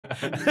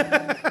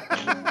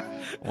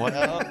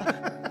Well,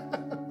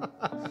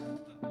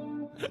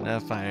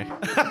 if I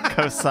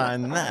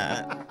co-sign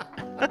that.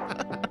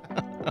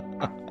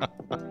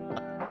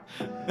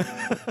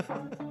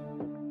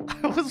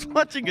 I was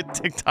watching a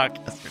TikTok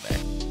yesterday.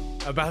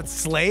 About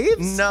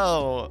slaves?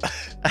 No,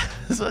 I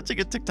was watching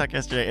a TikTok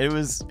yesterday. It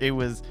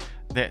was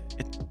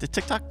that the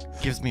TikTok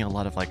gives me a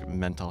lot of like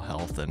mental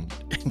health and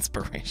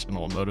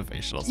inspirational,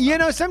 motivational stuff. You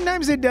know,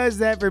 sometimes it does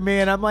that for me,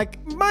 and I'm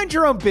like, mind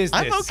your own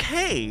business. I'm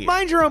okay.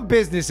 Mind your own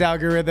business,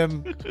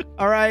 algorithm.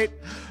 All right.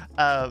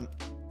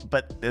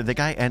 But the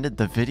guy ended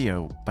the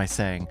video by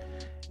saying,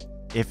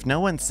 "If no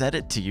one said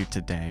it to you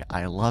today,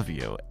 I love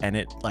you," and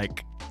it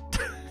like.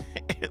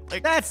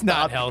 That's not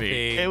stopped healthy.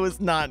 me. It was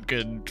not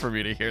good for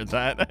me to hear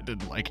that. I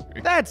didn't like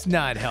it. That's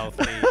not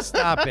healthy.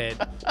 Stop it.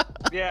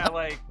 Yeah,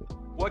 like,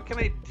 what can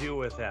I do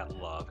with that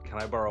love? Can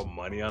I borrow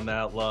money on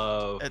that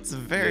love? It's a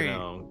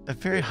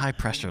very high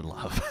pressure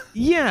love.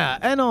 Yeah,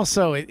 and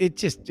also it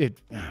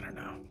I don't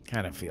know,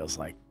 kind of feels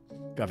like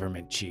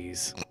government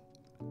cheese.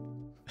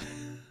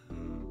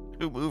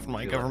 Who moved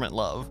my government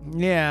love?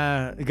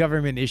 Yeah,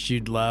 government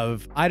issued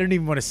love. I don't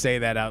even want to say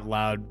that out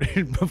loud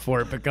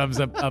before it becomes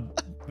a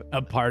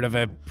part of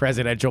a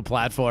presidential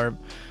platform.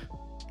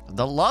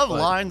 The love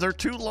lines are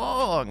too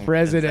long.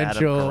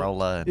 Presidential. Adam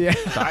Carolla. Yeah.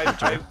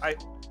 I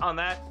on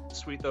that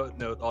sweet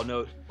note, I'll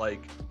note,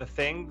 like, the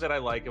thing that I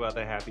like about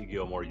the Happy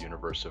Gilmore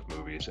universe of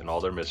movies and all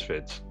their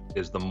misfits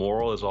is the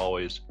moral is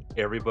always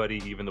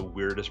everybody, even the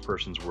weirdest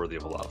person's worthy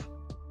of love.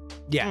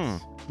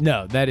 Yes.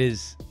 No, that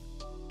is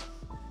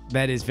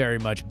very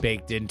much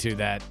baked into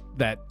that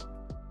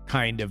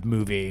kind of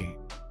movie.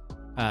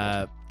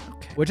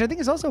 Which I think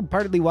is also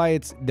partly why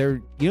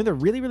they're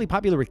really, really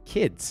popular with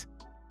kids.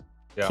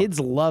 Yeah. Kids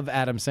love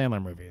Adam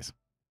Sandler movies.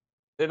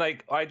 And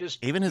like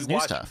even his new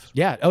stuff.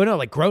 Yeah. Oh no,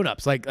 like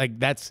grown-ups. Like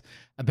that's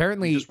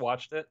apparently You just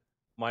watched it.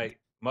 My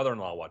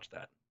mother-in-law watched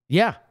that.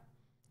 Yeah.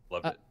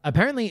 Loved it.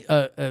 Apparently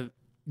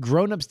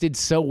grown-ups did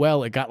so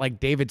well it got like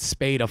David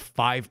Spade a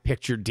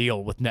 5-picture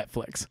deal with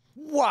Netflix.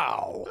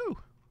 Wow. Ooh.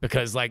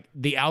 Because like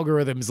the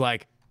algorithm's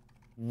like,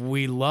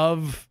 we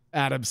love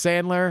Adam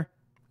Sandler.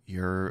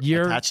 You're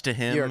attached to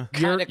him.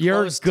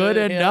 You're good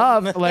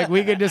enough. Like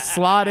we could just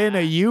slot in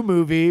a you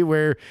movie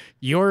where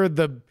you're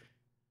the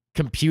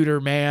computer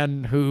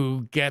man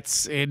who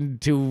gets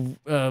into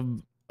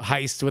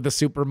heist with a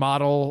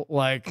supermodel.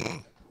 Like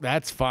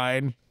that's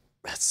fine.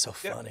 That's so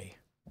funny.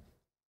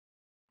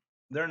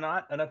 There are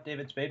not enough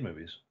David Spade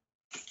movies.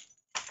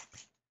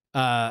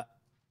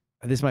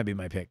 This might be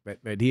my pick,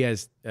 but he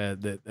has a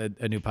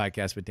new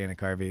podcast with Dana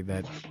Carvey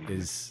that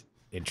is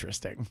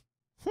interesting.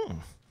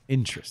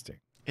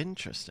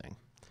 Interesting.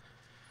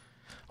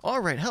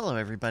 All right. Hello,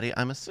 everybody.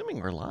 I'm assuming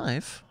we're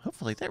live.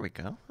 Hopefully, there we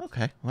go.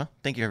 Okay. Well,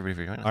 thank you, everybody,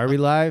 for joining us. Are we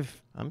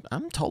live?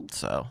 I'm told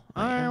so.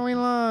 Are we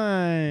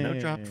live? No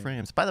dropped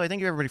frames. By the way,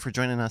 thank you, everybody, for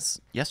joining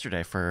us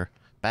yesterday for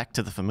Back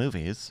to the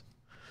Movies.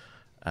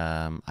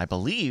 I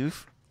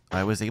believe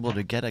I was able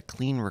to get a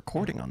clean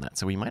recording on that,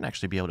 so we might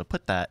actually be able to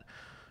put that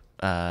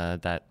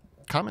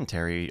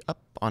commentary up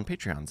on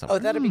Patreon somewhere. Oh,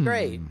 that'd be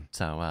great.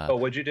 So,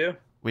 What'd you do?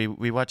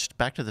 We watched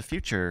Back to the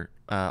Future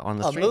on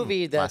the stream. A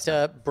movie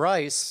that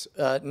Bryce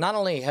not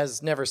only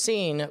has never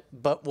seen,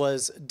 but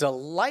was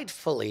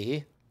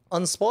delightfully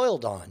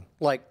unspoiled on.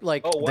 Like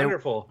Oh,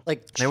 wonderful.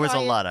 There was a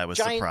lot. I was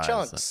giant surprised.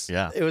 chunks.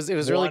 Yeah. It was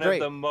really One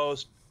great. of the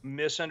most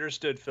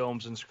misunderstood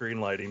films in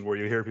screenwriting, where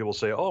you hear people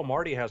say, "Oh,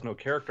 Marty has no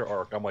character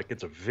arc." I'm like,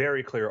 it's a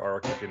very clear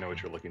arc if you know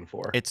what you're looking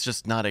for. It's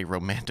just not a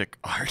romantic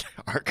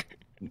arc.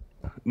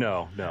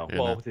 No. You Well,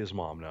 know. with his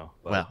mom, no.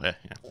 But, Well,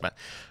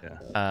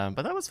 yeah.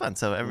 But that was fun.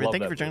 So, Love thank you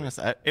that for joining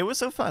movie. us. It was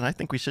so fun. I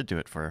think we should do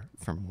it for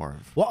more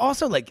of. Well,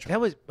 also like that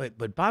was,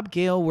 but Bob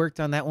Gale worked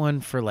on that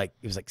one for like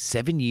it was like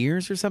 7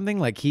 years or something.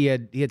 Like he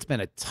had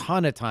spent a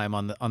ton of time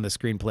on the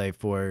screenplay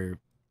for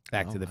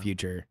Back to the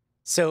Future.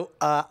 So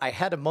I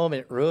had a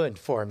moment ruined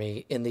for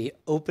me in the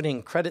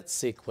opening credits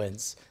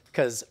sequence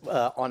because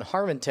on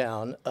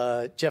Harmontown,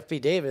 Jeff B.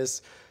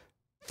 Davis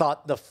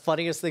thought the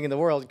funniest thing in the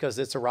world, because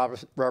it's a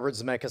Robert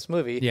Zemeckis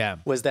movie, Yeah.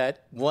 was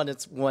that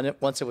once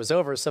it was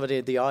over, somebody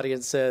in the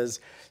audience says,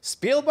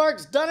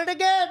 "Spielberg's done it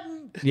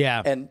again."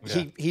 Yeah. And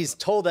he's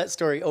told that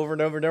story over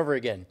and over and over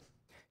again.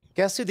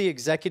 Guess who the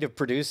executive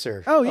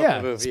producer Oh of yeah,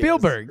 the movie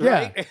Spielberg. is,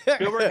 right?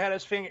 Spielberg had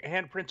his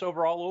handprints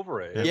over all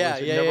over it. Yeah,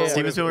 yeah.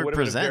 Steven Spielberg It would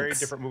have been a very presents.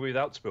 different movie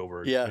without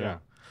Spielberg. Yeah.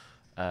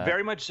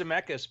 Very much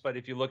Zemeckis, but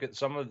if you look at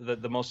some of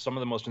the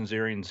most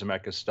endearing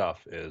Zemeckis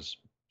stuff is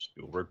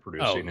Spielberg Oh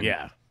producing. and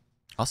yeah.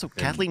 Also,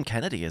 Kathleen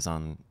Kennedy is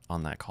on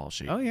that call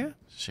sheet. Oh yeah.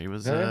 She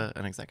was Yeah.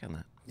 an exec on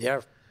that. Yeah,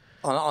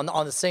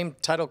 on the same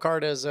title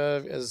card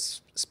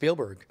as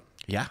Spielberg.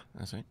 Yeah,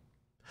 that's right.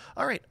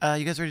 All right,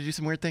 you guys ready to do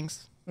some weird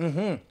things?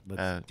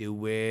 Let's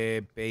do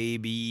it,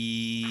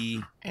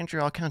 baby.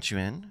 Andrew, I'll count you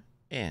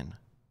in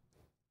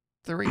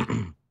 3,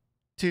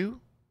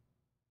 2.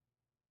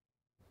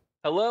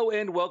 Hello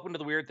and welcome to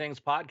the Weird Things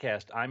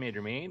podcast. I'm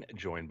Andrew Main,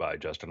 joined by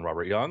Justin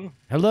Robert Young.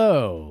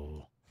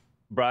 Hello.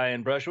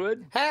 Brian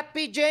Brushwood.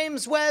 Happy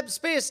James Webb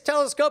Space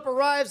Telescope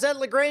arrives at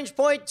Lagrange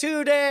Point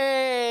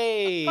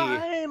today.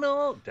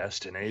 Final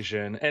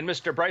destination. And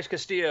Mr. Bryce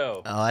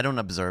Castillo. Oh, I don't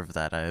observe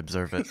that. I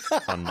observe it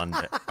on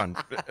Monday, on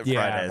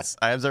Yeah. Fridays.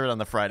 I observe it on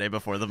the Friday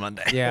before the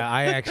Monday. Yeah,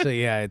 I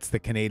actually, it's the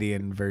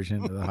Canadian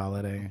version of the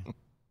holiday.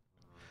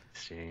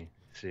 See.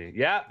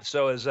 Yeah,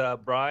 so as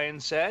Brian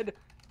said,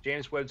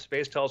 James Webb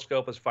Space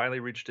Telescope has finally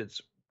reached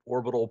its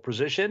orbital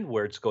position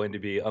where it's going to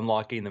be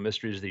unlocking the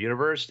mysteries of the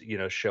universe,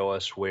 show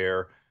us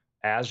where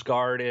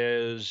Asgard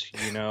is,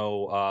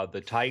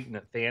 the Titan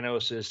that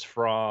Thanos is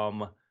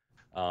from,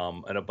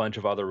 and a bunch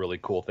of other really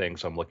cool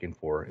things I'm looking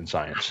for in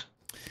science.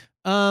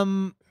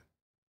 When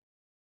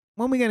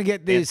are we gonna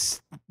get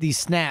these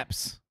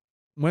snaps?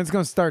 When's it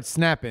gonna start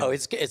snapping? Oh,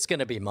 it's going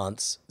to be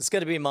months. It's going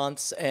to be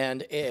months,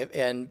 and They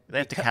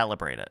have to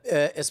calibrate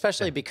it.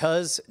 especially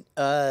because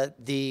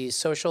the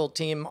social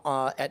team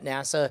at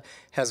NASA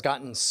has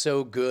gotten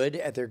so good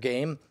at their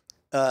game.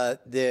 I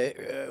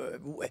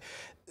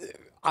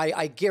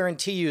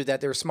guarantee you that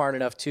they're smart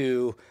enough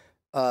to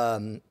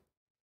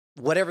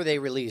whatever they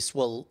release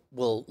will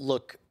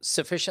look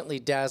sufficiently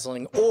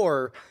dazzling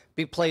or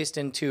be placed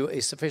into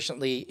a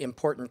sufficiently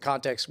important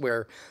context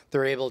where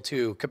they're able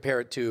to compare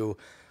it to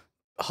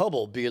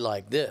Hubble be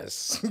like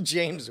this,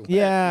 James Webb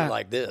Yeah, be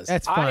like this.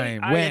 That's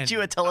fine. I When? get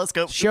you a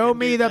telescope. that Show can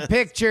me do the this.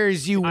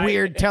 pictures, you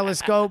weird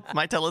telescope.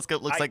 My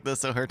telescope looks I- like this,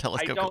 so her I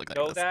telescope could don't look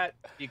know like this. that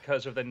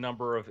because of the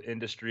number of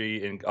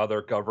industry and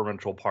other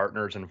governmental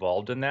partners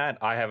involved in that.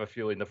 I have a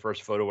feeling the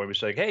first photo when we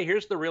say, hey,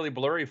 here's the really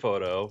blurry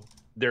photo,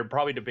 they're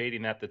probably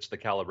debating that's the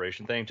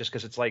calibration thing, just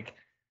because it's like,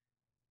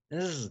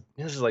 this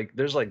is like,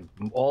 there's like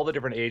all the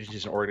different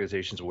agencies and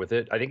organizations with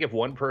it. I think if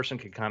one person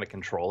could kind of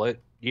control it,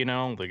 they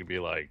could be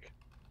like,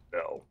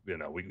 no,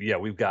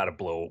 we've got to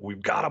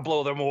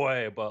blow them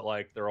away. But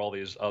like, there are all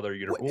these other,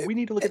 we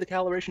need to look at the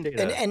calibration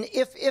data. And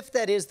if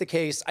that is the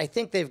case, I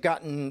think they've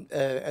gotten,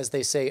 as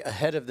they say,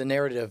 ahead of the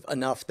narrative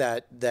enough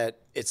that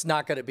it's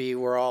not going to be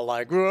we're all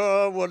like,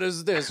 oh, what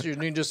is this? You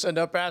need to send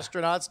up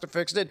astronauts to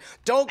fix it.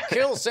 Don't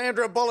kill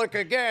Sandra Bullock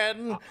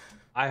again.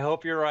 I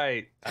hope you're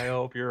right. I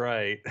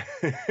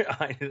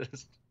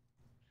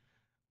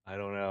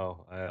don't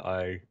know.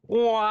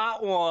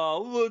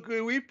 Look,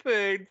 we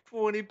paid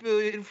 $20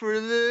 billion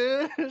for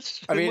this.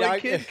 I mean, my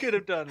kid could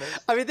have done this.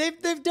 I mean,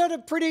 they've done a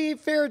pretty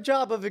fair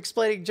job of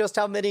explaining just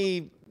how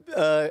many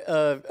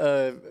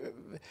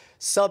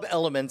sub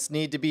elements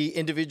need to be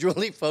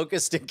individually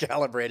focused and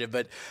calibrated.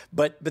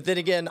 But then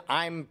again,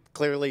 I'm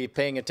clearly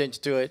paying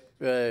attention to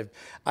it.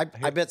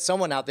 I bet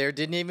someone out there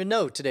didn't even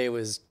know today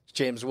was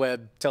James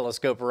Webb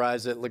Telescope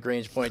arrives at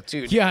Lagrange Point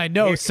 2. Yeah, I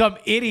know. Some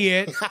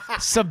idiot,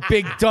 some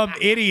big dumb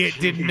idiot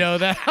didn't know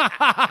that.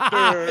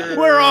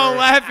 We're all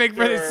laughing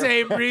for the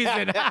same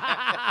reason.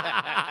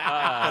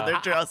 They're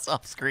just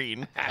off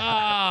screen.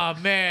 Oh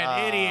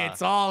man,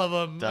 idiots, all of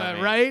them, dummy.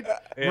 right?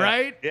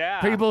 Right?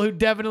 Yeah. People who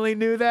definitely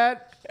knew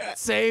that.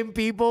 Same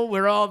people.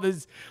 We're all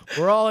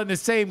in the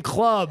same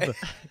club.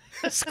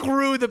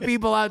 Screw the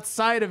people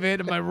outside of it.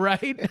 Am I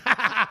right?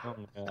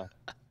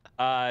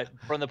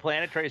 From the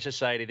Planetary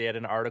Society, they had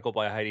an article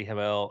by Heidi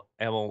Hemmel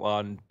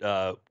on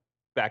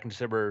back in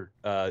December,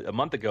 a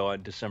month ago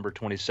on December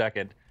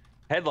 22nd.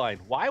 Headline: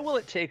 Why will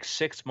it take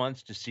 6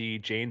 months to see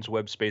James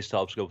Webb Space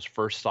Telescope's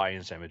first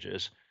science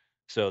images?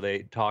 So they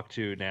talked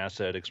to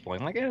NASA and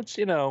explained, like, it's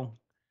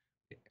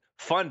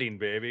funding,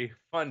 baby,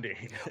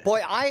 funding.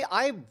 Boy,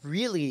 I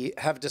really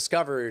have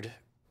discovered,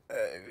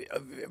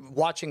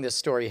 watching this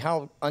story,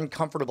 how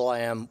uncomfortable I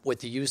am with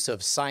the use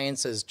of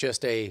science as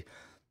just a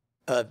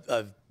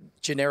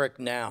generic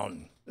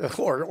noun,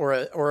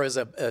 or as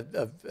a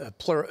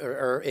plural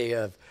or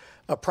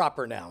a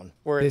proper noun.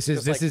 Where This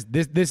is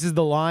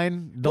the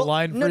line. The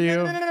line for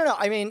you. No.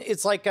 I mean,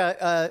 it's like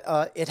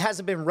it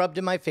hasn't been rubbed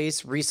in my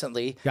face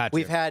recently. Gotcha.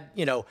 We've had,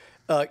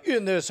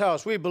 in this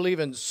house we believe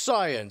in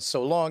science,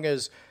 so long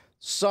as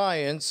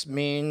science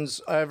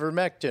means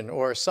ivermectin,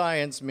 or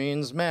science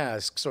means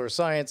masks, or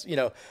science,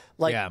 Yeah.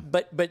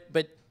 But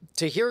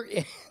to hear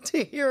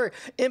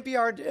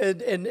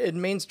NPR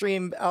and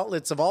mainstream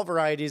outlets of all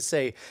varieties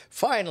say,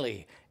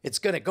 finally, it's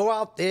going to go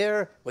out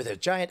there with a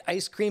giant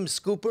ice cream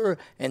scooper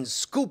and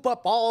scoop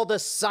up all the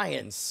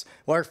science.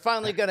 We're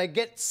finally going to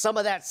get some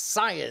of that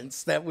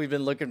science that we've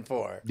been looking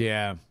for.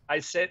 Yeah. I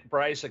sent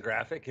Bryce a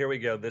graphic. Here we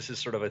go. This is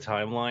sort of a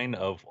timeline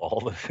of all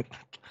the.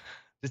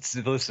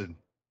 Listen,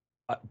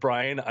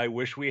 Brian, I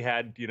wish we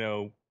had,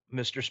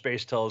 Mr.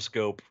 Space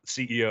Telescope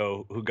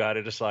CEO who got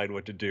to decide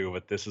what to do,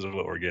 but this is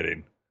what we're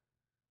getting.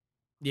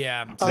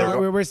 Yeah,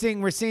 so we're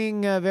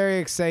seeing very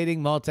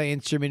exciting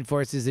multi-instrument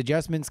forces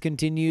adjustments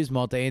continues.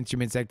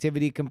 Multi-instruments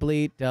activity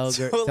complete.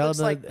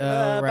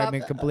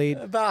 Alignment complete.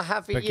 About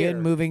half a Begin year.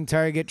 moving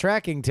target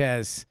tracking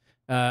tests.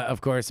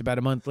 Of course, about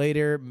a month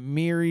later,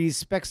 MIRI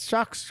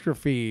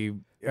spectroscopy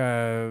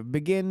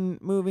begin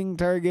moving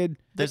target.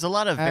 There's a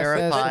lot of assets,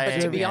 verified.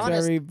 But to be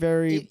honest, very,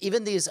 very.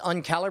 even these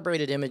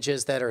uncalibrated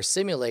images that are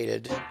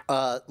simulated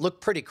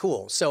look pretty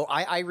cool. So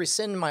I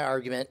rescind my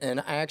argument, and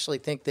I actually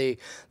think they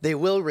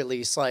will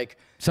release like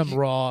Some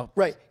raw.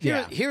 right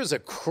Yeah. here's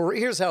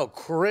how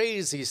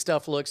crazy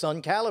stuff looks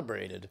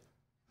uncalibrated.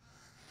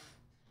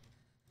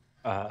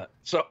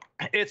 So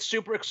it's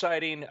super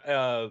exciting.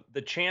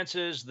 The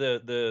chances,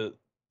 the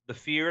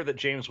fear that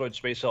James Webb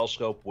Space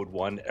Telescope would,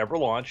 one, ever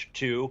launch,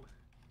 two,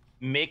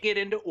 make it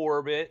into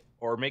orbit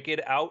or make it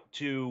out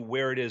to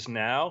where it is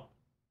now.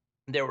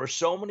 There were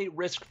so many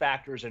risk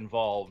factors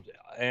involved,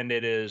 and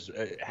it is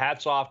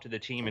hats off to the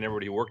team and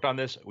everybody who worked on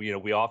this. We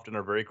often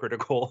are very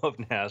critical of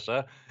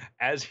NASA,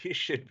 as you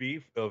should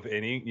be of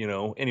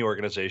any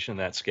organization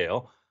that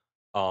scale,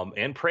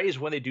 and praise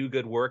when they do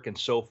good work. And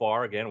so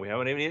far, again, we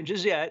haven't any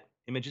images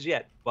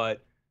yet,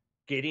 but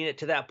getting it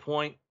to that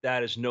point,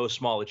 that is no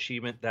small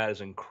achievement. That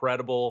is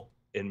incredible,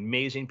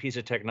 amazing piece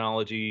of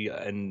technology,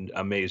 and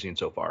amazing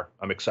so far.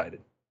 I'm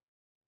excited.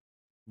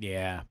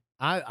 Yeah,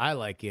 I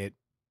like it.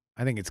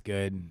 I think it's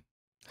good.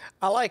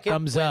 I like it.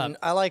 Thumbs up.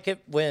 I like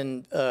it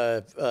when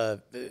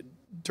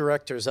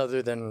directors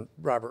other than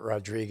Robert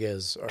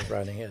Rodriguez are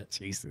running it.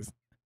 Jesus.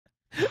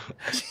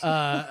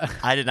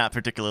 I did not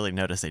particularly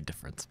notice a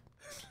difference.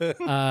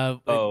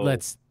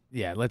 Let's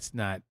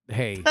not.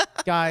 Hey,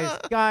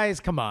 guys,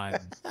 come on.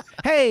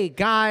 Hey,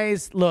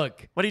 guys,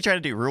 look. What are you trying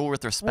to do? Rule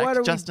with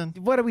respect, Justin?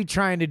 What are we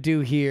trying to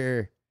do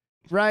here?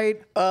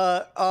 Right?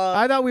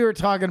 I I thought we were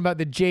talking about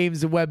the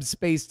James Webb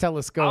Space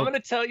Telescope. I'm going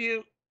to tell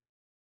you,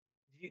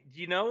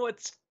 you know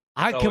what's...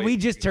 Can we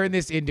just turn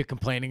this into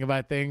complaining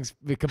about things?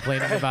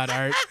 Complaining about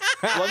art?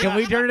 Can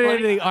we turn it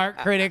into the Art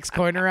Critics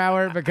Corner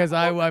Hour? Because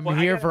I'm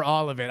here for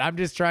all of it. I'm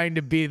just trying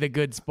to be the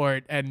good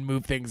sport and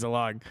move things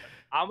along.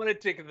 I'm going to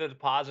take the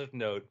positive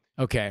note.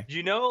 Okay.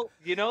 You know,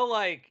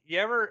 like, you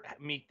ever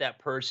meet that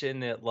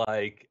person that,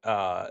 like,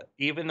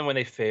 even when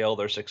they fail,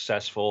 they're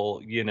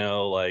successful,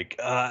 like,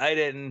 I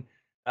didn't,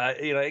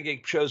 I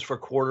get chose for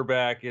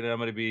quarterback, I'm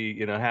going to be,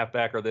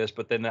 halfback or this,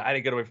 but then I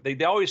didn't get away.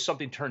 They always,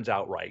 something turns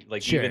out right.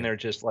 Like, Sure. even they're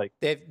just like.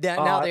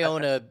 now they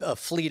own a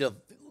fleet of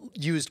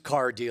used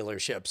car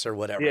dealerships or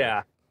whatever.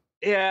 Yeah.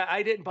 Yeah,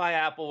 I didn't buy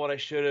Apple when I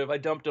should have. I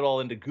dumped it all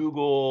into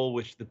Google,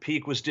 which the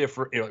peak was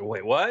different. You're like,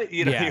 wait, what?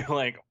 Yeah. You're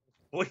like,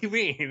 what do you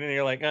mean? And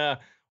you're like,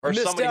 or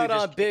Missed somebody out who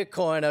on just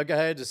Bitcoin. I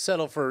had to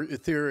settle for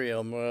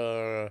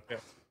Ethereum.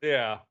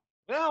 Yeah.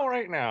 Well,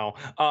 right now,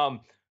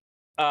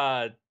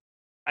 I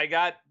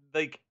got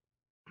like,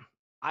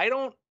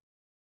 I'm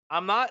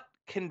not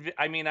convinced.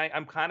 I mean,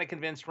 I'm kind of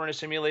convinced we're in a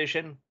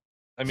simulation.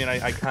 I mean,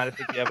 I kind of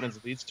think the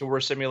evidence leads to we're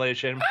a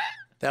simulation.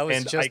 That was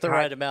And just the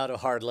right amount of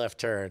hard left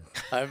turn.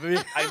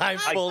 I'm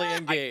fully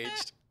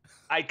engaged.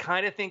 I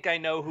kind of think I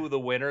know who the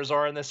winners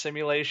are in this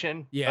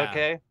simulation. Yeah.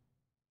 Okay.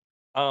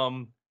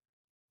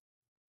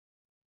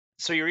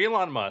 So you're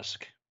Elon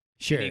Musk.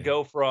 Sure. You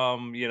go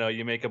from,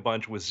 you make a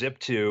bunch with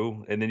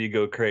Zip2, and then you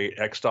go create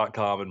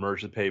X.com and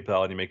merge with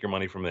PayPal, and you make your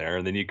money from there.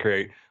 And then you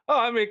create,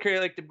 I'm going to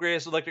create like the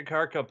greatest electric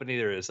car company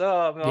there is.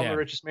 I'm the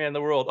richest man in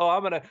the world.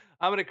 I'm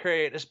gonna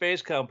create a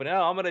space company.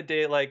 I'm gonna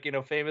date like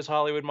famous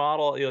Hollywood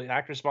model,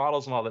 actress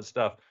models and all that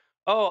stuff.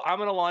 I'm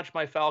gonna launch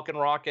my Falcon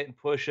rocket and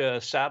push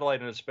a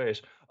satellite into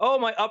space.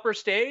 My upper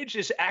stage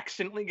is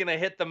accidentally gonna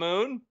hit the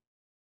moon.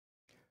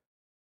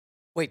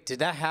 Wait, did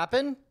that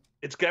happen?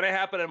 It's going to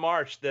happen in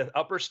March. The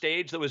upper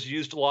stage that was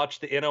used to launch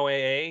the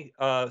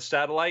NOAA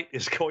satellite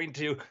is going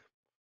to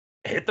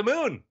hit the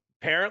moon.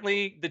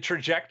 Apparently, the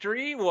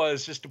trajectory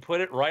was, just to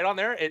put it right on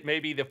there, it may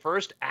be the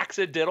first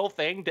accidental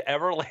thing to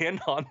ever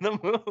land on the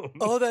moon.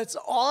 Oh, that's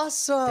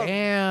awesome.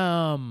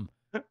 Damn.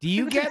 Do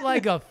you get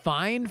like a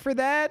fine for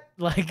that?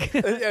 Like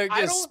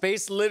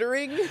space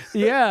littering?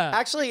 Yeah.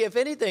 Actually, if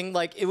anything,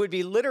 like it would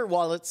be litter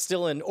while it's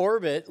still in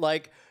orbit.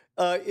 Like,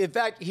 in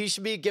fact, he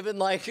should be given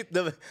like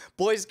the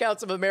Boy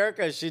Scouts of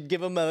America should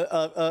give him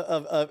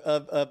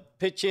a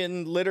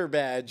pitch-in litter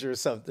badge or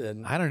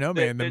something. I don't know,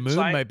 man. The moon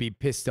might be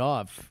pissed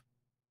off.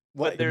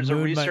 But there's a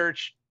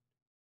research.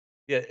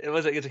 Yeah,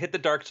 it's hit the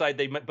dark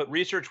side. But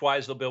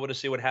research-wise, they'll be able to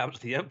see what happens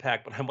to the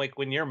impact. But I'm like,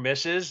 when your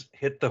misses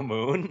hit the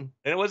moon,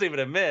 and it wasn't even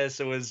a miss.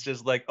 It was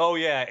just like, oh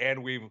yeah,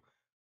 and we've.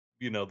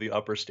 The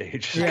upper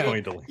stage is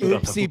going to land.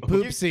 Oopsie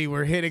poopsie,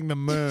 we're hitting the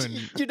moon.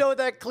 You know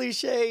that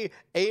cliche,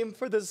 aim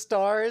for the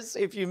stars.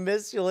 If you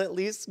miss, you'll at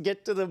least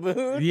get to the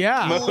moon?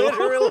 Yeah.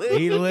 Literally.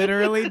 He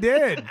literally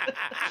did.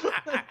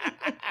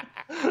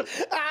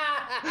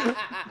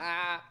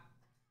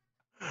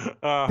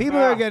 People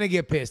are going to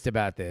get pissed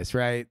about this,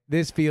 right?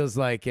 This feels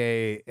like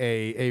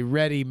a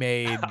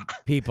ready-made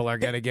people are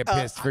going to get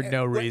pissed for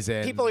no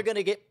reason. People are going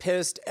to get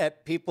pissed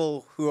at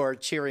people who are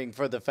cheering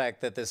for the fact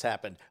that this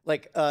happened.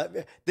 Like,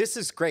 this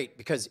is great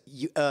because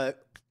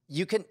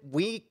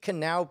we can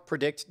now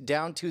predict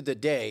down to the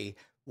day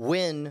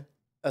when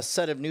a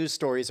set of news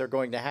stories are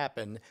going to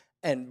happen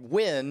and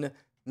when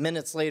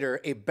minutes later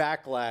a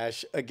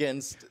backlash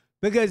against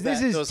Because this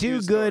that is those too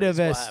news good of stories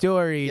a will happen.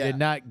 story Yeah. to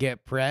not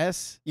get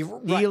press.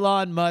 Right.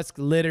 Elon Musk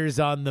litters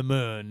on the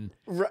moon,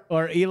 Right.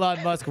 or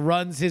Elon Musk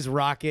runs his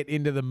rocket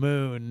into the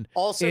moon.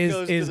 Also is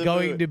goes to is the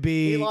going moon. to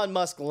be. Elon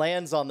Musk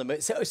lands on the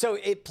moon. So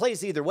it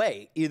plays either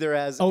way, either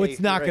as Oh, a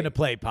it's not going to great-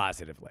 play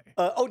positively.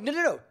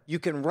 no. You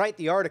can write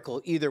the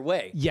article either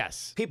way.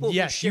 Yes. People who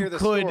yes, share you the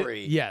could,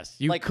 story, Yes,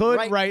 you like, could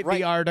write- write write-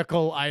 the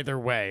article either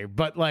way,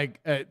 but like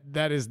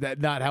that is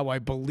not how I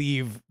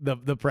believe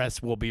the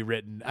press will be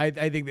written. I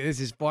think that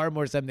this is far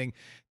more something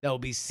that will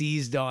be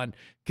seized on,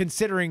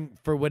 considering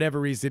for whatever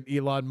reason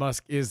Elon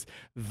Musk is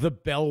the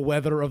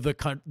bellwether of the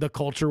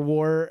culture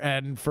war,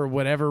 and for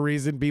whatever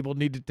reason people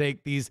need to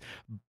take these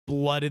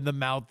blood in the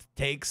mouth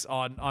takes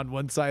on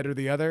one side or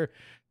the other.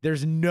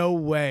 There's no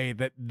way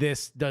that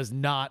this does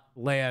not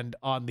land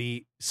on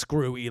the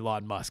screw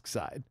Elon Musk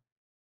side.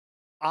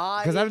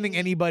 Because I don't think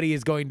anybody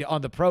is going to,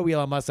 on the pro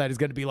Elon Musk side, is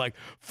going to be like,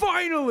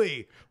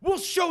 finally, we'll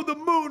show the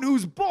moon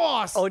who's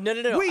boss. Oh, no.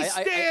 We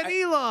stand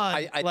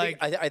Elon.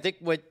 I think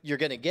what you're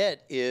going to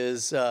get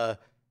is,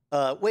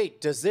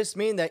 wait, does this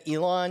mean that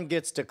Elon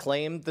gets to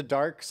claim the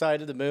dark side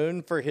of the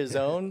moon for his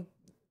own?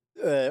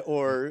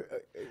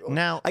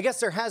 Now, I guess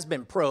there have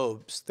been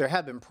probes. That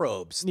have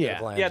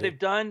Yeah.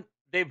 landed.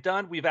 They've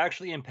done. We've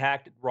actually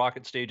impacted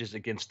rocket stages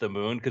against the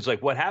moon because,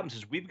 like, what happens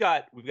is we've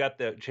got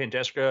the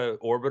Chandrasekhar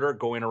orbiter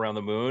going around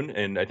the moon,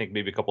 and I think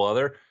maybe a couple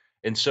other.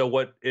 And so,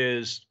 what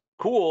is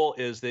cool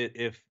is that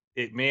if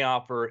it may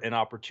offer an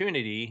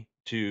opportunity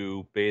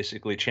to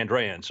basically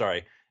Chandrayaan,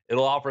 sorry,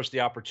 it'll offer us the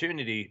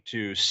opportunity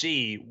to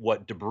see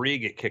what debris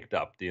get kicked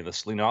up, the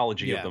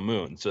selenogy Yeah. of the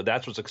moon. So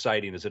that's what's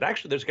exciting. Is that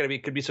actually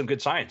could be some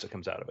good science that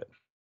comes out of it.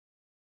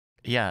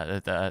 yeah,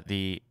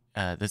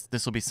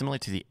 this will be similar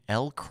to the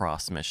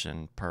L-Cross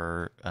mission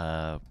per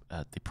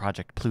the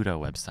Project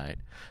Pluto website.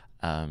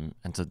 And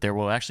so there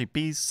will actually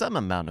be some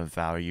amount of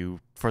value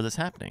for this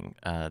happening.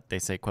 They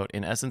say, quote,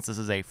 in essence, this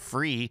is a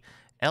free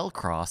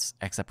L-Cross,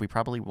 except we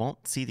probably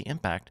won't see the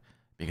impact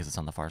because it's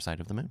on the far side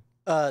of the moon.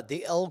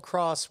 The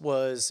L-Cross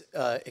was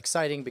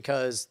exciting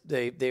because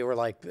they were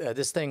like,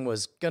 this thing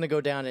was going to go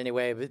down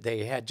anyway, but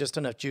they had just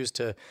enough juice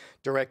to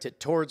direct it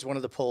towards one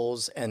of the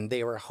poles, and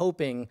they were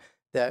hoping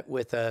that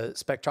with a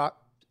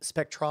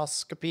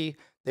spectroscopy,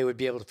 they would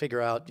be able to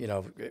figure out,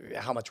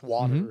 how much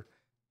water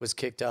was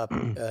kicked up.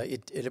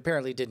 It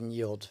apparently didn't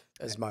yield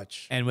as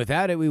much. and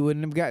without it, we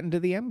wouldn't have gotten to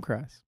the M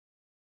cross.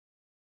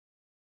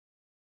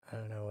 I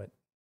don't know what.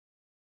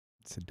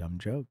 It's a dumb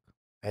joke.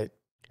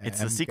 It's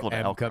the sequel to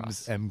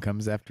L-Cross. M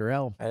comes after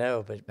L. I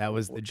know, but That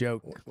was the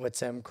joke.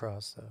 What's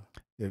M-Cross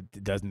though?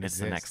 It doesn't It's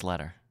exist. the next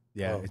letter.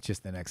 Yeah, Oh. it's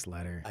just the next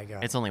letter. I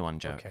got It's only one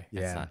joke. Okay. It's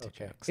Yeah. not two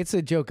Okay. jokes. It's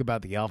a joke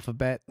about the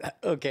alphabet.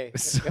 Okay.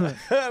 So-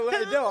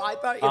 No, I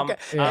thought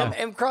yeah.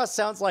 M-Cross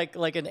sounds like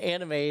an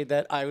anime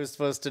that I was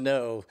supposed to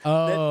know.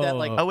 Oh.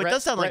 Oh, it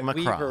does sound like Brett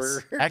Macross.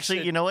 Weaver Actually,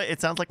 should- you know what? It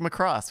sounds like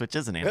Macross, which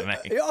is an anime.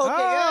 Okay,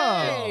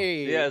 Oh.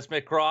 yay! Yeah, it's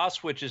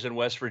McCross, which is in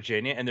West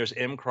Virginia, and there's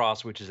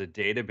MCross, which is a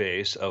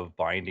database of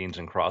bindings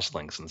and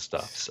crosslinks and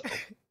stuff. So,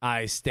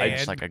 I stand.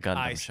 Just like a Gundam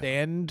I show.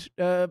 stand.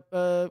 and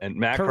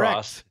Macross,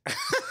 correct.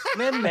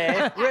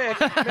 Rick,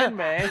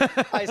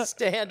 I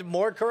stand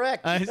more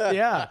correct.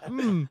 Yeah.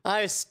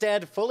 I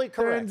stand fully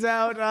correct. Turns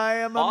out I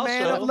am a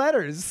man of Also-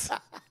 letters.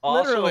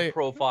 Also Literally. a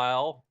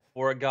profile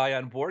for a guy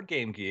on Board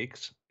Game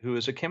Geeks who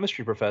is a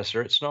chemistry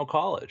professor at Snow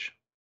College.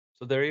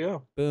 So there you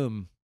go.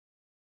 Boom.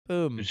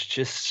 Boom. It's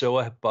just so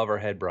above our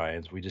head,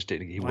 Brian's. We just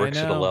didn't. He I works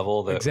at a know.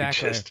 level that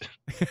Exactly. we just.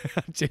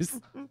 Just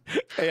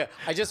Yeah,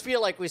 I just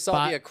feel like we saw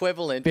Fi- the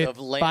equivalent fi- of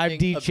landing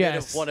 5D a bit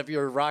chess. of one of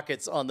your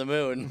rockets on the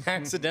moon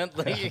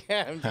accidentally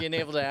and being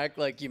able to act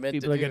like you meant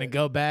people to are do going to it.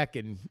 go back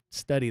and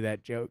study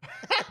that joke.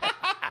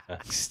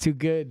 It's too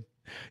good.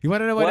 You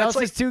want to know what Well, else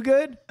that's is too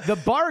good? The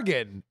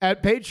bargain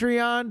at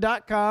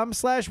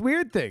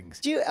patreon.com/weird things.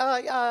 Do you,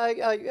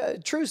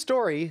 true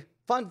story,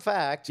 fun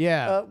fact.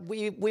 Yeah.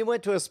 We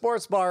went to a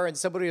sports bar and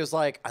somebody was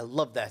like, I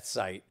love that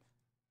site.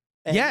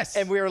 And, Yes.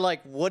 And we were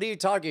like, what are you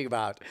talking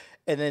about?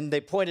 And then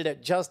they pointed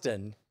at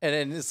Justin. And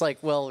then it's like,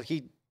 well,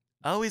 he.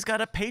 Oh, he's got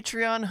a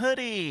Patreon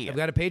hoodie. I've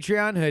got a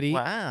Patreon hoodie.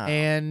 Wow.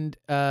 And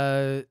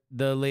the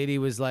lady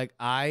was like,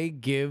 I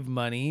give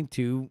money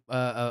to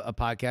a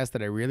podcast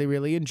that I really,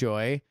 really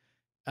enjoy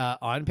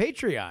on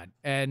Patreon.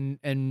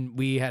 And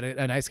we had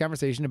a nice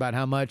conversation about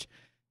how much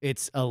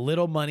it's a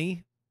little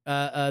money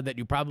that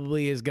you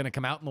probably is going to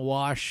come out in the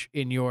wash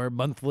in your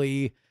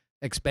monthly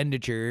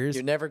expenditures.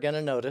 You're never going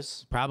to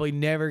notice. Probably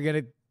never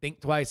going to think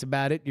twice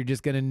about it. You're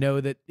just going to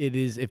know that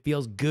it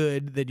feels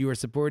good that you are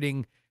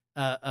supporting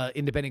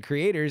independent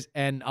creators.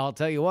 And I'll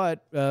tell you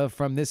what,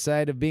 from this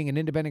side of being an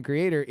independent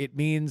creator, it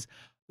means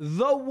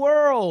the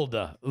world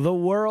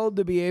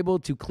to be able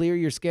to clear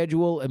your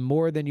schedule and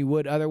more than you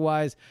would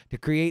otherwise to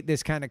create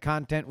this kind of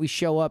content. We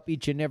show up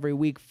each and every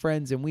week,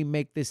 friends, and we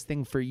make this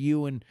thing for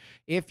you. And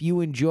if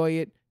you enjoy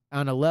it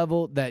on a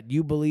level that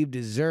you believe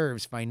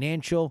deserves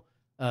financial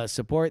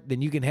support,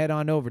 then you can head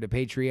on over to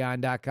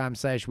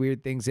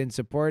patreon.com/weirdthings and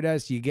support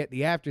us. You get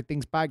the After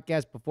Things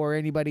podcast before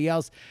anybody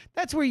else.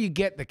 That's where you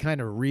get the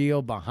kind of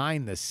real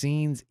behind the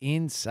scenes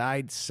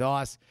inside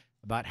sauce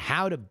about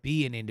how to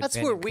be an independent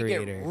That's where we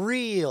creator. get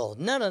real.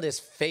 None of this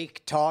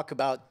fake talk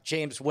about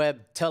James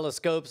Webb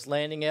telescopes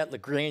landing at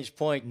Lagrange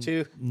Point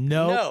 2.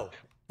 No.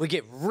 We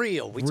get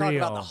real. We talk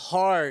about the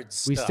hard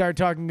stuff. We start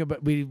talking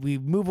about we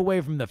move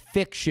away from the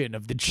fiction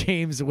of the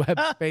James Webb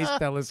Space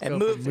Telescope and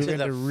move to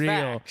the real.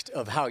 fact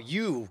of how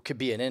you could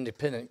be an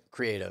independent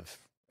creative.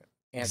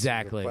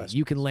 Exactly.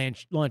 You can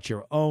launch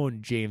your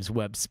own James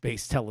Webb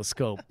Space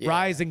Telescope. Yeah.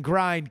 Rise and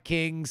grind,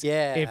 kings.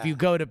 Yeah. If you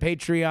go to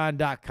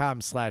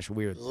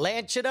patreon.com/weird.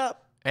 Launch it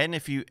up. And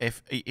if you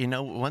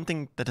know, one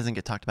thing that doesn't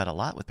get talked about a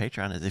lot with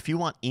Patreon is if you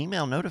want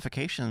email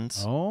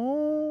notifications,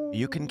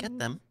 you can get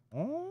them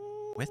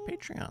with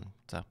Patreon.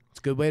 So it's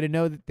a good way to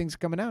know that things are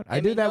coming out. I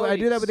Let do me that. know I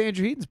do that these. with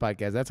Andrew Heaton's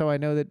podcast. That's how I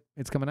know that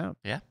it's coming out.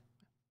 yeah,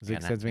 'Cause he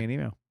And sends me an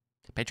email.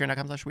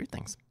 patreon.com/weird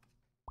things.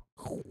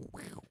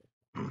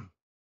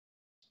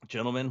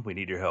 Gentlemen, we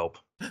need your help.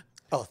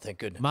 Oh, thank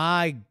goodness.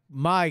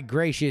 My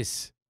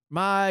gracious,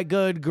 my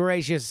good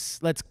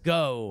gracious. Let's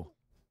go.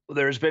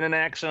 There's been an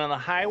accident on the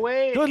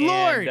highway. Good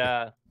Lord!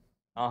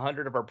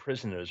 100 of our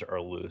prisoners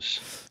are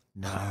loose.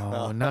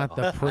 No, not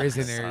the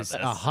prisoners.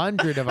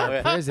 100 of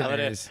our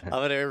prisoners. I'm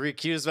gonna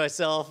recuse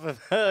myself.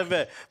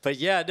 but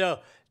yeah, no.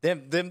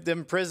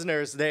 Them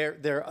prisoners,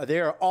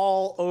 they're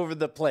all over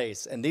the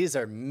place, and these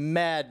are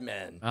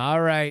madmen. All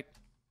right.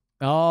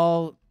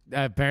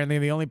 Apparently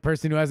the only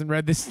person who hasn't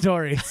read this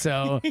story,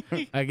 so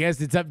I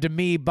guess it's up to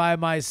me by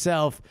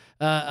myself.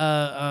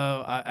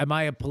 Am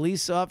I a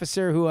police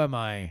officer? Who am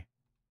I?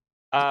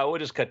 We'll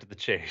just cut to the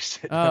chase.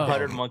 Oh.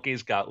 100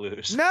 monkeys got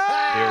loose.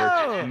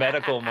 No!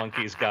 Medical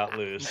monkeys got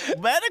loose.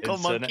 Medical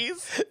And so now-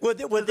 monkeys? Well,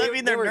 Does that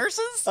mean they're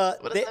nurses?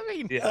 What does that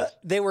mean? Yeah.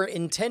 They were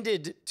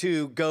intended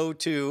to go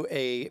to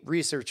a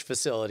research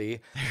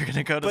facility, They're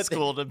gonna go to but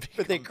school they, to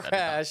but they become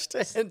medical. crashed,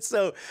 and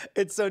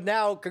so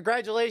now,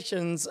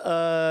 congratulations,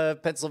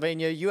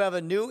 Pennsylvania, you have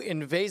a new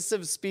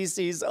invasive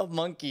species of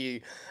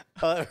monkey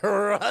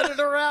running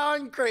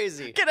around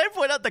crazy. Can I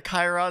point out the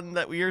Chiron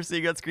that we are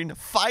seeing on screen?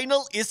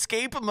 Final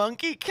escape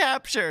monkey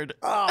captured.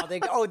 Oh,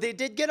 they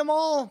did get them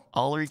all.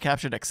 All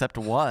recaptured except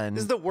one.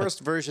 This is the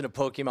worst version of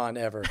Pokemon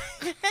ever.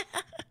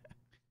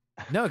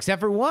 No, except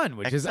for one,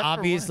 which is Except for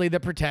obviously the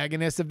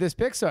protagonist of this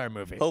Pixar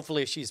movie.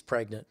 Hopefully, she's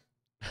pregnant.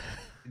 Do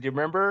you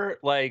remember,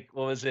 like,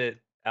 what was it?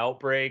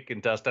 Outbreak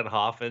and Dustin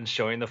Hoffman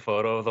showing the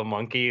photo of the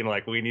monkey and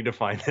like, we need to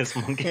find this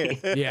monkey.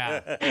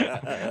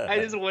 Yeah. I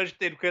just wish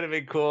it could have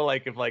been cool,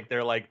 like if like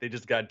they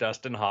just got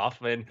Dustin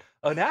Hoffman,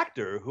 an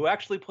actor who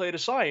actually played a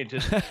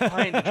scientist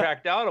trying to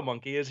track down a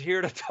monkey, is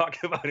here to talk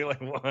about it. Like,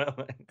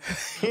 what?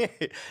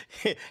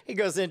 He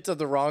goes into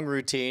the wrong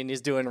routine. He's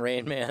doing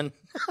Rain Man.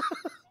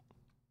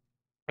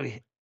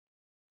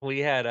 We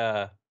had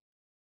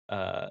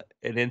an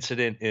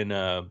incident in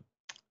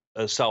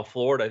South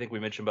Florida, I think we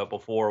mentioned about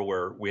before,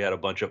 where we had a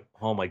bunch of,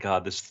 oh my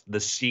God, the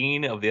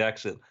scene of the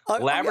accident,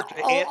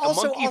 laboratory and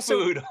monkey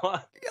food.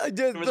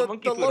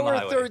 The lower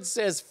third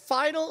says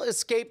final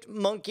escaped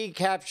monkey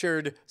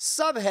captured,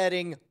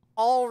 subheading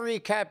all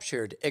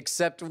recaptured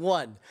except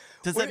one.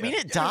 Does that mean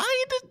it died?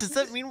 Does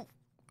that mean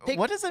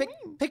what does that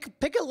mean?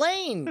 Pick a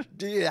lane.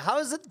 How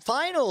is it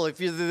final if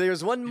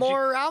there's one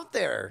more out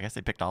there? I guess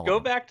they picked all Go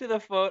of them. back to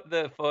the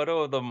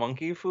photo of the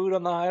monkey food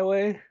on the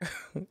highway.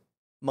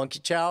 Monkey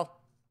chow.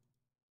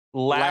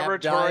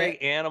 Laboratory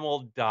diet?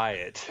 animal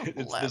diet.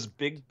 It's this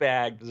big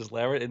bag, this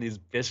laboratory, and these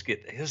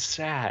biscuits. It's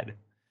sad.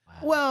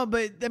 Well,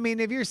 but I mean,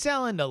 if you're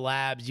selling to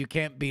labs, you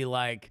can't be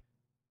like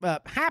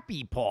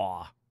Happy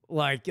Paw.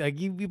 Like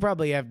you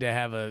probably have to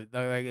have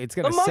it's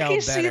gonna The sell better.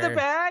 monkeys see the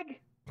bag.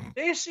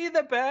 They see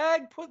the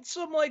bag. Put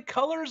some like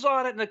colors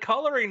on it in a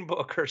coloring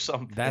book or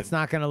something. That's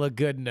not gonna look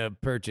good in a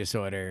purchase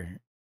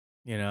order.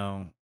 You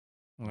know,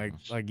 like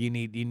you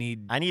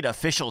need. I need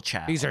official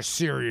chat. These are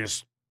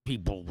serious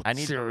people with I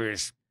need-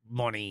 serious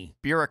money.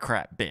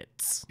 bureaucrat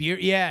bits.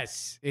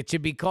 Yes, it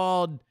should be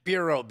called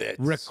Bureau bits.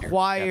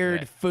 required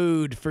That's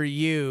food for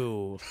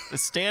you. The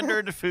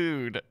standard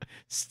food.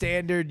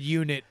 Standard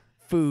unit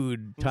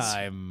food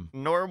time.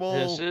 Normal.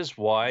 This is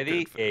why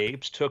the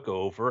apes took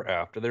over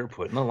after they were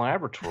put in the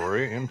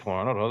laboratory and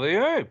Planet of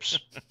the Apes.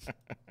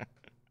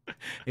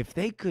 If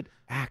they could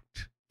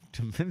act,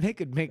 they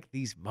could make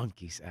these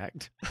monkeys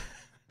act.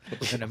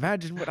 And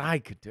imagine what I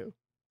could do.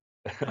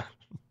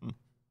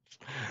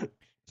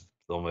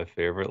 Still my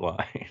favorite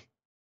line.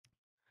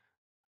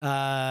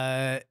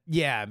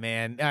 Yeah,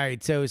 man. All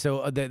right, so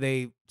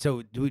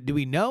do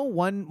we know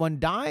one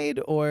died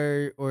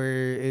or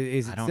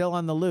is it still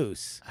on the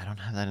loose? I don't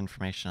have that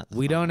information. At this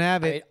We don't moment.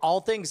 have I it. mean,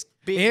 all things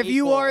being If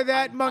you equal, are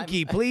that I'm-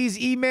 monkey, please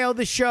email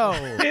the show.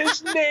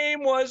 His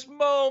name was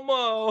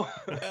Momo.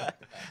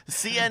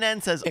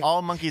 CNN says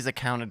all monkeys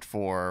accounted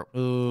for,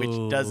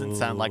 which doesn't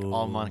sound like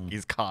all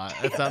monkeys caught.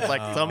 It sounds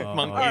like some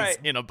monkeys right.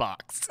 in a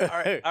box. All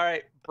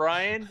right,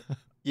 Brian,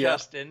 Yeah.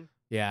 Justin,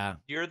 Yeah.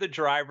 you're the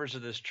drivers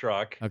of this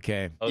truck.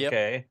 Okay.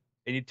 Okay.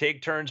 And you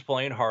take turns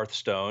playing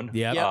Hearthstone.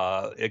 Yep.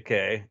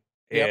 Okay.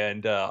 Yep.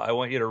 And I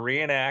want you to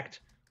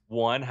reenact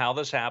one, how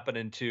this happened,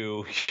 and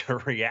two, your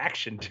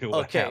reaction to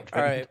what Okay,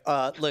 happened. all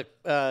right. Look,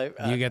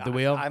 You get the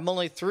wheel? I'm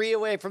only 3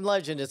 away from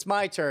legend. It's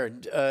my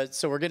turn.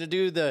 So we're gonna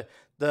do the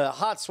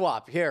hot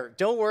swap here.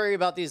 Don't worry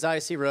about these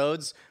icy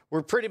roads.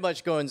 We're pretty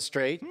much going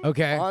straight.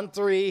 Okay. On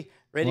 3.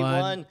 Ready?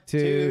 1,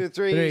 2,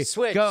 3.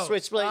 Switch. Go.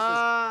 Switch places. Wait.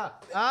 All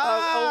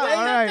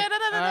right.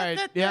 All right.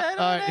 Yeah. All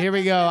right. Here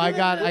we go. I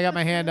got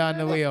my hand on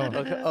the wheel.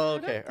 Okay. Oh,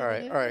 okay. All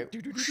right. All right.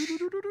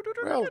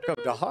 Welcome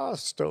to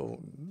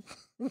Hearthstone.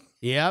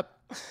 Yep.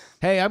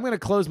 Hey, I'm gonna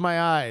close my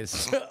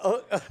eyes.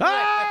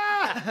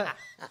 Ah!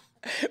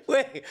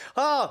 Wait.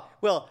 Oh,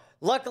 well,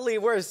 luckily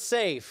we're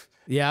safe.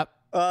 Yep.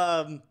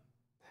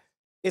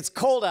 It's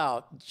cold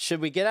out.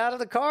 Should we get out of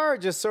the car or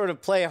just sort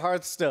of play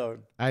Hearthstone?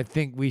 I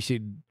think we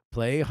should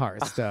play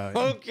Hearthstone.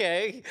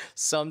 Okay.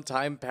 Some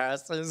time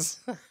passes.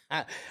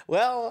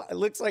 Well, it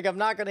looks like I'm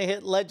not going to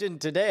hit legend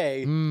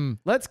today.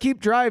 Let's keep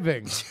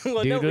driving.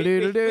 Well, no,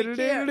 we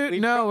can't.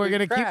 No, we're We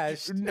gonna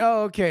crashed. keep.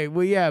 No, okay.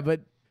 Well, yeah,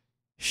 but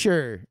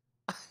sure.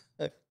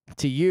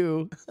 To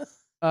you,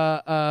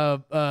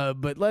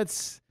 but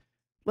let's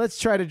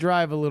try to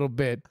drive a little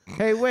bit.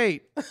 Hey,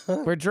 wait,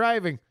 we're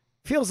driving.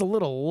 Feels a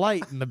little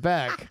light in the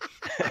back.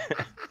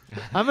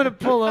 I'm gonna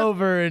pull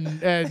over and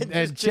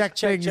Just check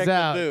things check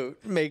out. The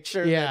boot. Make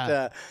sure Yeah.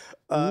 that.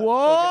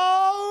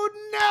 Whoa,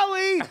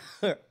 Nelly!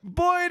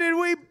 Boy, did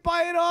we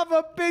bite off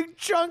a big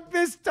chunk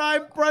this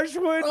time,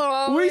 Brushwood.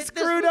 Oh, We wait, this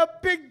screwed was-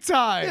 up big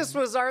time. This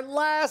was our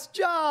last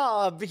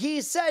job. He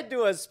said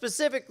to us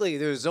specifically,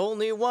 there's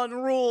only one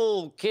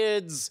rule,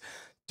 kids.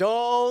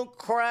 Don't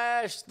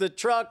crash the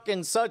truck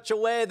in such a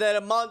way that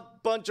a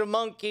bunch of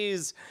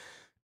monkeys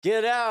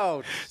get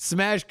out.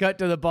 Smash cut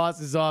to the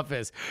boss's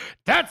office.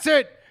 That's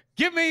it.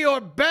 Give me your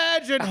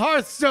badge and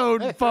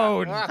Hearthstone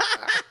phone.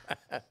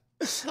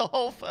 The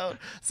whole phone.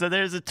 So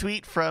there's a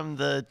tweet from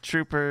the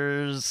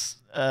troopers,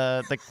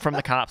 from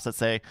the cops that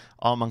say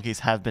all monkeys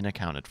have been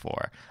accounted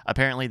for.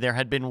 Apparently, there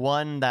had been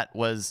one that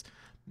was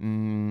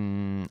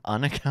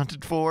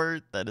unaccounted for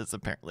that is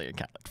apparently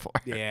accounted for.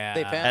 Yeah.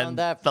 They found And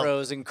that the-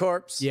 frozen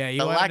corpse. Yeah, you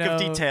the wanna lack of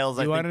know- details,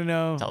 I You want to think,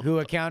 know tells who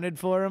the- accounted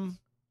for him?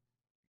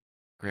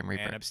 Grim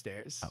Reaper. Man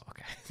upstairs. Oh,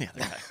 okay. The other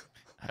guy.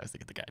 I was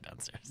thinking the guy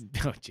downstairs.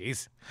 Oh,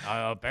 jeez.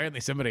 Apparently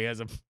somebody has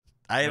a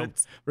I real,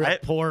 don't. real I-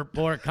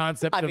 poor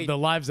concept I of mean- the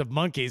lives of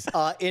monkeys.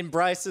 In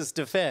Bryce's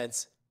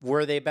defense,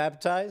 were they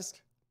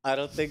baptized? I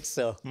don't think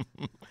so.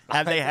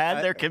 Have they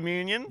had their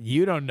communion?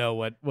 You don't know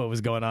what was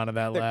going on in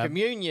that The lab.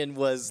 communion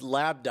was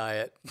lab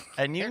diet.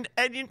 And you.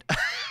 I'm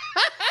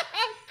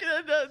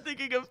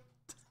thinking of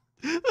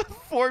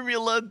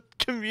formula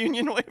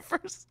communion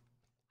wafers.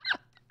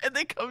 And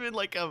they come in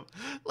like a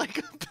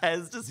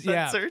Pez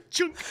dispenser.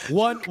 Chunk.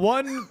 One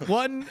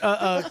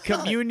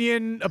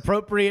communion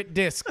appropriate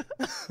disc.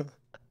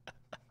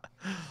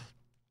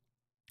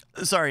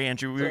 Sorry,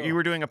 Andrew. You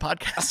were doing a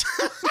podcast.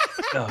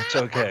 No, it's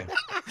okay.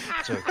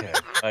 It's okay.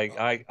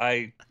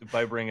 I if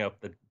I bring up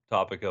the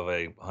topic of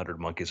 100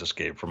 monkeys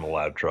escaped from a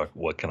lab truck,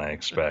 what can I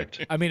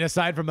expect? I mean,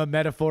 aside from a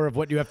metaphor of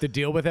what you have to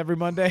deal with every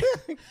Monday.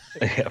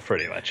 Yeah,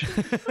 pretty much.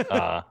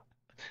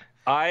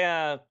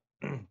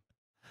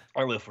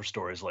 I live for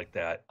stories like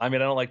that. I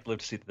mean, I don't like to live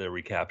to see that they're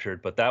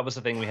recaptured, but that was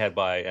the thing we had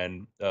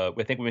and I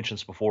think we mentioned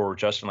this before. Where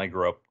Justin and I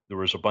grew up, there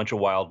was a bunch of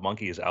wild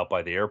monkeys out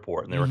by the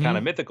airport, and they were kind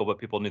of mythical, but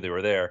people knew they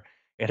were there.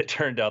 And it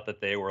turned out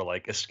that they were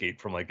like escaped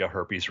from like a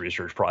herpes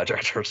research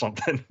project or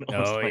something. I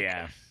was like,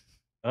 Yeah.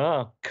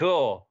 Oh,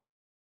 cool.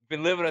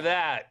 Been living with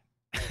that.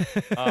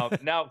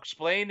 Now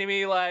explain to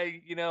me,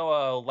 like,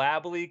 a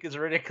lab leak is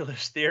a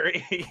ridiculous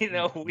theory.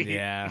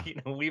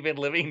 We've been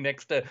living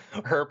next to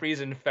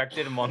herpes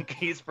infected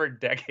monkeys for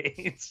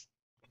decades.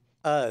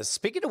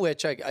 Speaking of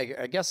which, I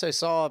guess I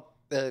saw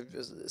a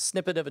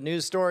snippet of a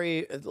news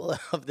story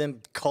of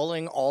them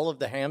culling all of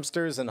the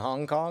hamsters in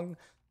Hong Kong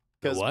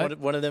because What?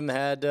 one of them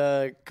had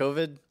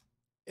COVID.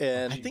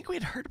 And I think we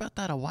had heard about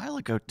that a while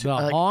ago too.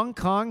 The Hong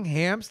Kong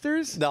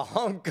hamsters? the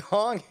Hong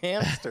Kong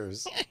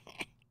hamsters.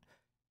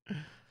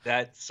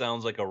 That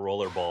sounds like a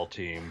rollerball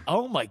team.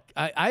 Oh my!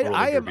 Roller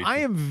I derby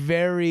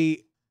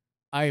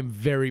am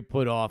very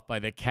put off by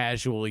the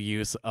casual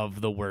use of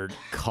the word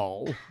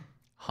cull.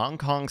 Hong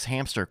Kong's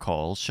hamster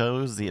cull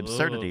shows the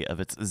absurdity of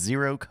its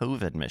zero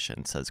COVID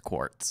mission, says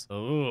Quartz.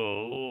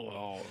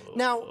 Oh.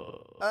 Now,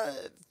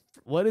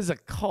 What is a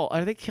cull?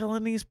 Are they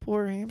killing these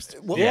poor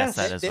hamsters? well, Yes,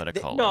 that is what a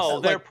cull No,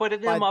 is. they're like,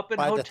 putting them up in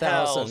by the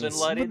hotels and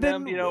thousands. letting But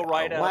then, them,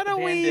 ride out why the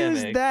don't we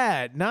pandemic. use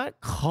that? Not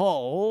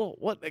cull.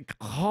 What a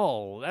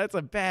cull? That's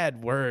a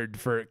bad word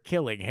for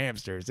killing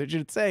hamsters. It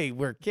should say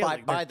we're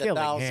killing, by they're the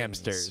killing thousands.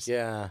 hamsters.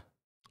 Yeah.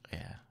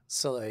 Yeah.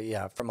 So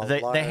from a The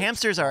large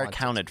hamsters are quantity.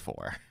 accounted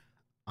for.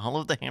 All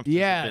of the hamsters.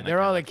 Yeah, have been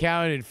they're all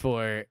accounted accounted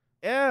for.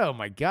 Oh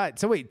my god!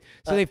 So wait,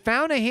 so they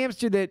found a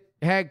hamster that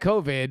had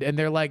COVID, and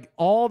they're like,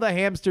 all the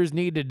hamsters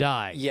need to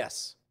die.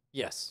 Yes.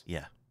 Yes.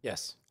 Yeah.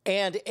 Yes.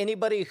 And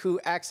anybody who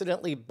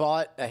accidentally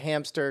bought a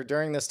hamster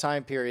during this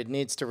time period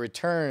needs to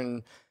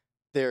return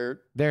their.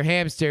 Their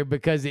hamster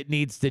because it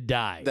needs to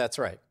die. That's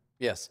right.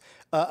 Yes.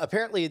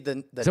 Apparently,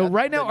 the So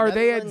right now, the are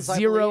they at Netherlands, I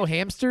zero believe,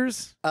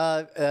 hamsters?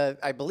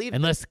 I believe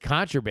Unless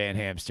contraband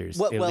hamsters,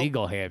 Well,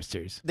 illegal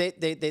hamsters.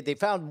 they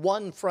found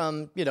one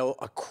from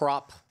a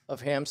crop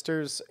of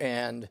hamsters,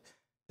 and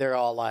they're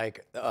all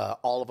like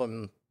all of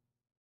them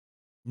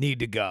Need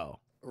to go.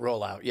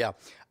 roll out. Yeah.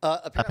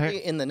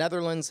 Apparently, in the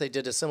Netherlands, they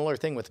did a similar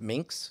thing with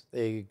minks.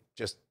 They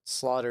just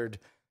slaughtered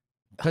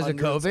Because of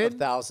hundreds COVID? of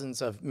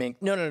thousands of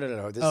mink. No.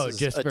 This Oh, is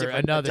just a for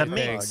different- another The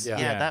thing. minks. Yeah.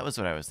 Yeah, that was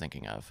what I was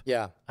thinking of.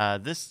 Yeah.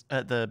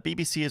 The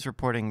BBC is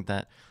reporting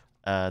that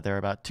there are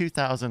about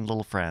 2,000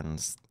 little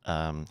friends,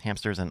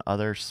 hamsters and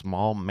other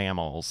small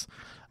mammals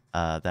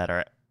that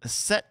are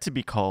set to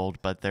be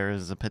culled, but there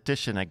is a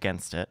petition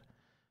against it.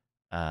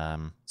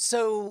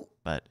 So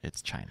But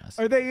it's China's.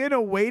 Are they in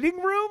a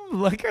waiting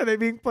room? Like, are they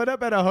being put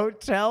up at a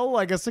hotel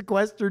like a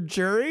sequestered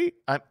jury?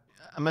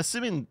 I'm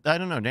assuming, I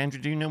don't know, Andrew,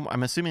 do you know?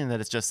 I'm assuming that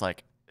it's just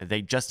like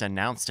they just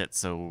announced it,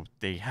 so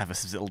they have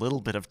a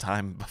little bit of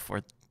time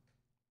before.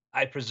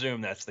 I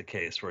presume that's the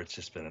case where it's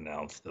just been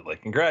announced that,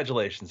 like,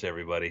 congratulations,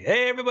 everybody.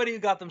 Hey, everybody who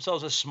got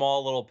themselves a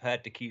small little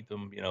pet to keep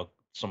them,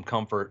 some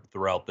comfort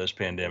throughout this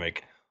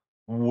pandemic.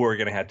 We're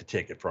going to have to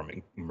take it from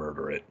and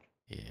murder it.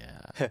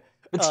 Yeah.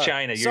 It's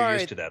China. You're sorry,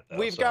 used to that, though.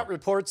 We've so. got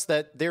reports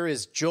that there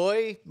is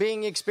joy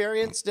being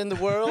experienced in the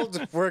world.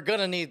 We're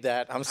gonna need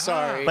that. I'm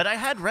sorry. But I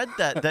had read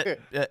that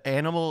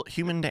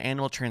human to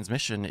animal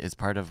transmission is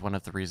part of one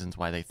of the reasons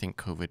why they think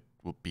COVID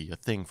will be a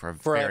thing for a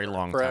very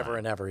long time. forever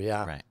and ever.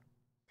 Yeah. Right.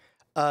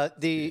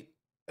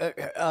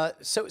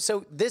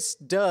 So this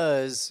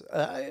does.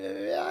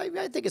 I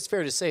think it's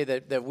fair to say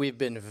that we've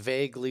been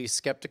vaguely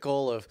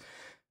skeptical of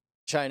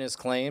China's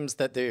claims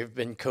that they've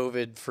been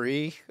COVID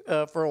free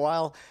for a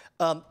while.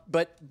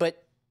 But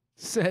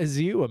Says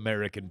you,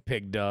 American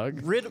pig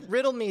dog.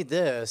 riddle me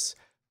this: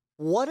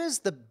 what is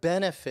the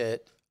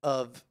benefit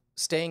of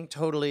staying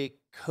totally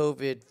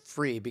COVID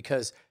free?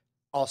 Because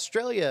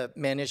Australia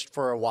managed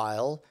for a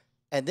while,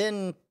 and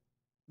then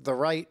the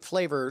right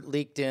flavor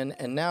leaked in,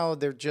 and now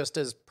they're just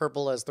as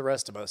purple as the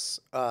rest of us.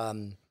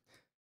 And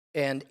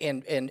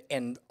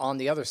on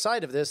the other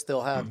side of this,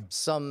 they'll have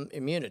some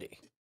immunity.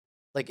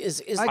 Like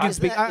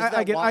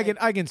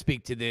I can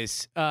speak to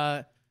this.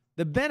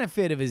 The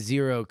benefit of a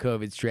zero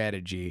COVID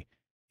strategy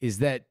is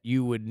that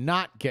you would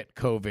not get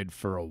COVID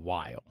for a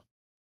while.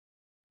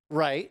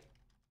 Right,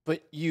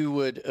 but you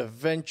would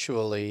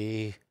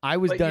eventually. I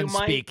was But done you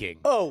might- speaking.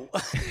 Oh, no,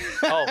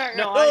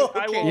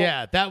 I will.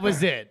 Yeah, that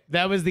was it.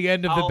 That was the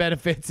end of the I'll-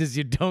 benefits is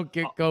you don't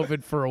get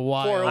COVID for a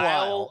while. For a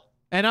while.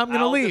 And I'm going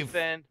to leave.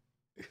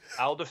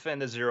 I'll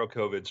defend the zero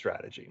COVID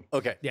strategy,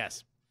 Okay.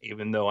 Yes.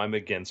 even though I'm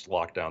against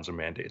lockdowns and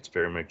mandates.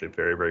 Make it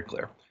very, very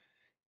clear.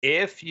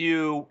 If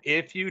you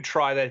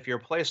try that, if you're a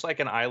place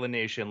like an island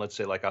nation, let's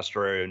say like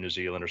Australia or New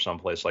Zealand or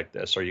someplace like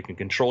this, or you can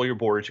control your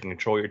borders, you can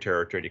control your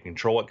territory, you can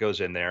control what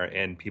goes in there,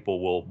 and people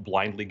will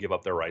blindly give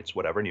up their rights,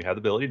 whatever, and you have the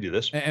ability to do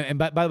this. And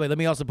by the way, let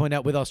me also point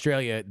out with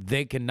Australia,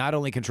 they can not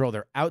only control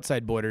their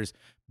outside borders,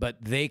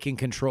 but they can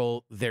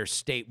control their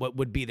state, what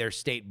would be their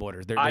state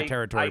borders, their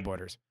territory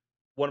borders.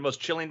 One of the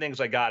most chilling things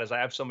I got is I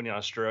have somebody in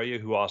Australia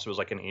who also is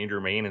like an Andrew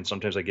Main, and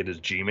sometimes I get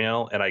his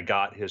Gmail, and I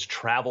got his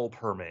travel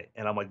permit,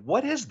 and I'm like,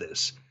 what is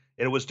this?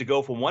 And it was to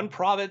go from one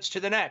province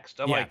to the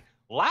next. I'm like,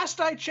 last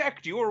I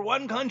checked, you were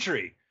one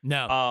country.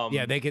 No,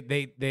 they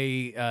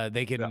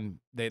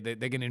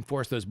can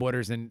enforce those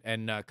borders,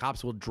 and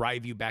cops will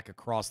drive you back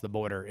across the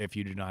border if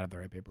you do not have the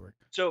right paperwork.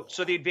 So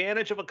the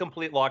advantage of a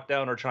complete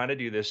lockdown or trying to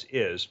do this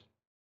is,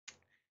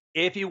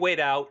 if you wait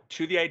out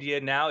to the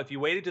idea now, if you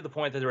waited to the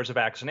point that there was a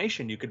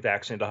vaccination, you could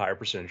vaccinate a higher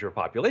percentage of your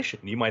population.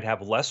 You might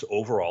have less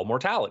overall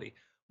mortality.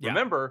 Yeah.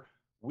 Remember,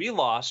 we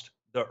lost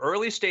the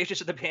early stages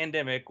of the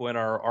pandemic when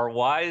our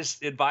wise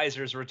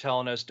advisors were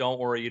telling us, don't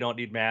worry, you don't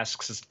need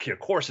masks. Of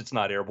course, it's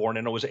not airborne.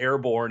 And it was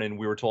airborne, and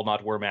we were told not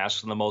to wear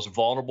masks. And the most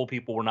vulnerable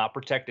people were not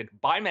protected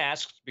by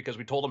masks because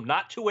we told them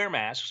not to wear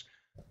masks.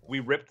 We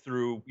ripped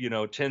through,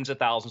 tens of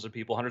thousands of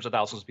people, hundreds of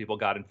thousands of people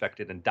got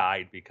infected and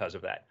died because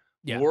of that.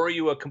 Yeah. Were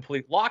you a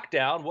complete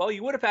lockdown? Well,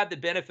 you would have had the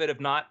benefit of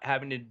not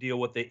having to deal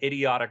with the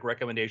idiotic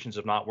recommendations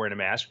of not wearing a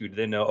mask. You'd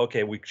then know,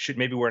 okay, we should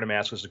maybe wearing a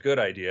mask is a good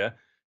idea.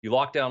 You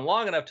lock down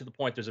long enough to the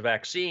point there's a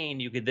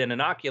vaccine, you could then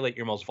inoculate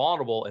your most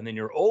vulnerable, and then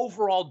your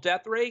overall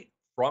death rate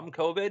from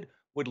COVID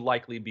would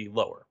likely be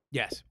lower.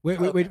 Yes,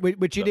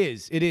 which it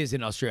is. It is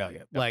in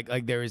Australia. Yep.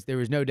 Like there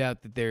is no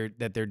doubt that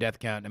their death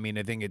count. I mean,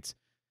 I think it's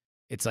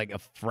like a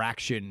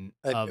fraction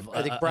of.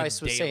 I think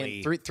Bryce was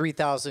saying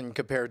 3,000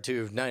 compared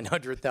to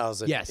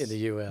 900,000 in the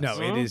U.S. No,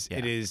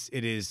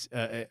 it is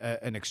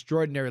an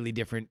extraordinarily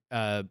different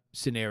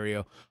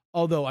scenario.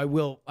 Although I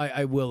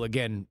will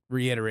again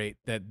reiterate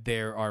that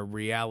there are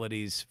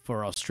realities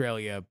for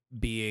Australia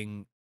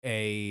being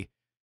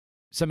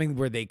something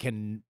where they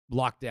can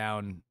lock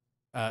down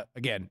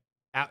again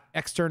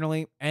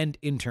externally and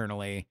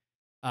internally,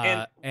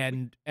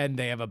 and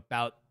they have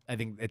about, I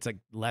think it's like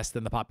less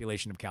than the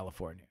population of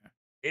California.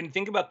 And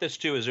think about this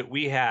too, is that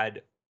we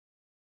had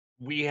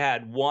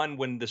one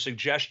when the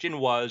suggestion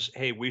was,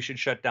 hey, we should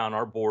shut down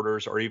our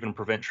borders or even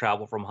prevent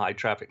travel from high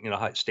traffic,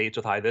 high states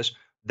with high this.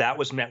 That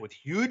was met with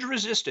huge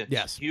resistance.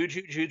 Yes.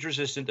 Huge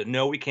resistance that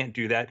no, we can't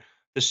do that.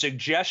 The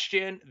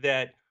suggestion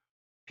that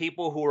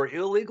people who are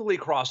illegally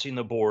crossing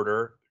the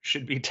border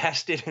should be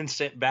tested and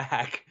sent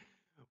back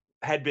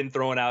had been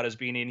thrown out as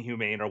being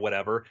inhumane or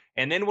whatever.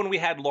 And then when we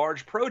had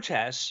large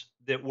protests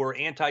that were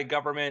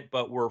anti-government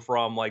but were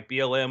from like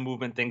BLM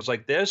movement, things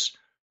like this,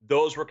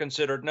 those were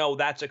considered, no,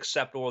 that's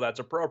acceptable, that's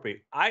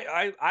appropriate.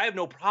 I have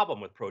no problem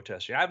with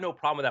protesting. I have no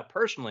problem with that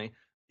personally.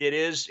 It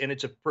is, and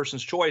it's a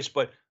person's choice,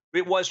 but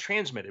it was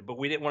transmitted, but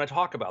we didn't want to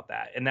talk about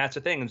that. And that's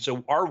the thing. And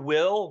so our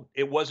will,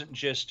 it wasn't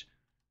just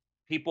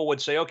people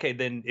would say, okay,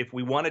 then if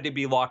we wanted to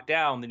be locked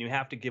down, then you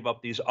have to give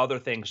up these other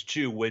things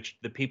too, which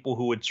the people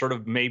who would sort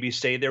of maybe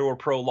say they were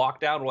pro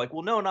lockdown were like,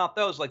 well, no, not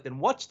those. Like, then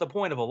what's the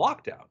point of a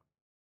lockdown?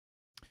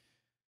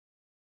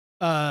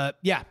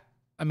 Yeah.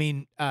 I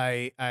mean,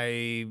 I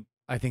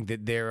think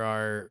that there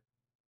are,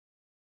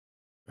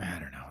 I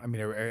don't know. I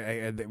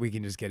mean, we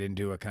can just get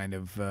into a kind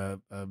of I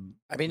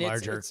mean,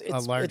 larger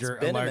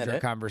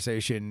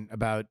conversation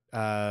about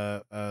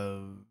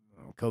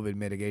COVID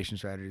mitigation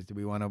strategies. Do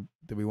we want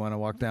to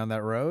walk down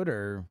that road,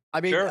 or?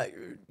 I mean, Sure.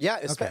 yeah,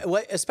 Okay.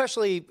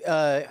 especially,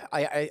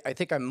 I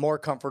think I'm more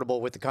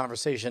comfortable with the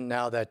conversation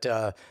now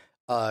that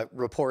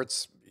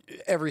reports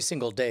every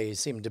single day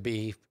seem to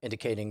be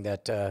indicating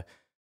that,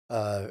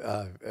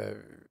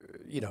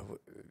 you know,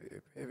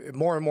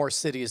 more and more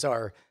cities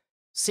are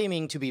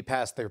seeming to be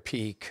past their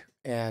peak.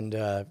 And,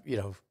 you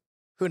know,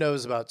 who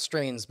knows about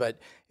strains, but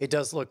it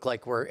does look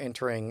like we're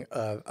entering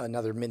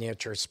another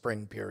miniature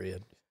spring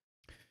period.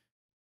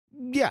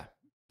 Yeah.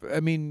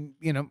 I mean,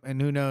 you know,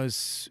 and who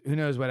knows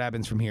what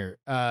happens from here.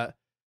 I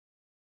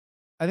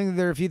think that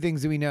there are a few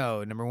things that we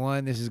know. Number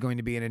one, this is going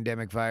to be an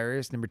endemic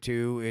virus. Number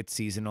two, it's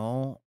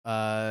seasonal.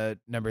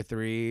 Number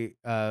three,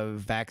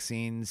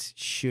 vaccines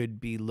should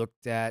be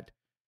looked at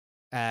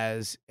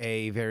as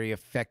a very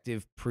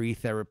effective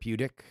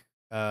pre-therapeutic.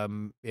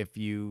 It'll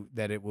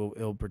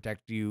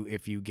protect you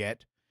if you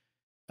get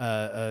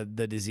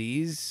the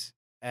disease.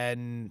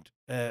 And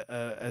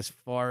as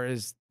far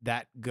as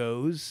that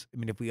goes, I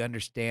mean, if we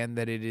understand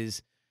that it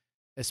is,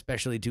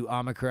 especially to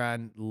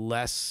Omicron,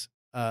 less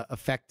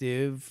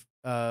effective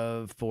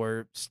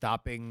for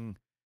stopping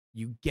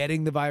you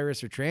getting the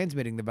virus or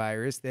transmitting the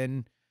virus,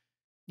 then,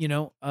 you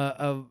know,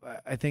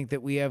 I think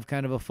that we have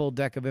kind of a full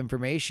deck of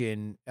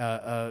information.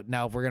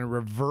 Now, if we're going to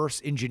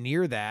reverse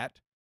engineer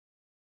that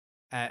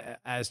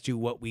as to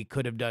what we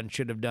could have done,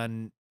 should have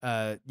done,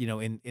 you know,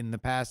 in the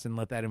past, and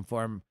let that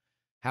inform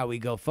how we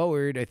go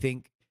forward, I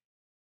think,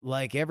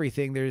 like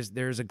everything,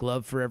 there's a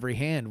glove for every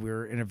hand.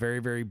 We're in a very,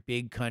 very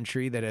big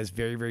country that has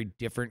very, very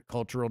different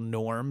cultural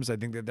norms. I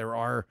think that there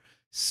are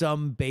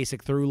some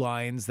basic through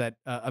lines that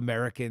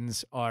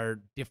Americans are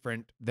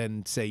different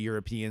than, say,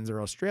 Europeans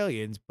or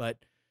Australians. But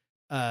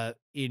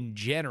in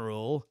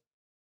general,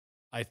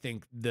 I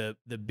think the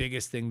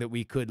biggest thing that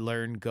we could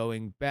learn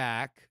going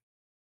back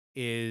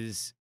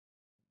is,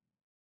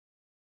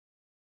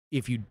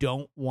 if you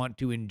don't want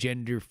to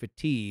engender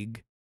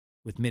fatigue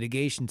with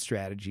mitigation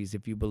strategies,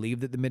 if you believe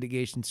that the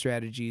mitigation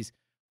strategies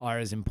are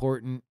as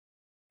important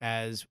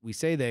as we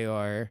say they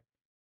are,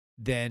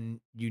 then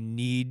you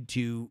need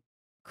to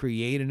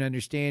create an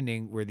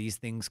understanding where these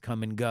things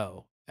come and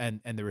go, and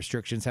the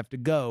restrictions have to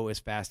go as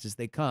fast as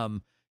they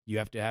come. You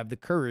have to have the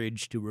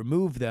courage to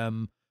remove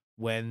them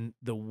when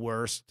the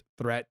worst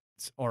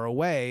threats are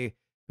away,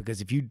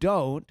 because if you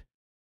don't,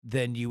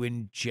 then you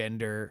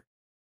engender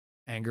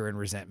anger and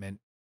resentment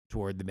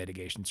toward the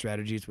mitigation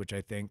strategies, which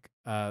I think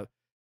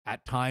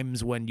at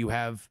times when you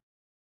have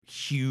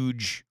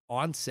huge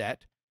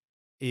onset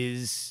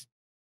is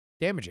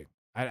damaging.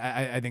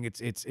 I think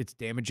it's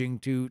damaging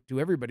to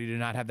everybody to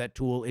not have that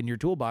tool in your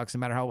toolbox, no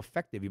matter how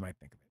effective you might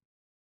think of it.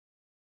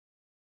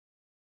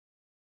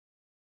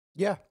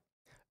 Yeah.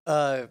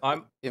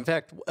 I'm In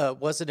fact,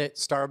 wasn't it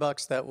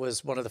Starbucks that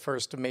was one of the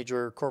first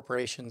major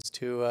corporations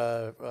to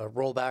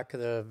roll back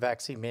the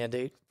vaccine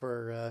mandate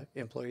for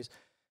employees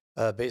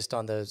based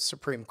on the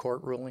Supreme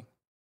Court ruling?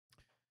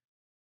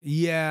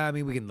 Yeah, I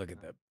mean, we can look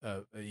at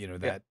the you know,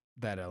 Yeah.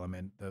 that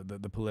element,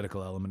 the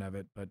political element of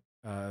it, but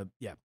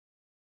yeah.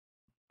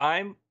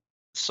 I'm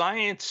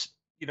science,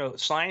 you know,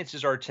 science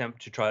is our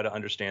attempt to try to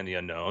understand the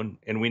unknown,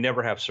 and we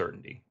never have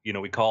certainty. You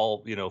know, we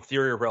call, you know,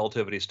 theory of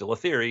relativity still a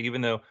theory,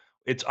 even though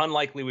it's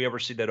unlikely we ever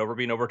see that over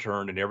being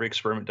overturned, and every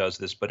experiment does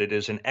this, but it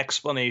is an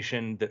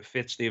explanation that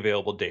fits the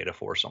available data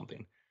for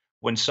something.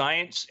 When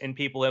science and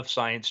people of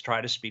science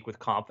try to speak with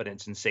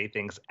confidence and say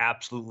things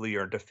absolutely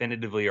or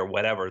definitively or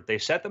whatever, they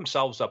set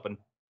themselves up and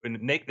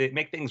they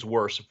make things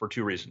worse for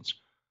two reasons.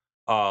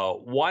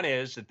 One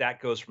is that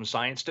that goes from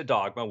science to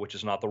dogma, which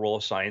is not the role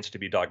of science to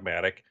be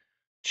dogmatic.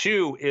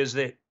 Two is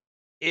that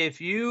if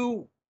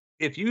you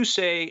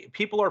say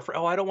people are,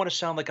 oh, I don't want to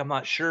sound like I'm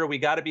not sure. We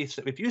got to be.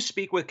 If you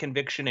speak with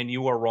conviction and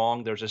you are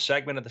wrong, there's a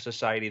segment of the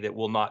society that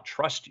will not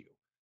trust you,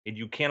 and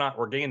you cannot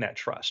regain that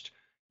trust.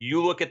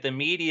 You look at the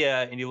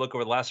media and you look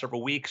over the last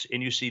several weeks,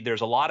 and you see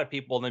there's a lot of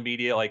people in the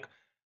media like,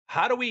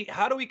 how do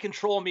we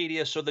control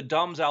media so the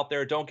dumbs out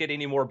there don't get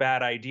any more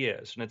bad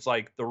ideas? And it's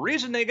like the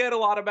reason they get a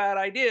lot of bad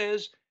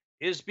ideas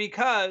is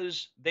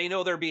because they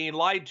know they're being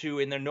lied to,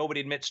 and then nobody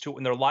admits to it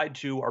when they're lied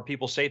to, or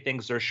people say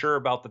things they're sure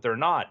about that they're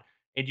not.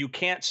 And you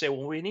can't say,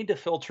 well, we need to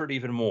filter it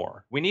even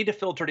more. We need to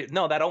filter it.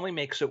 No, that only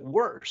makes it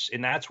worse.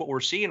 And that's what we're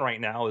seeing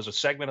right now is a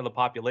segment of the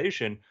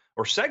population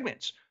or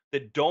segments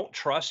that don't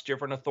trust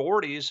different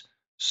authorities,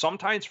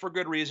 sometimes for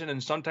good reason,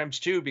 and sometimes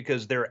too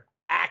because they're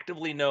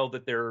actively know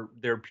that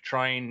they're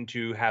trying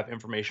to have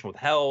information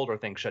withheld or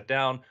things shut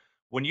down.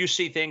 When you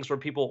see things where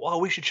people, oh,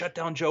 we should shut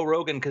down Joe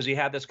Rogan because he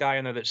had this guy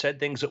in there that said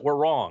things that were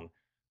wrong.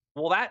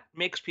 Well, that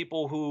makes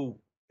people who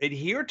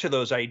adhere to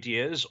those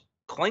ideas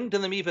cling to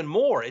them even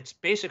more. It's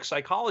basic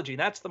psychology.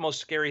 That's the most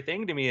scary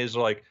thing to me is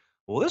like,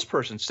 well, this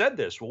person said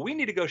this. Well, we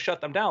need to go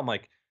shut them down.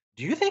 Like,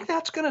 do you think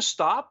that's going to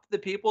stop the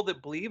people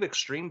that believe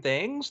extreme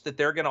things that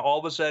they're going to all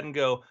of a sudden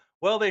go,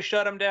 well, they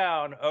shut them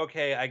down.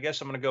 Okay, I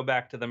guess I'm going to go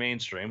back to the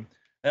mainstream.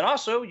 And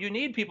also, you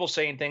need people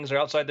saying things that are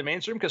outside the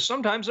mainstream because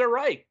sometimes they're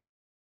right.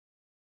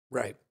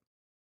 Right.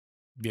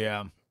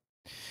 Yeah.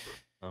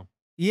 Oh.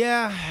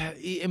 Yeah.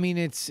 I mean,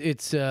 it's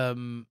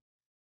the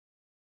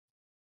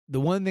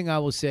one thing I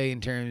will say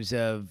in terms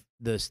of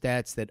the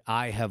stats that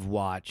I have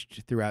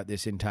watched throughout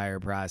this entire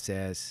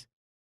process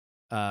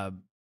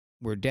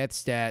were death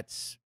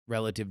stats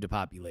relative to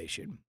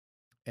population.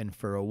 And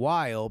for a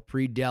while,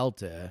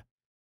 pre-Delta,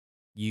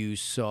 you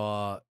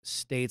saw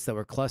states that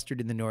were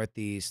clustered in the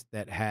Northeast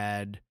that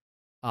had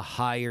a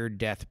higher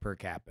death per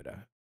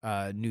capita.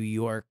 New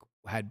York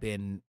had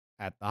been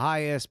at the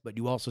highest, but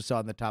you also saw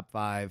in the top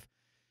 5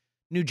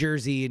 New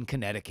Jersey and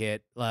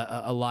Connecticut,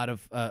 a lot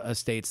of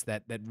states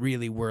that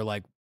really were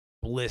like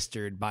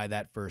blistered by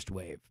that first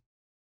wave.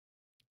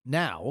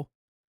 Now,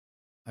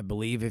 I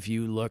believe if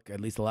you look,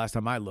 at least the last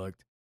time I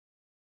looked,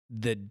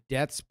 the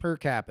deaths per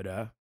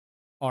capita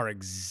are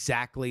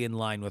exactly in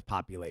line with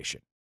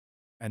population.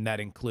 And that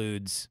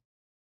includes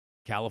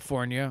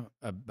California,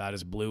 about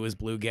as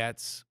blue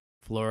gets,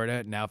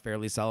 Florida, now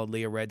fairly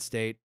solidly a red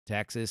state,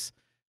 Texas,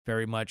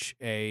 very much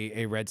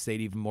a red state,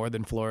 even more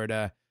than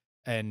Florida,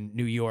 and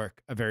New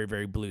York, a very,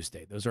 very blue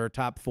state. Those are our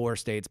top 4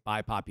 states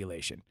by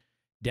population.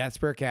 Deaths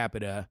per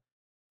capita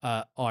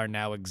are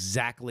now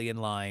exactly in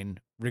line,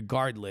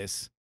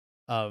 regardless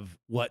of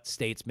what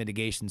states'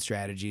 mitigation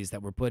strategies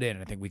that were put in.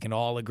 And I think we can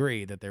all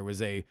agree that there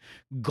was a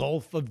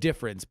gulf of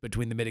difference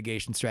between the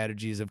mitigation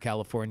strategies of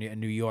California and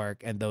New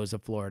York and those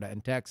of Florida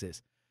and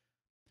Texas.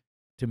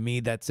 To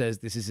me, that says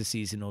this is a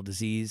seasonal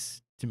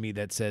disease. To me,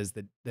 that says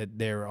that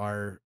there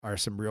are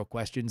some real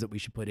questions that we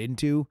should put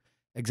into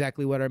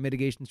exactly what our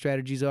mitigation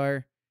strategies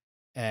are,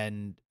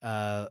 and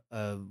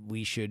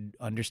we should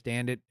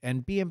understand it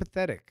and be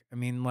empathetic. I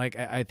mean, like,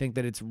 I think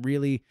that it's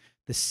really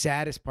the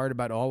saddest part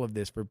about all of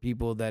this for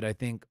people that I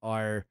think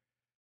are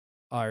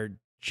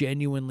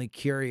genuinely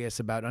curious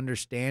about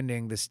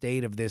understanding the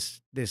state of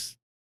this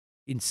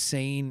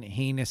insane,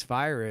 heinous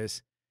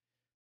virus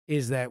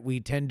is that we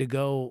tend to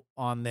go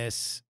on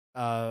this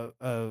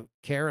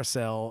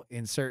carousel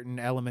in certain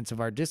elements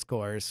of our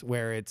discourse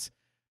where it's,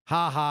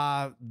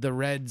 ha, the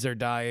reds are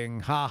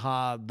dying,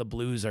 ha, the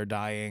blues are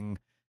dying.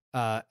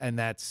 And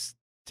that's,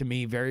 to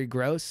me, very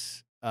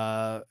gross.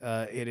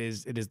 It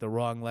is the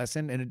wrong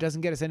lesson, and it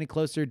doesn't get us any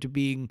closer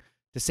to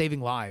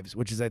saving lives,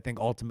 which is, I think,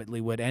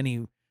 ultimately what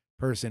any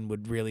person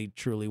would really,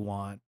 truly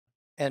want.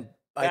 And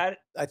I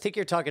think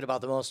you're talking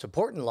about the most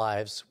important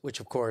lives, which,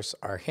 of course,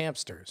 are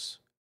hamsters.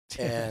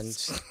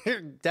 Yes.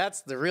 And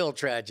that's the real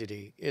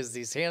tragedy, is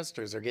these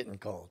hamsters are getting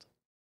cold.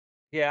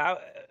 Yeah,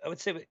 I would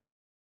say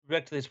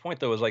back to this point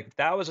though, is like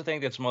that was the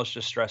thing that's most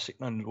distressing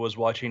and was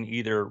watching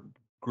either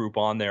group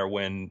on there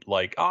when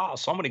like,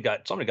 somebody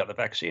got the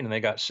vaccine and they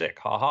got sick,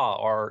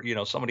 haha, or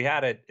somebody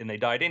had it and they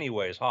died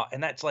anyways,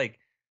 and that's like,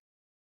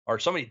 or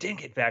somebody didn't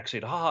get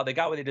vaccinated, they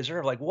got what they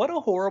deserve. Like, what a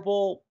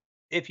horrible,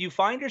 if you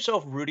find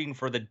yourself rooting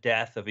for the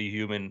death of a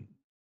human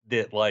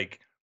that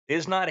like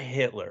is not a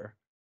Hitler,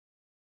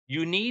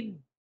 you need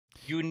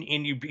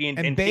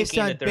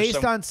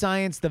based on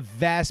science, the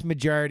vast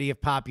majority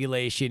of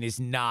population is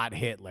not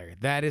Hitler.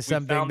 That is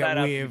something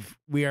that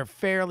we are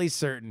fairly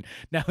certain.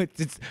 Now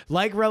it's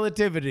like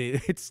relativity;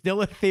 it's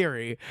still a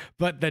theory,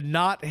 but the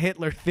not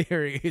Hitler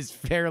theory is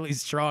fairly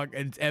strong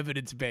and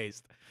evidence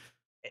based.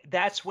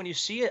 That's when you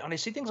see it. When I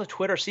see things on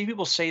Twitter, see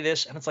people say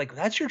this, and it's like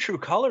that's your true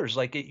colors.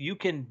 Like you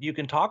can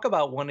talk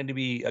about wanting to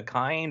be a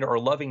kind or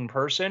loving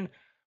person,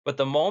 but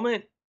the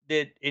moment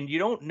and you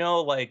don't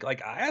know, like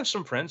I have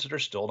some friends that are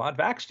still not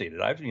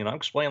vaccinated. I've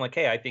explained like,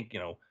 hey, I think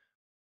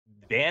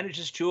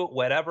advantages to it,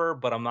 whatever,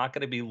 but I'm not going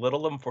to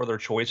belittle them for their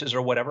choices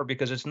or whatever,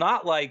 because it's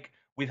not like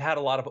we've had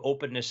a lot of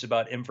openness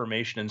about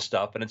information and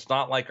stuff, and it's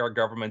not like our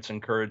government's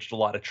encouraged a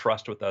lot of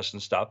trust with us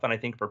and stuff. And I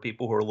think for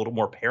people who are a little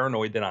more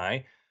paranoid than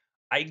I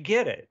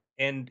get it.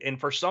 And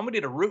for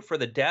somebody to root for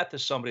the death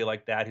of somebody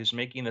like that who's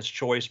making this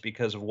choice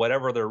because of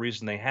whatever their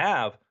reason they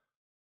have,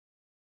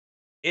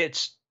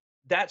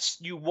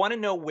 you want to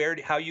know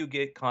how you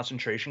get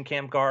concentration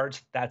camp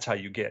guards. That's how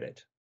you get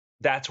it.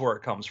 That's where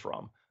it comes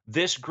from.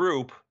 This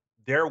group,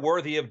 they're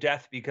worthy of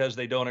death because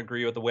they don't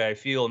agree with the way I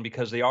feel and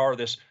because they are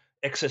this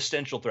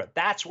existential threat.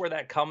 That's where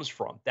that comes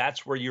from.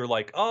 That's where you're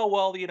like, oh,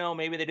 well,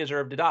 maybe they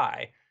deserve to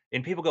die.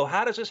 And people go,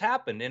 how does this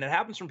happen? And it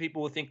happens from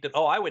people who think that,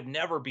 oh, I would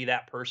never be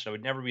that person. I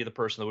would never be the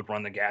person that would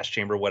run the gas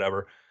chamber,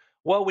 whatever.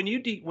 Well,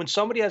 when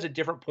somebody has a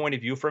different point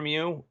of view from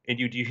you and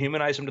you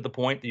dehumanize them to the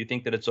point that you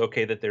think that it's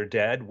okay that they're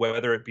dead,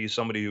 whether it be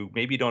somebody who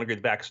maybe you don't agree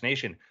with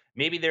vaccination,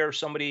 maybe they're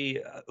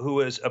somebody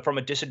who is from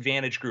a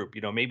disadvantaged group.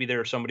 Maybe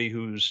they're somebody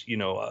who's we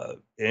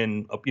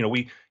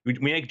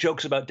make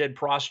jokes about dead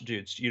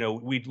prostitutes.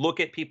 We look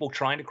at people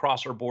trying to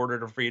cross our border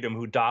to freedom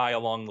who die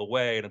along the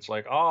way, and it's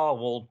like, oh,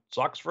 well,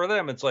 sucks for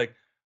them. It's like,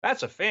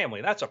 that's a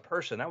family, that's a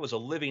person, that was a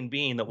living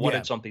being that Yeah.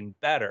 wanted something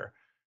better.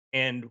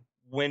 And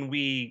when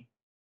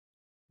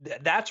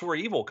that's where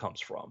evil comes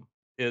from,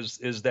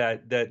 is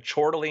that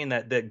chortling,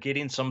 that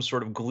getting some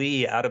sort of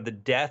glee out of the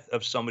death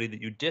of somebody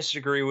that you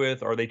disagree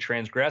with, or they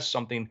transgress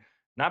something,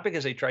 not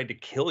because they tried to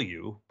kill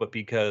you, but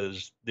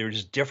because they're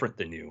just different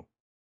than you.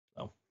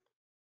 So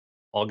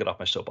I'll get off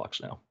my soapbox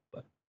now.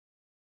 But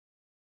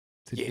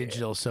It's a Yeah.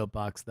 digital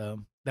soapbox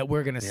though that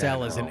we're gonna Yeah, I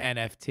sell as an know.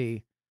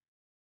 NFT.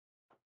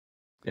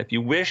 if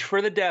you wish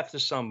for the death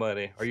of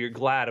somebody or you're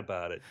glad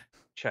about it,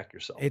 check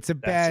yourself. It's a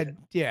That's bad, it.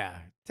 yeah.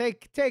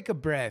 Take a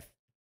breath,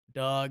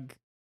 dog.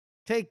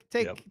 Take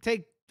Yep.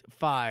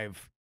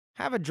 5.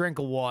 Have a drink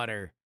of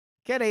water.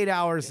 Get 8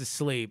 hours of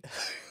sleep.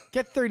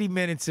 Get 30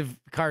 minutes of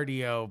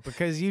cardio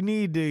because you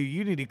need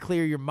to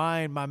clear your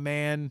mind, my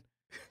man.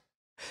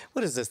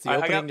 What is this? The I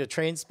opening got- to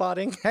Train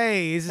Spotting?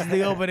 Hey, this is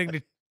the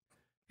opening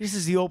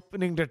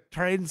to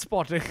Train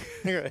Spotting.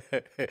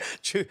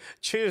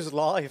 Choose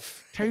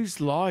life. Choose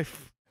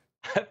life.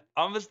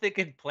 I was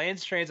thinking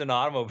planes, trains, and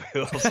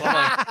automobiles. I'm like,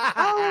 I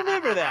don't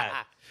remember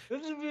that.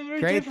 This is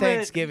very Great different.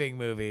 Thanksgiving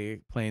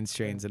movie, Planes,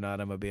 Trains, and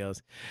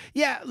Automobiles.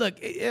 Yeah, look,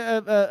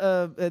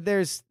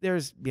 there's I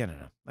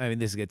mean,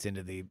 this gets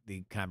into the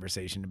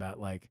conversation about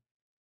like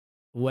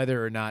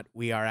whether or not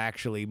we are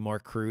actually more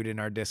crude in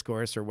our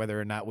discourse, or whether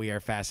or not we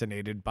are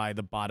fascinated by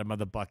the bottom of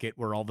the bucket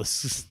where all the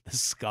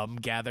scum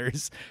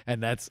gathers,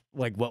 and that's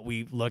like what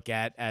we look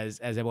at as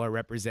a more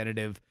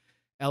representative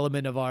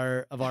element of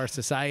our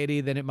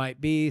society than it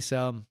might be.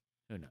 So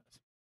who knows?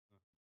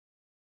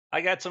 I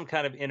got some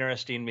kind of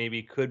interesting,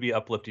 maybe could be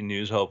uplifting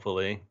news,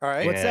 hopefully. All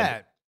right. What's And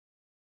that?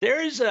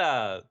 there's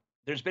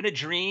been a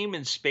dream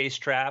in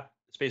spacecraft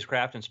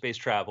and space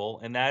travel,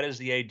 and that is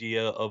the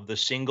idea of the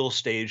single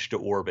stage to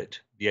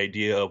orbit, the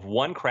idea of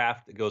one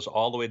craft that goes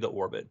all the way to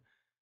orbit.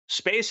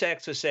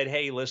 SpaceX has said,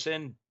 hey,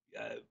 listen,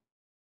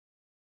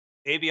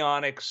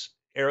 avionics,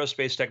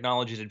 aerospace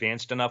technology is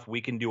advanced enough.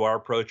 We can do our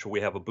approach where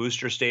we have a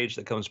booster stage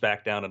that comes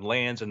back down and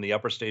lands, and the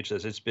upper stage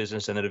does its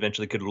business, and then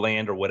eventually could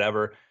land or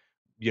whatever.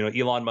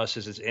 Elon Musk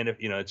says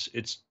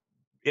it's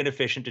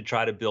inefficient to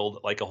try to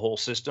build like a whole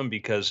system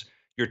because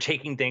you're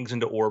taking things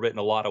into orbit and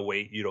a lot of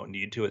weight you don't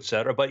need to, et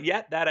cetera. But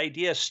yet that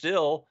idea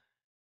still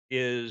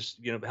is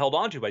held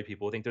on to by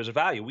people who think there's a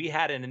value. We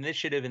had an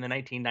initiative in the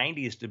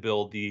 1990s to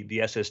build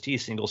the SST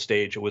single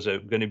stage. It was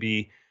going to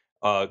be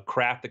a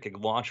craft that could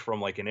launch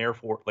from like an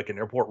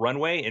airport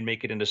runway and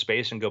make it into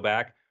space and go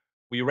back.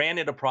 We ran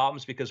into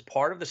problems because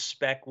part of the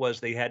spec was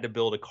they had to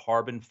build a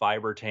carbon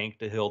fiber tank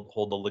to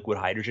hold the liquid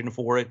hydrogen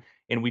for it,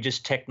 and we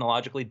just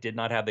technologically did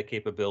not have the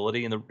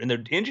capability. And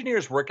the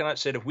engineers working on it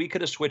said if we could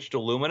have switched to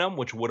aluminum,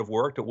 which would have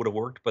worked, it would have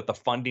worked, but the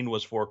funding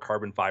was for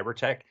carbon fiber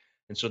tech,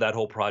 and so that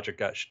whole project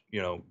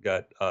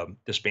got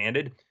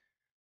disbanded.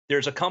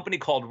 There's a company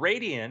called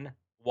Radian,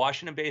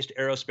 Washington-based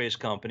aerospace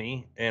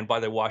company, and by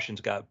the way,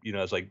 Washington's got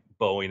it's like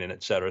Boeing and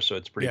et cetera, so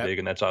it's pretty Yeah. big,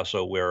 and that's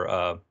also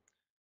where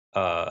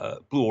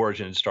Blue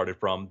Origin started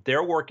from.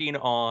 They're working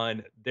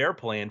on their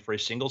plan for a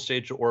single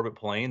stage to orbit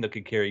plane that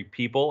could carry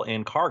people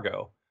and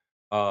cargo.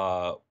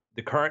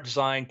 The current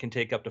design can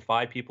take up to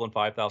 5 people and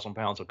 5,000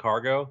 pounds of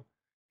cargo,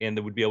 and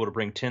they would be able to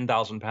bring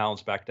 10,000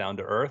 pounds back down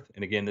to Earth.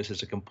 And again, this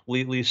is a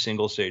completely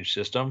single stage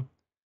system,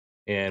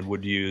 and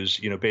would use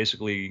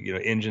basically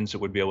engines that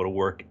would be able to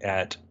work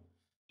at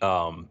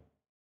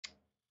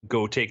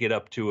go take it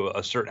up to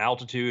a certain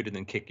altitude and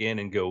then kick in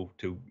and go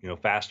to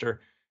faster.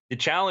 The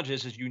challenge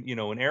is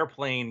an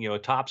airplane, a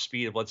top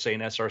speed of, let's say,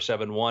 an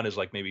SR-71 is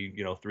like maybe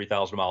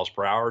 3,000 miles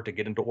per hour. To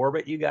get into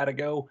orbit, you got to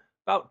go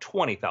about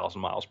 20,000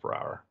 miles per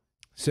hour.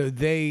 So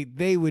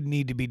they would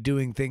need to be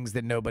doing things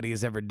that nobody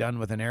has ever done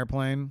with an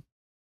airplane.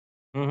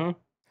 Mm-hmm.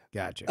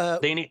 Gotcha.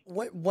 They need.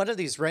 One of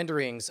these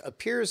renderings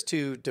appears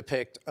to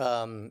depict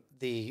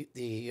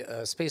the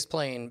space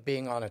plane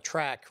being on a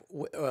track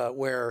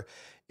where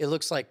it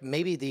looks like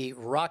maybe the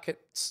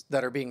rockets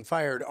that are being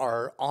fired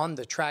are on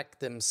the track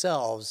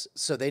themselves,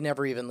 so they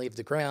never even leave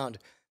the ground.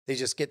 They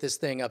just get this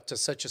thing up to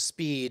such a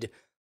speed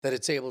that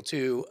it's able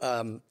to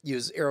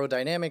use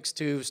aerodynamics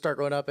to start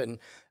going up. And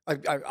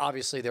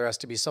obviously there has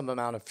to be some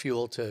amount of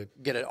fuel to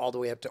get it all the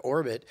way up to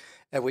orbit.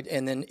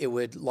 And then it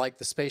would, like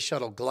the space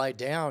shuttle, glide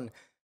down.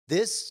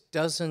 This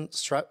doesn't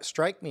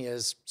strike me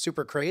as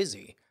super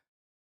crazy.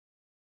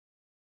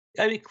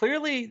 I mean,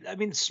 clearly,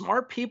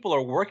 smart people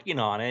are working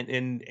on it,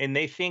 and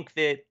they think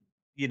that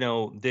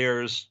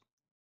there's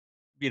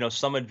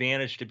some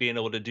advantage to being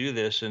able to do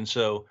this, and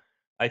so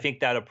I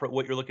think that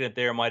what you're looking at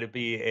there might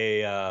be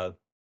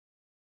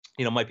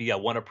might be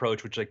one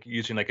approach, which like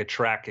using like a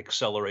track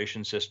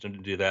acceleration system to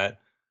do that.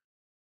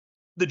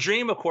 The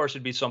dream, of course,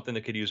 would be something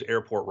that could use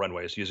airport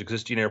runways, use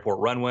existing airport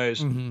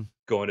runways, Mm-hmm.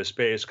 go into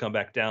space, come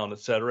back down, et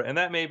cetera. And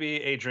that may be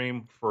a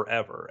dream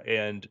forever.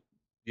 And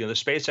the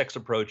SpaceX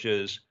approach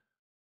is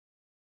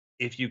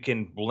if you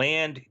can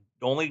land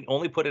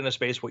only put in a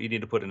space what you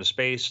need to put into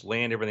space,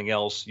 land everything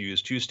else,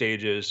 use 2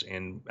 stages,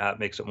 and that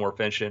makes it more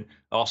efficient.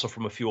 Also,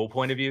 from a fuel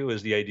point of view,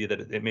 is the idea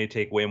that it may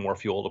take way more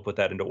fuel to put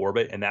that into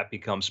orbit, and that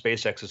becomes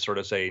SpaceX is sort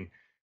of saying,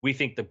 we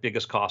think the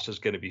biggest cost is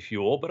going to be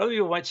fuel, but other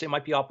people might say it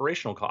might be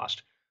operational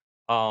cost.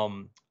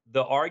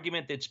 The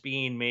argument that's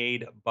being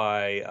made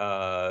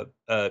by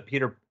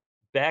Peter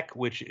Beck,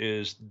 which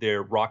is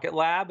their Rocket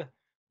Lab,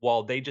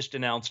 while they just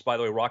announced, by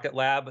the way, Rocket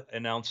Lab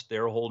announced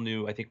their whole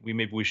new, I think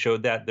we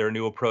showed that their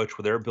new approach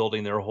where they're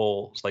building their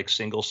whole like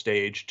single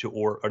stage to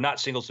or not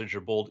single stage,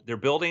 they're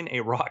building a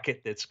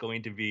rocket that's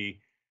going to be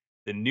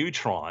the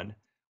Neutron,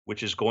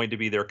 which is going to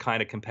be their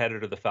kind of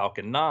competitor to the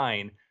Falcon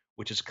 9,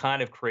 which is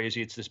kind of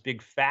crazy. It's this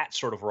big fat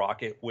sort of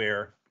rocket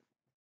where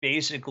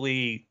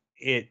basically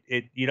the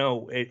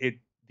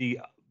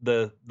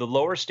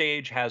lower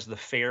stage has the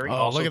fairing. Oh,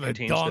 also look at the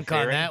contains donk on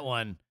fairing. that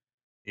one.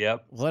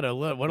 Yep. What a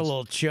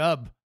little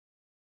chub.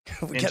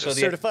 We And got so a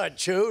certified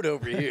chode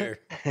over here.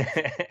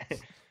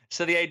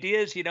 So the idea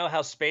is,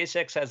 how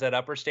SpaceX has that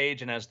upper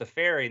stage and has the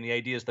fairing. And the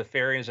idea is the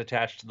fairing is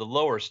attached to the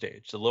lower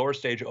stage. The lower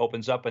stage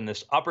opens up, and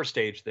this upper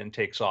stage then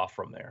takes off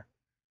from there.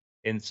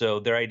 And so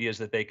their idea is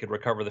that they could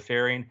recover the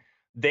fairing.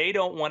 They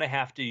don't want to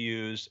have to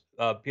use.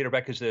 Peter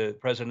Beck, is the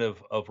president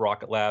of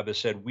Rocket Lab, has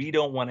said we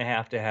don't want to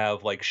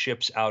have like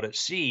ships out at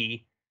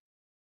sea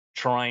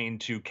trying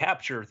to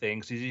capture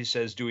things. He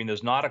says doing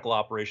those nautical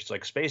operations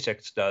like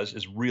SpaceX does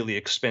is really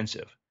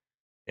expensive.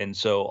 And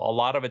so a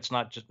lot of it's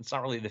not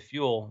really the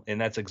fuel,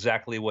 and that's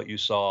exactly what you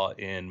saw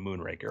in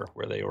Moonraker,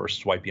 where they were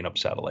swiping up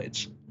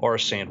satellites, or a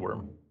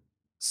sandworm.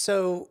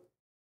 So,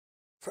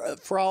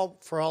 for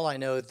all I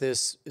know,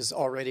 this is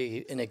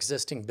already an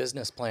existing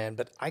business plan.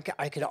 But I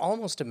could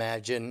almost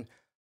imagine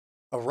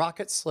a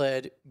rocket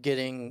sled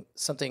getting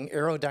something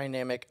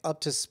aerodynamic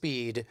up to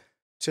speed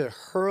to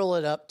hurl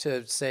it up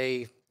to,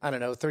 say, I don't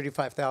know,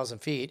 35,000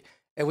 feet.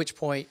 At which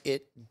point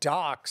it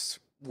docks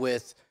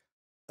with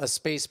a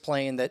space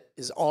plane that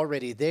is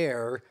already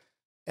there,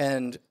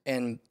 and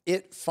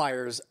it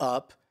fires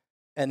up,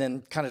 and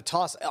then kind of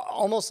toss,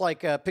 almost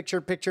like a picture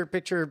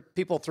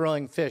people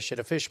throwing fish at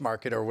a fish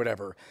market or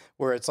whatever,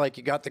 where it's like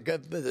you got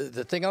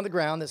the thing on the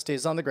ground that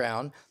stays on the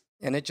ground,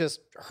 and it just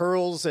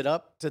hurls it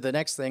up to the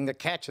next thing that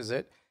catches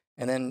it,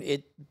 and then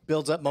it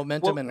builds up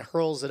momentum and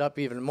hurls it up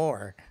even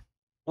more.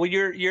 Well,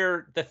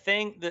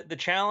 the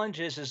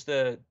challenge is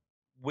the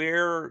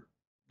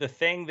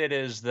thing that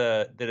is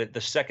the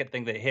second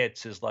thing that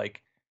hits is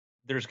like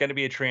there's going to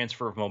be a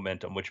transfer of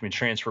momentum, which means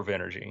transfer of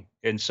energy.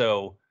 And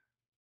so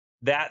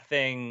that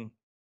thing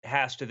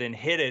has to then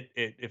hit it.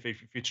 If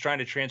it's trying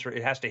to transfer,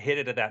 it has to hit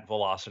it at that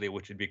velocity,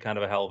 which would be kind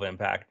of a hell of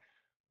impact.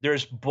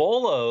 There's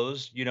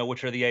bolos,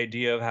 which are the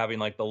idea of having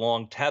like the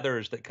long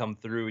tethers that come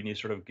through and you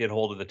sort of get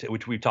hold of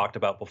which we've talked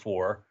about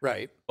before.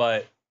 Right.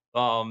 But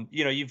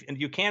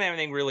you can't have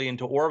anything really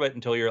into orbit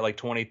until you're like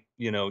 20,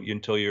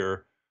 until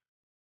you're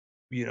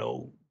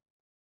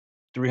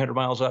 300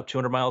 miles up,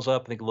 200 miles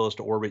up. I think the lowest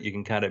to orbit you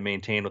can kind of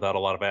maintain without a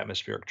lot of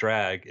atmospheric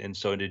drag. And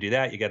so to do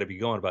that, you got to be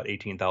going about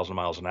 18,000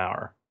 miles an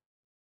hour.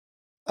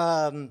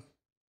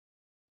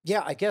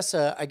 Yeah, I guess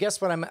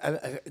what I'm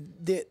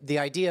the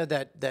idea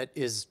that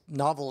is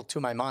novel to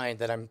my mind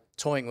that I'm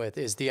toying with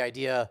is the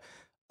idea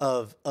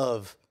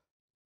of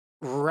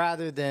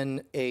rather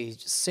than a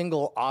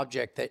single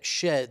object that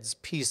sheds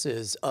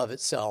pieces of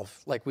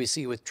itself like we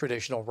see with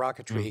traditional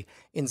rocketry,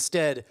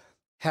 instead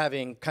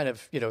having kind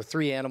of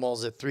 3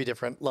 animals at 3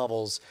 different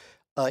levels,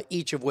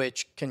 each of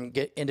which can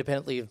get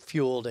independently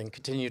fueled and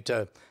continue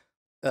to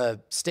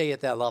stay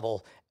at that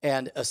level,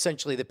 and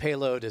essentially the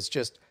payload is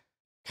just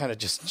kind of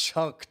just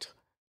chunked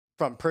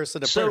from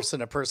person to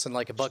person, a person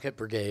like a bucket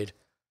brigade.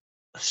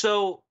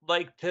 So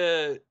like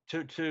to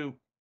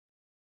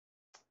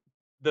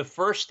the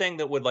first thing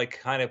that would like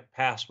kind of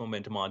pass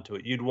momentum onto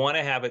it, you'd want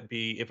to have it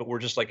be, if it were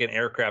just like an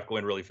aircraft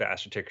going really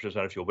fast to take a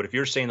ton of fuel. But if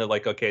you're saying that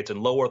like, okay, it's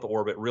in low Earth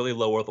orbit, really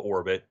low Earth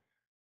orbit,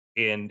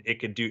 and it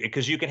could do,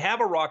 because you can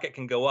have a rocket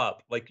can go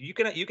up, like you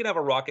can have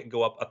a rocket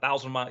go up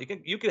 1,000 miles.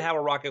 You can have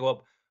a rocket go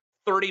up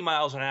 30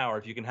 miles an hour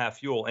if you can have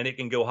fuel, and it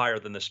can go higher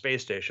than the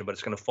space station, but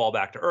it's going to fall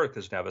back to Earth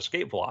because it's going to have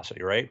escape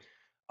velocity, right?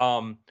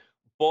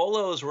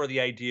 Bolos were the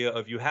idea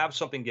of you have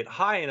something get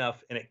high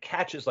enough and it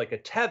catches like a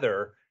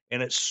tether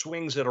and it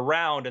swings it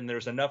around, and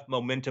there's enough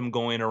momentum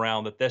going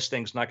around that this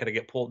thing's not going to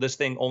get pulled. This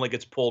thing only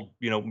gets pulled,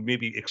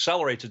 maybe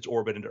accelerates its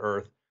orbit into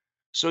Earth.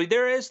 So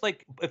there is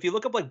like, if you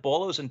look up like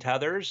bolos and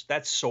tethers,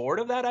 that's sort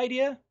of that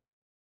idea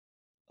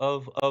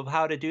of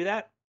how to do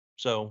that.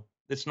 So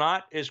it's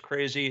not as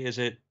crazy as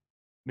it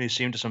may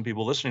seem to some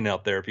people listening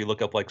out there if you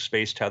look up like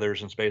space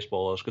tethers and space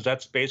bolos, because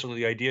that's basically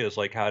the idea, is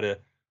like how to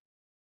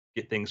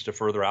get things to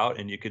further out,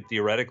 and you could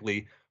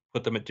theoretically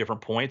put them at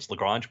different points,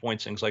 Lagrange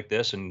points, things like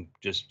this, and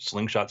just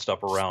slingshot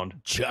stuff around.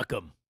 Chuck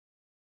them.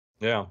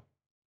 Yeah.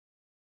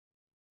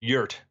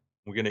 Yurt.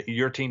 We're gonna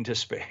yurting to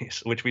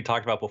space, which we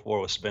talked about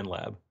before with Spin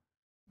Lab.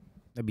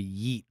 That'd be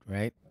yeet,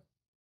 right?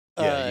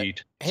 Yeah,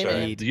 yeet. Hey,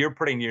 Sorry,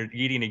 man. you're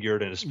eating a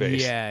yurt into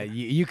space. Yeah,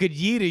 you could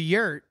yeet a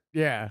yurt.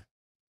 Yeah.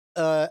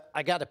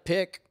 I got a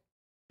pick.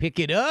 Pick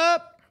it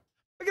up.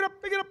 Pick it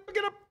up. Pick it up. Pick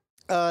it up.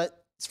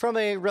 It's from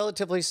a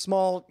relatively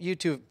small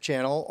YouTube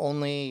channel,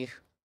 only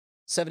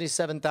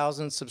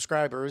 77,000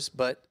 subscribers,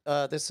 but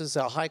this is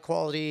a high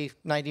quality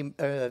 90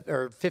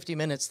 or 50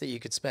 minutes that you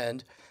could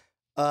spend.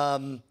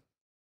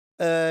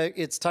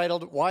 It's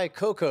titled "Why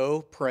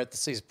Coco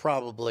 (parentheses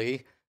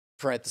probably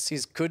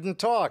parentheses couldn't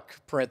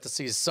talk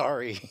parentheses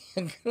sorry,"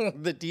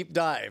 the deep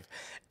dive,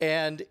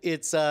 and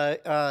it's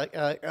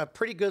a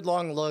pretty good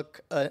long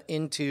look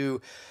into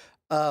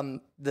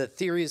the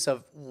theories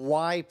of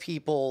why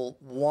people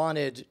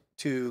wanted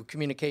to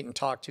communicate and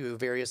talk to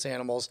various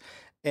animals,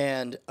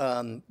 and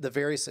the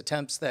various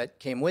attempts that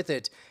came with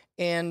it.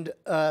 And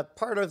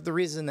part of the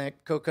reason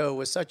that Coco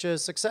was such a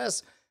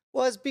success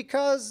was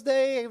because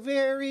they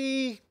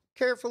very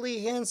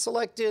carefully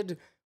hand-selected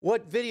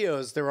what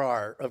videos there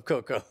are of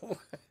Coco.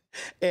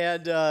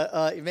 And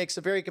it makes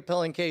a very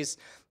compelling case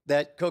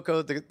that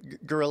Coco the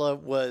gorilla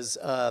was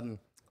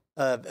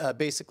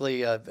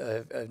basically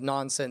a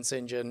nonsense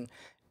engine.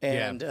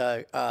 And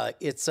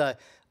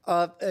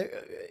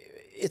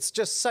it's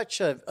just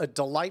such a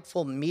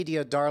delightful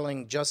media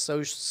darling, just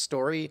so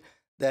story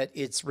that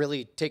it's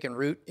really taken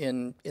root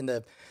in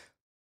the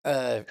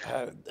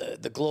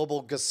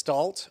global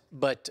gestalt.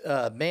 But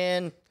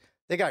man,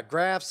 they got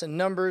graphs and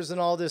numbers and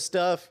all this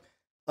stuff.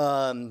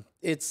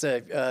 It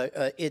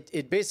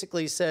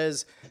basically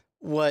says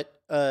what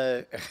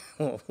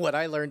what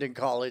I learned in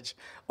college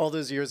all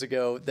those years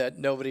ago that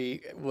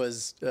nobody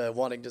was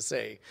wanting to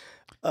say,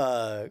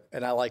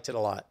 and I liked it a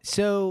lot.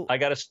 So I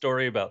got a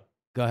story about.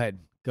 Go ahead.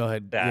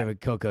 That. You have a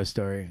Coco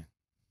story.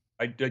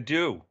 I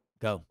do.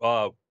 Go.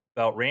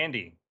 About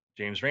Randy,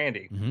 James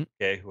Randy, Mm-hmm.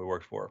 okay, who I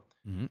worked for.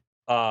 Mm-hmm.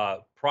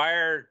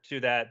 Prior to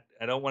that,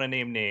 I don't want to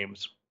name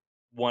names.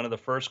 One of the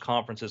first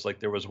conferences, like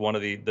there was one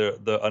of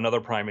the another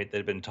primate that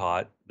had been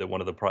taught, that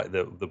one of the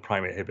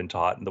primate had been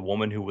taught, and the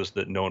woman who was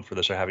known for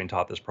this or having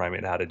taught this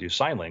primate how to do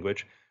sign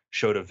language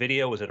showed a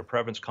video, was at a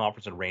prevalence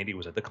conference, and Randy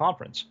was at the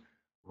conference.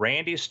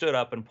 Randy stood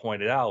up and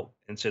pointed out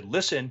and said,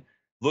 "Listen,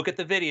 look at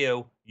the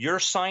video. You're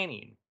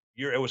signing.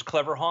 It was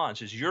Clever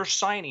Hans. You're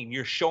signing.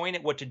 You're showing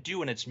it what to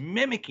do, and it's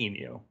mimicking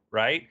you,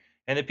 right?"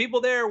 And the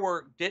people there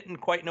didn't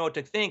quite know what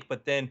to think,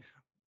 but then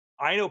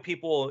I know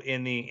people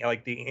in the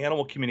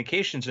animal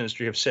communications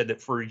industry have said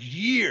that for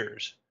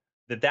years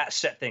that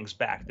set things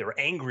back. They were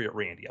angry at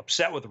Randy,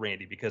 upset with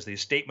Randy because the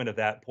statement of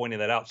that, pointing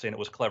that out, saying it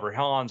was Clever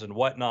Hans and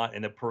whatnot,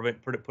 and it put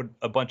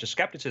a bunch of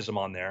skepticism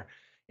on there.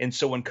 And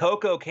so when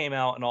Coco came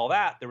out and all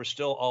that, there was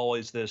still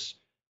always this,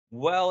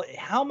 well,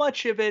 how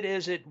much of it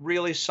is it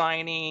really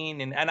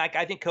signing? And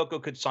I think Coco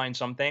could sign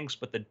some things,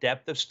 but the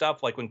depth of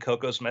stuff, like when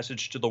Coco's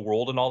message to the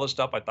world and all this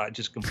stuff, I thought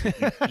just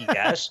completely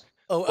BS.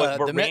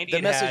 Oh, the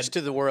message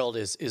to the world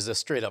is a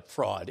straight up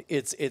fraud.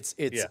 They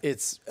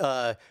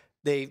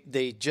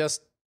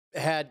just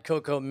had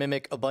Coco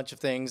mimic a bunch of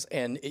things,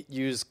 and it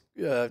used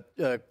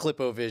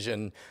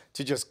ClipoVision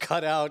to just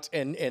cut out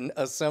and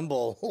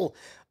assemble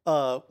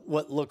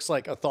what looks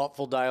like a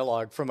thoughtful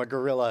dialogue from a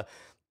gorilla,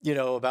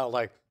 about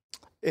like,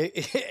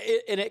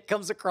 and it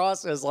comes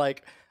across as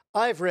like,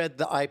 I've read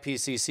the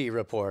IPCC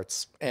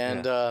reports,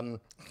 and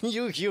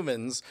you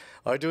humans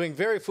are doing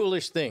very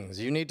foolish things.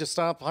 You need to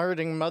stop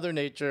hurting Mother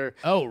Nature.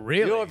 Oh,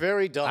 really? You're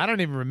very dumb. I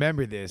don't even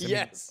remember this.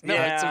 Yes.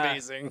 It's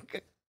amazing.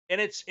 And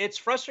it's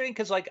frustrating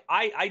because, like,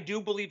 I do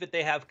believe that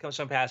they have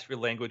some tasks for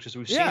language, because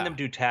we've seen them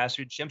do tasks.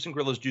 Chimps and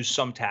gorillas do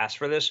some tasks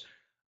for this.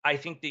 I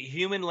think the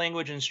human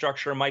language and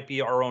structure might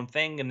be our own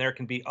thing, and there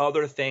can be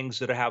other things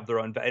that have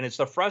their own. And it's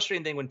the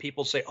frustrating thing when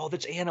people say, "Oh,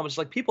 that's animals."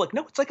 Like, people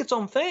no, it's like its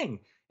own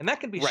thing, and that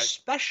can be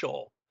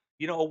special.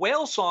 A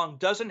whale song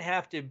doesn't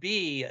have to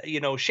be,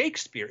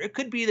 Shakespeare. It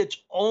could be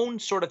its own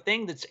sort of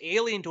thing that's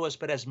alien to us,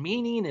 but has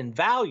meaning and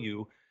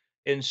value.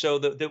 And so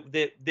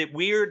the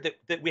weird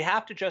that we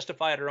have to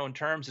justify at our own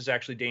terms is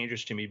actually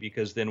dangerous to me,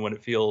 because then when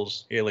it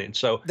feels alien,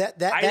 so that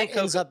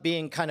ends up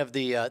being kind of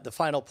the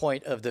final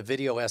point of the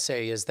video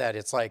essay, is that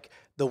it's like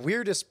the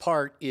weirdest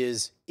part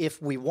is,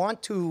 if we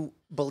want to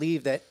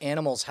believe that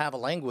animals have a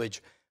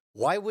language,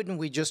 why wouldn't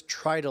we just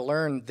try to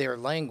learn their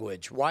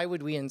language? Why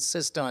would we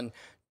insist on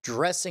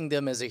dressing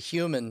them as a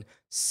human,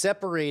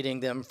 separating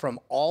them from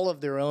all of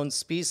their own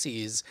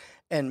species,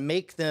 and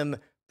make them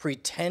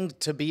pretend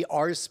to be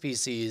our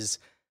species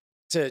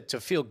to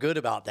feel good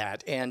about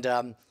that?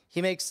 And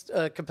he makes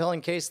a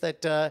compelling case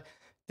that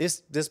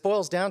this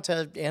boils down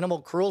to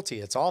animal cruelty.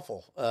 It's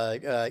awful.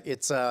 But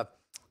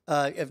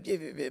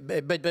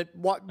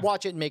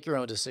watch it and make your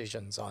own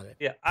decisions on it.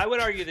 Yeah, I would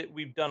argue that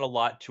we've done a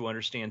lot to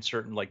understand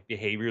certain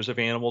behaviors of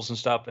animals and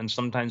stuff, and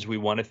sometimes we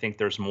want to think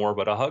there's more,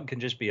 but a hug can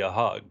just be a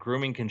hug.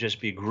 Grooming can just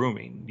be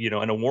grooming,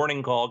 and a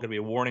warning call can be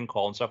a warning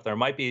call and stuff. There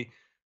might be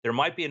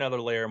another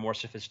layer, more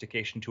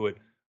sophistication to it,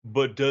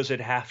 but does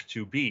it have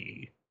to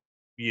be,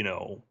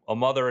 a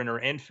mother and her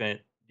infant,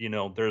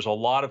 there's a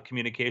lot of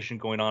communication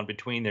going on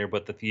between there,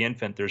 but that the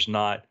infant, they're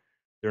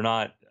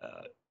not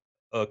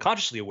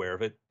consciously aware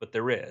of it, but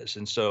there is.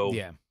 And so,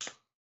 Yeah.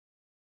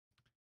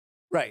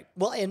 Right.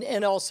 Well,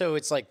 and also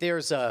it's like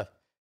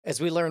as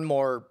we learn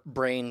more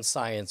brain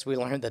science, we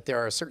learn that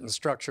there are certain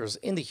structures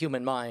in the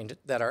human mind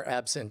that are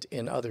absent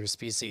in other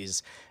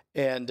species.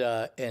 And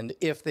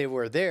if they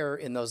were there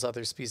in those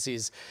other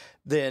species,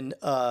 then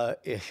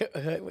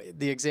the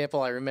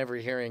example I remember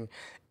hearing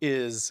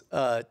is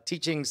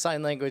teaching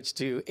sign language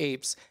to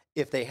apes.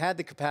 If they had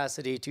the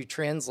capacity to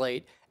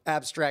translate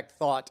abstract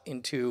thought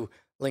into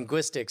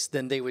linguistics,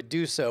 then they would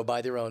do so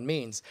by their own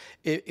means.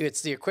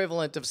 It's the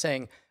equivalent of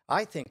saying,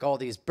 I think all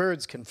these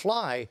birds can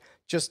fly,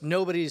 just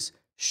nobody's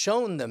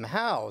shown them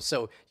how.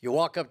 So you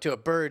walk up to a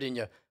bird and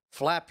you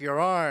flap your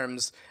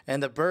arms,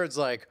 and the bird's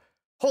like,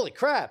 holy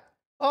crap.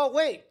 Oh,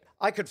 wait,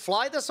 I could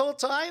fly this whole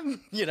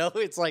time?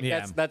 It's like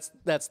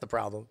that's the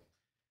problem.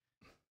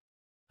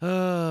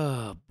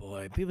 Oh,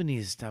 boy. People need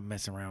to stop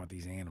messing around with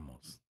these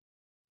animals.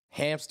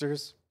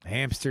 Hamsters,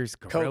 Gorillas.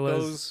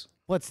 Cocos.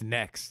 What's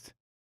next?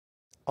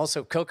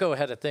 Also, Coco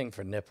had a thing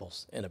for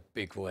nipples in a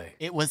big way.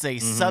 It was a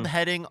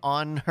subheading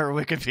on her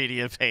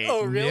Wikipedia page.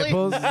 Oh, really?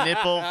 Nipples?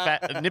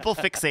 Nipple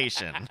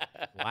fixation.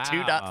 Wow.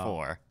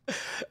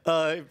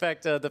 2.4. In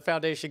fact, the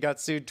foundation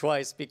got sued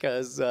twice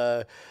because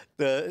the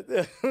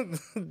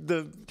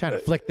Trying to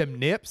flick them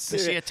nips?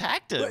 She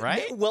attacked it,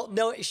 right? Well,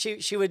 no,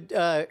 she would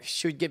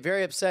get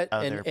very upset,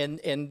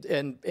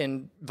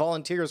 and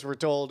volunteers were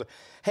told,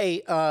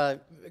 "Hey,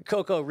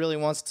 Coco really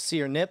wants to see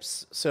her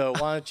nips, so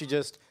why don't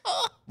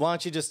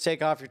you just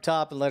take off your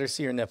top and let her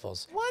see your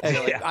nipples?" What? And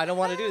they're like, I don't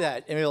want to do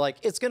that. And you're like,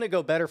 it's gonna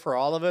go better for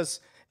all of us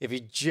if you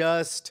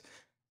just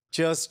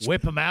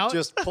Whip them out?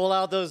 just pull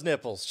out those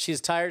nipples. She's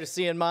tired of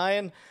seeing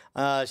mine.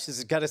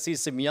 She's got to see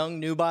some young,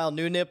 nubile,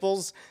 new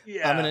nipples.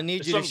 yeah, I'm gonna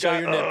need you to show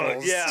your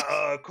nipples.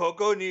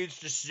 Coco needs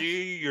to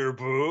see your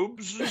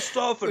boobs and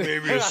stuff, and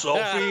maybe a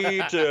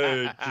selfie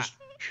to just.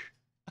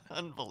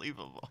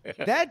 Unbelievable.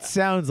 That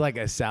sounds like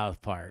a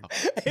South Park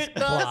It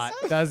does. plot,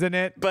 doesn't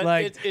it? But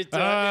like, it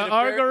our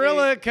apparently-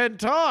 gorilla can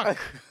talk.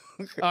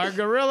 Our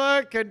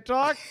gorilla can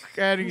talk,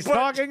 and he's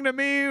talking to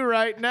me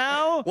right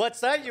now. What's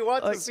that? You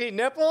want to see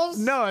nipples?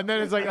 No, and then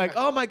it's like,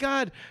 oh my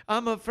God,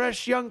 I'm a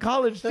fresh young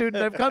college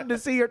student. I've come to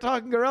see your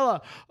talking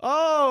gorilla.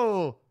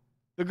 Oh,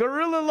 the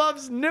gorilla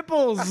loves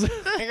nipples.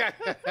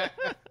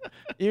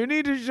 You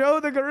need to show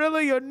the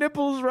gorilla your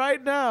nipples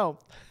right now.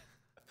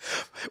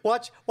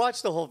 Watch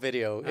the whole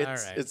video.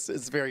 It's right.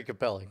 it's very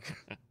compelling.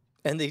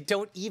 And they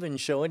don't even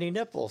show any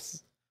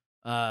nipples.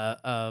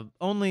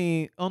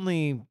 Only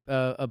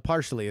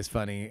partially as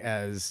funny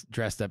as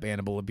Dressed Up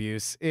Animal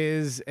Abuse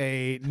is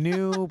a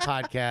new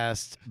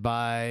podcast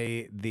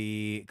by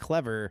the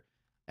clever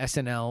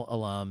SNL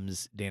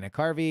alums Dana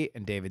Carvey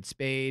and David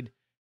Spade.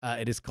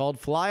 It is called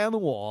Fly on the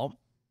Wall,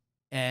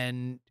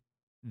 and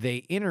they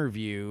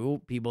interview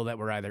people that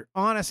were either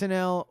on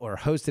SNL or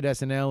hosted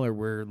SNL or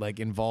were like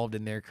involved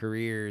in their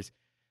careers.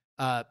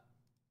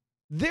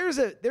 There's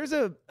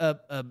a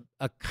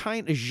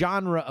kind of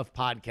genre of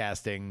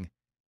podcasting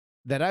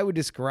that I would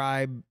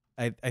describe,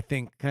 I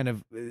think, kind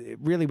of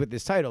really with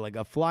this title, like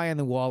a fly on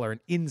the wall or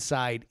an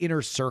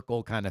inner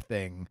circle kind of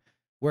thing,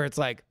 where it's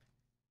like,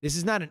 this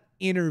is not an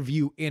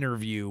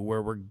interview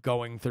where we're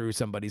going through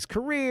somebody's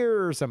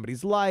career or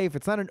somebody's life.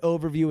 It's not an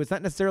overview. It's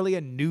not necessarily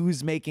a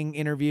news-making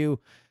interview,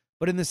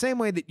 but in the same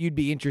way that you'd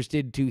be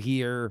interested to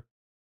hear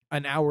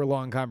an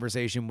hour-long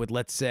conversation with,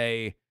 let's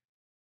say,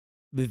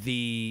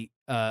 the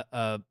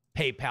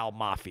PayPal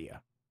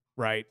mafia,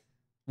 right?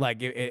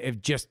 Like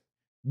if just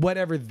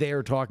whatever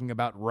they're talking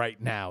about right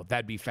now,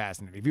 that'd be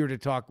fascinating. If you were to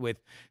talk with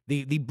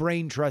the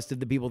brain trust of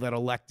the people that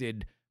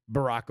elected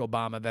Barack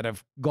Obama, that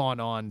have gone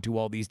on to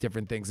all these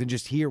different things, and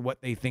just hear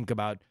what they think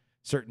about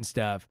certain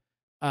stuff.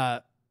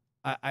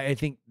 I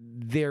think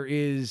there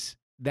is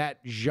that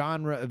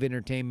genre of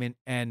entertainment,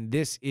 and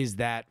this is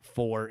that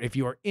for if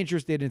you are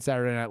interested in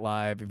Saturday Night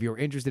Live, if you're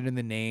interested in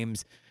the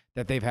names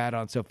that they've had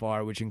on so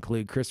far, which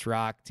include Chris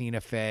Rock, Tina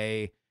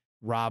Fey,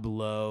 Rob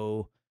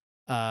Lowe.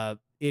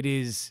 It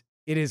is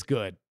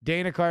good.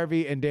 Dana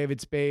Carvey and David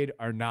Spade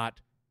are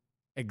not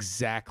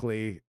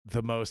exactly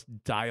the most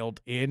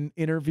dialed in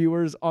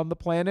interviewers on the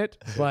planet,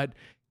 but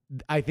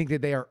I think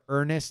that they are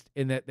earnest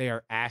in that they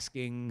are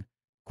asking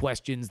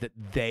questions that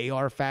they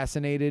are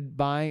fascinated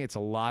by. It's a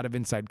lot of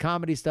inside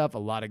comedy stuff, a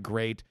lot of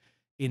great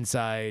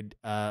inside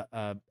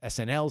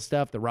SNL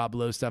stuff. The Rob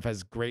Lowe stuff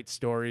has great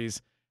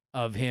stories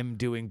of him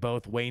doing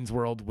both Wayne's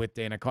World with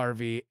Dana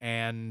Carvey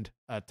and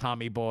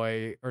Tommy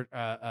Boy, or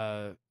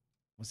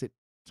was it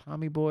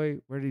Tommy Boy?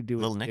 Where did he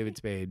do it with David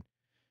Spade?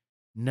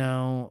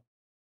 No.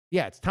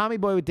 Yeah, it's Tommy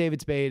Boy with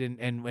David Spade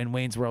and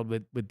Wayne's World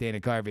with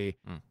Dana Carvey,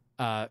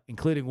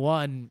 including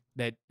one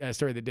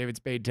story that David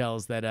Spade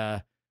tells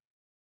that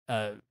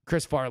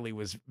Chris Farley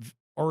was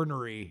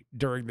ornery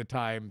during the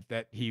time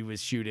that he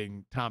was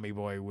shooting Tommy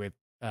Boy with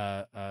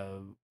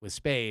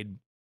Spade,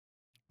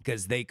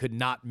 because they could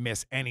not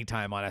miss any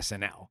time on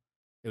SNL.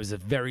 It was a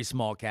very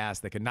small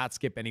cast. They could not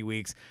skip any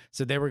weeks.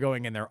 So they were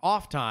going in their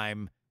off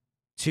time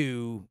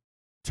to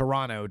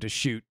Toronto to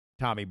shoot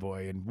Tommy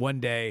Boy. And one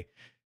day,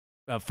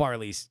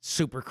 Farley's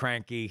super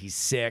cranky. He's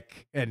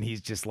sick, and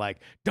he's just like,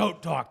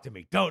 "Don't talk to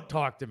me. Don't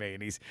talk to me."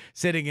 And he's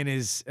sitting in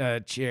his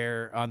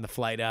chair on the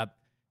flight up,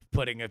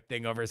 putting a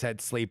thing over his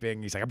head,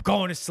 sleeping. He's like, "I'm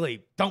going to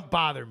sleep. Don't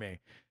bother me."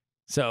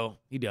 So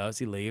he does.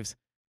 He leaves.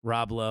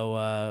 Rob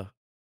Lowe,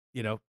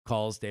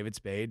 calls David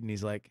Spade, and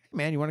he's like, "Hey,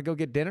 man, you want to go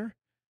get dinner?"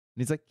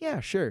 And he's like, "Yeah,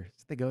 sure."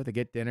 So they go. They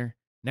get dinner.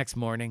 Next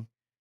morning,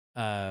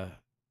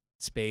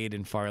 Spade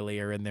and Farley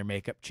are in their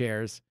makeup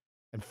chairs,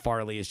 and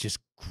Farley is just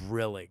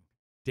grilling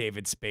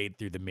David Spade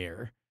through the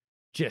mirror,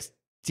 just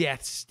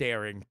death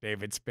staring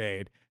David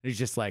Spade. And he's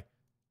just like,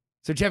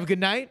 "So did you have a good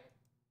night?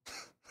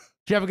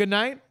 Did you have a good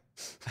night?"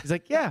 He's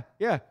like, "Yeah,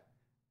 yeah."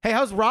 "Hey,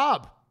 how's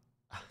Rob?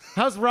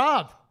 How's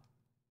Rob?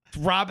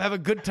 Does Rob have a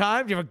good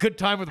time? Do you have a good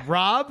time with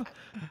Rob?"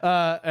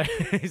 And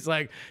he's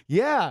like,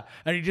 "Yeah."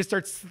 And he just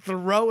starts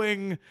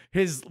throwing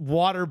his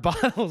water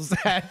bottles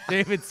at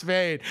David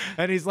Spade.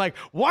 And he's like,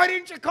 "Why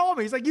didn't you call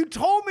me?" He's like, "You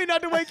told me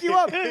not to wake you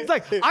up." He's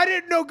like, "I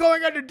didn't know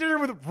going out to dinner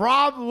with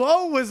Rob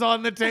Lowe was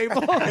on the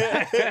table.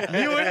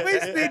 You at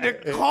least need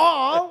to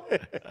call."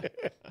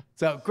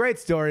 So great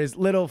stories,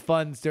 little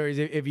fun stories.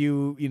 If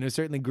you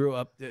certainly grew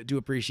up to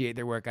appreciate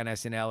their work on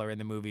SNL or in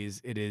the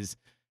movies, it is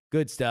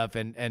good stuff.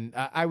 And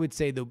I would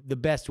say the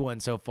best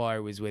one so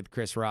far was with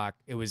Chris Rock.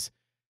 It was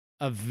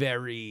a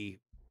very,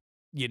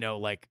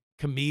 like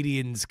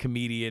comedian,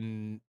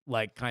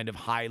 like kind of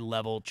high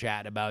level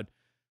chat about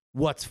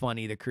what's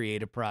funny, the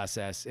creative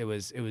process. It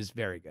was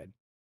very good.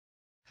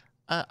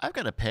 I've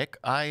got a pick.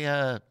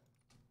 I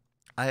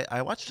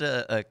watched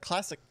a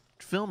classic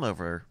film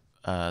over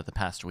the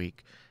past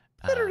week.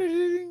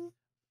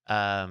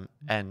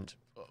 And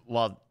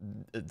while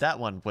that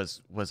one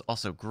was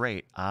also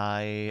great,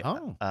 I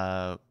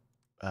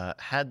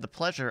had the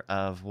pleasure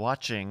of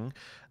watching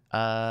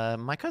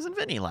My Cousin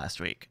Vinny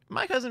last week.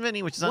 My Cousin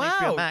Vinny, which is on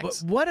HBO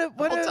Max.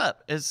 What's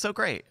up? Is so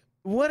great.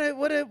 What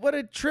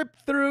a trip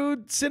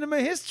through cinema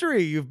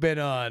history you've been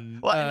on.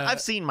 Well,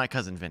 I've seen My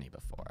Cousin Vinny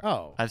before.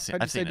 Oh, I've seen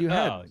it. You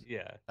had. Oh,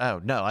 yeah.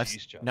 Oh no, I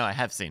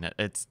have seen it.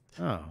 It's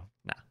Oh.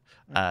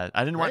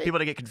 I didn't want people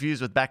to get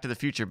confused with Back to the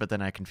Future, but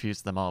then I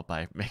confused them all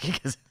by making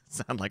it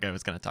sound like I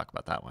was going to talk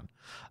about that one.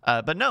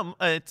 But no,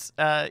 it's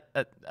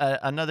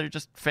another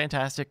just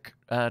fantastic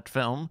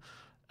film.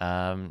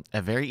 A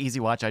very easy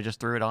watch. I just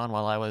threw it on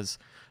while I was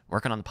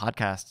working on the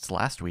podcasts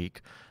last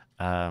week,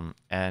 and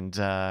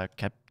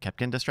kept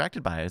getting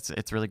distracted by it.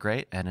 It's really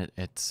great, and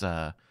it's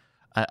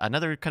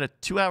another kind of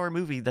 2-hour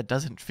movie that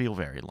doesn't feel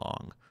very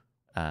long.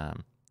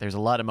 There's a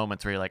lot of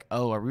moments where you're like,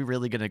 "Oh, are we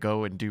really going to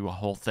go and do a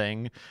whole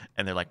thing?"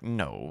 And they're like,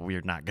 "No,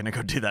 we're not going to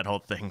go do that whole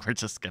thing. We're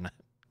just going to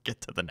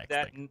get to the next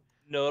thing."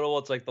 Notable,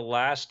 it's like the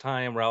last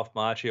time Ralph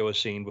Macchio was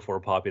seen before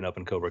popping up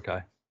in Cobra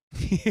Kai.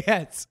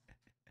 Yes.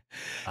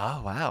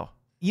 Oh, wow.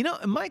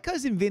 My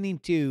Cousin Vinny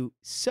too,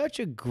 such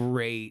a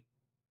great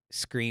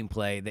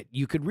screenplay that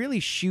you could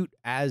really shoot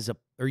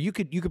you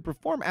could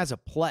perform as a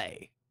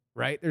play,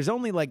 right? There's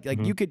only like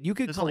you could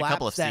There's only a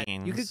couple of collapse that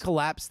scenes. you could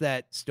collapse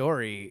that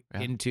story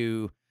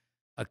into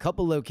a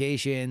couple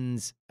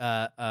locations,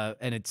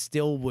 and it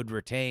still would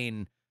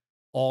retain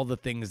all the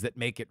things that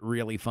make it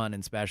really fun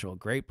and special.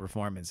 Great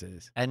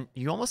performances. And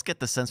you almost get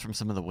the sense from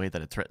some of the way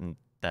that it's written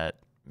that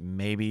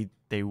maybe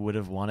they would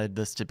have wanted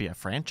this to be a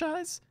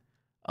franchise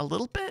a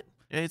little bit.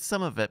 It's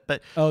some of it,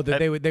 but that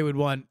they would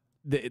want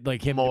him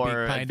more to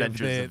be kind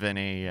Adventures of of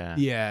Vinny.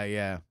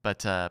 Yeah.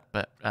 But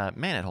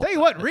man, it holds Tell you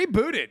what,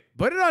 reboot it.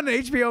 Put it on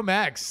HBO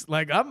Max.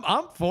 Like I'm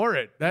for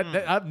it.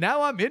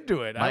 Now I'm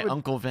into it. My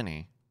Uncle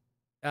Vinny.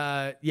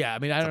 Yeah, I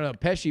mean, I don't know.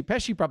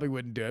 Pesci probably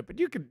wouldn't do it, but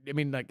you could. I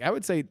mean, like, I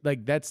would say,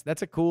 like, that's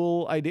a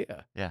cool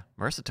idea. Yeah,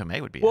 Marissa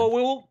Tomei would be.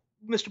 Well,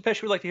 Mr.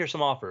 Pesci would like to hear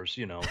some offers.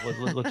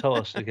 Let tell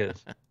us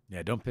because.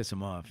 Yeah, don't piss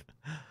him off.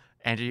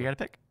 Andrew, you got a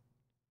pick?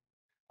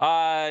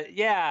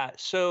 Yeah.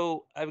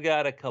 So I've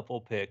got a couple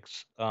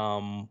picks.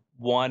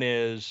 One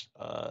is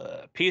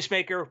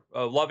Peacemaker.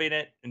 Loving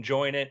it,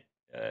 enjoying it.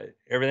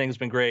 Everything's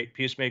been great.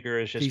 Peacemaker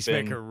has just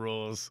Peacemaker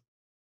rules.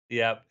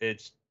 Yep,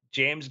 it's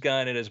James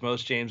Gunn. It is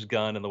most James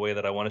Gunn in the way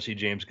that I want to see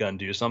James Gunn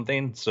do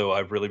something. So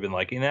I've really been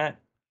liking that.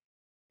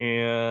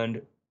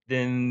 And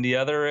then the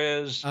other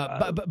is...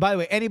 by the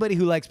way, anybody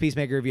who likes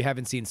Peacemaker, if you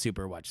haven't seen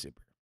Super, watch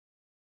Super.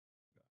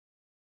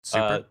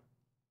 Super?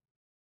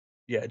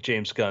 Yeah,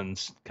 James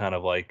Gunn's kind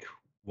of like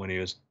when he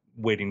was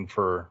waiting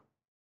for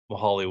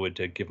Hollywood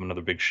to give him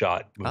another big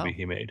shot movie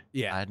he made.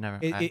 Yeah, I'd never.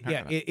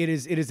 It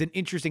is an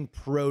interesting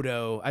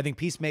proto. I think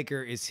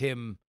Peacemaker is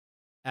him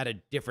at a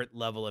different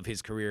level of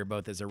his career,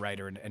 both as a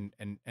writer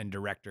and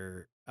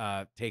director,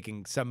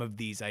 taking some of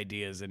these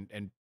ideas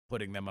and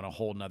putting them on a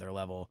whole nother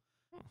level.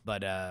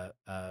 But yeah.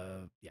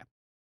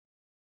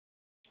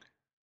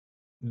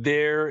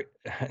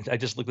 I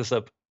just looked this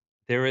up.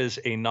 There is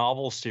a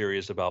novel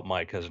series about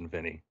My Cousin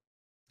Vinny.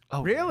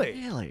 Oh, really?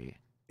 Really?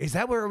 Is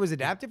that where it was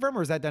adapted from,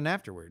 or was that done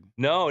afterward?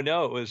 No,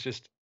 it was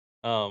just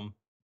there's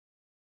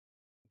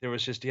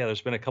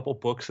been a couple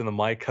books in the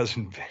My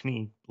Cousin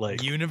Vinny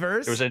like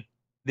universe.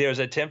 There was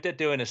an attempt at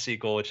doing a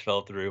sequel which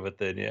fell through, but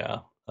then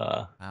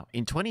Wow.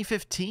 In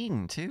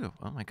 2015 too.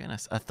 Oh my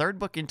goodness. A third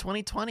book in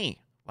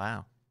 2020.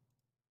 Wow.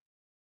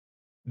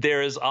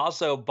 There is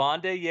also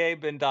Bande Ye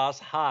Bindas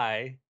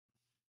High.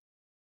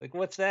 Like,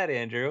 what's that,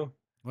 Andrew?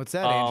 What's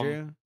that, Um,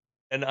 Andrew?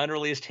 An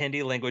unreleased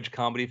Hindi language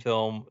comedy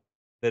film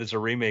that is a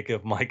remake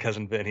of My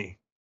Cousin Vinny.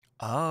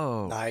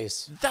 Oh.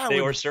 Nice. That They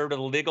would were served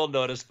a legal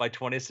notice by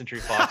 20th Century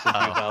Fox in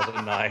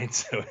 2009,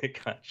 so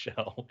it got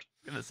shelved.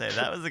 I'm gonna say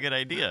that was a good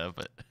idea,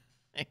 but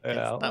it's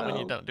Yeah, not when you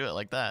well, don't do it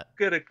like that.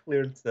 could have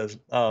cleared this.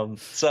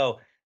 So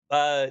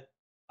I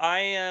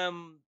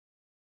am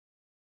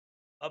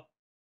up.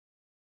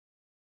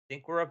 I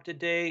think we're up to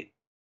date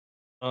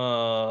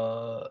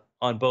on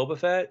Boba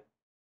Fett.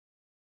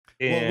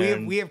 Well,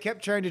 And we have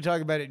kept trying to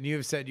talk about it, and you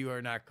have said you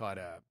are not caught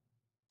up.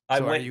 I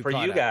So are went you for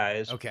caught you up?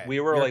 guys. Okay, We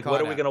were you're like, what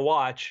caught are we up. gonna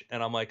watch?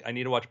 And I'm like, I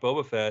need to watch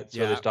Boba Fett. So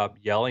Yeah. they stopped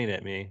yelling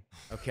at me.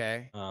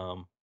 Okay.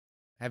 Um,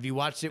 Have you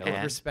watched it with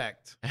And-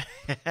 respect?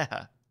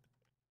 Yeah.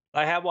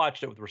 I have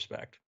watched it with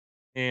respect.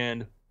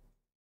 And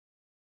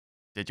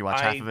Did you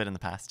watch half I- of it in the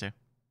past too?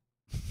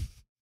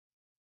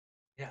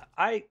 yeah,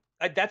 I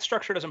that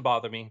structure doesn't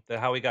bother me. The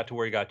how he got to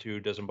where he got to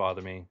doesn't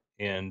bother me.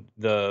 And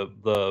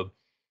the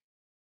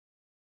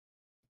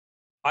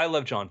I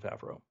love Jon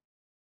Favreau.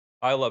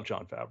 I love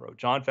Jon Favreau.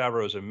 Jon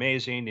Favreau is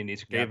amazing, and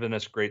he's given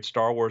us great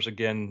Star Wars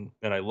again,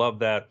 and I love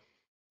that.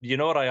 You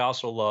know what I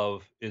also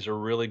love is a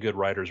really good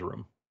writer's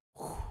room.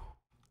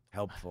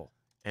 Helpful.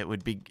 It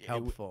would be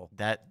Helpful.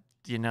 that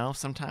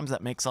sometimes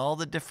that makes all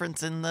the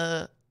difference in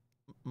the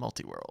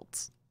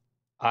multi-worlds.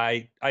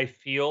 I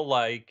feel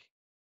like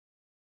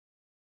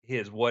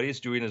what he's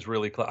doing is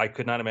really I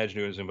could not imagine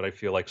doing Zoom, but I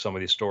feel like some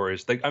of these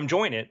stories, like, I'm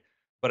enjoying it,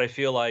 but I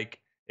feel like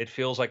it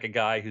feels like a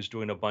guy who's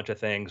doing a bunch of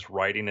things,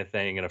 writing a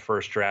thing in a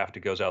first draft, it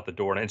goes out the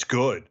door, and it's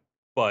good.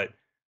 But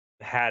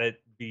had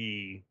it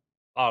be,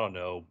 I don't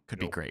know, Could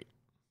be great.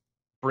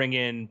 bring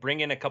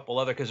in a couple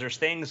other, because there's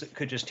things that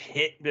could just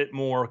hit a bit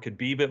more, could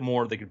be a bit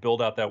more, they could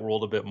build out that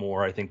world a bit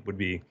more, I think would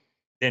be.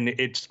 And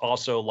it's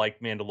also like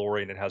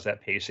Mandalorian, it has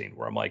that pacing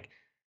where I'm like,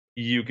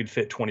 you could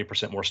fit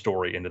 20% more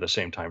story into the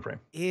same time frame.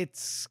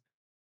 It's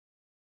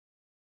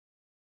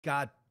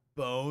got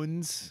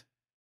bones.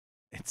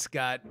 It's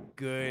got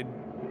good.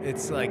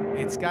 It's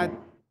got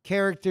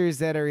characters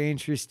that are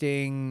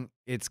interesting.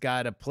 It's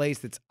got a place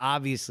that's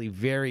obviously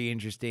very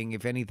interesting.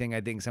 If anything,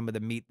 I think some of the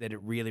meat that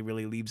it really,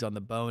 really leaves on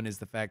the bone is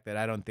the fact that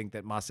I don't think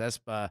that Mos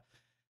Espa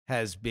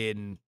has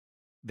been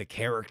the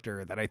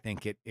character that I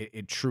think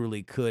it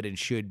truly could and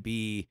should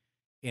be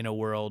in a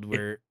world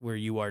where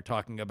you are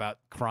talking about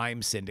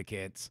crime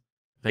syndicates.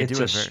 It's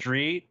do a it very-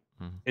 street.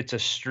 Mhm. It's a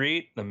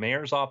street, the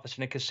mayor's office,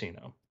 and a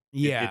casino.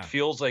 Yeah. It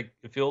feels like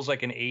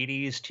an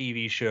 80s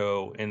TV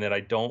show, in that I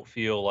don't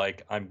feel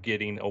like I'm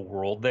getting a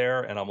world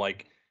there. And I'm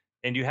like,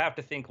 and you have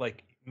to think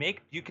like,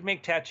 you can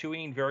make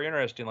Tatooine very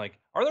interesting. Like,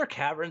 are there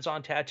caverns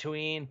on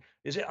Tatooine?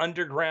 Is it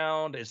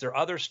underground? Is there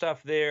other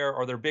stuff there?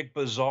 Are there big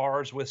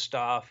bazaars with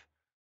stuff?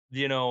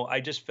 I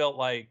just felt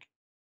like,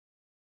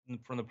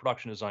 from the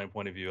production design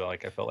point of view,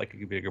 like, I felt like it could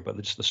be bigger, but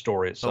just the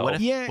story But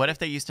itself. what if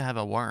they used to have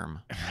a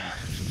worm?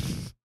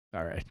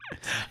 All right.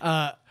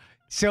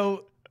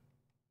 So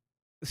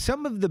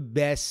some of the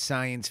best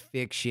science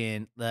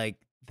fiction, like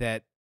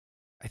that,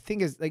 I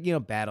think is like,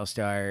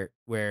 Battlestar,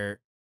 where,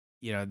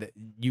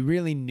 you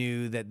really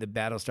knew that the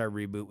Battlestar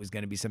reboot was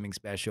going to be something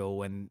special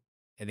when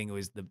I think it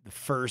was the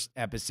first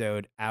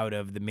episode out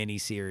of the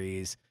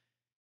miniseries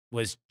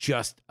was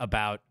just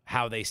about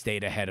how they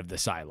stayed ahead of the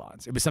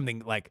Cylons. It was something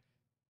like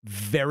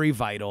very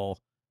vital,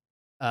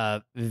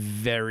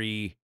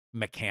 very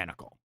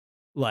mechanical.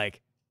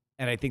 Like,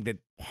 and I think that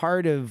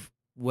part of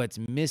what's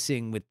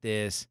missing with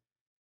this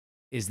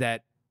is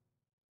that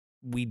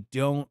we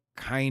don't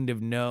kind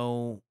of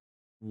know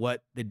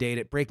what the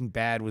data. Breaking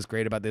Bad was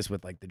great about this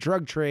with like the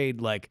drug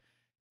trade. Like,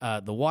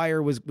 The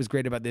Wire was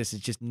great about this.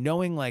 It's just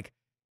knowing like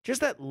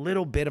just that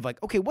little bit of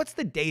like, okay, what's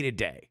the day to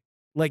day?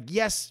 Like,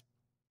 yes,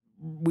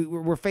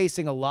 we're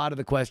facing a lot of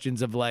the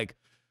questions of like,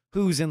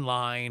 who's in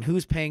line,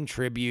 who's paying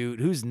tribute,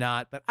 who's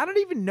not. But I don't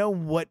even know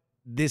what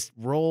this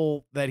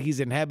role that he's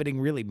inhabiting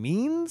really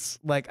means.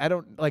 Like, I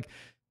don't like.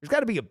 There's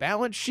got to be a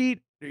balance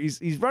sheet.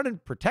 He's running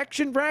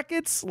protection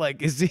brackets.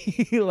 Like, is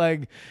he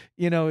like,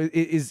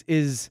 is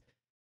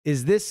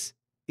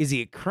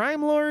he a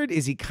crime lord?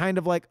 Is he kind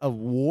of like a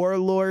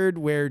warlord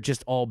where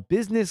just all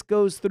business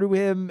goes through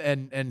him,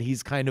 and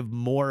he's kind of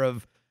more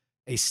of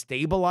a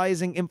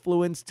stabilizing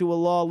influence to a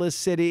lawless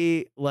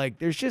city? Like,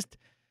 there's just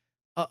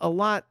a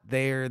lot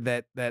there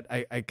that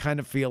I kind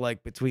of feel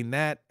like between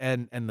that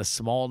and the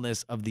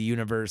smallness of the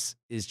universe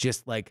is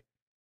just like,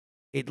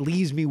 it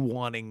leaves me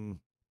wanting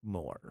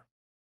more.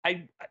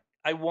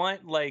 I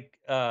want like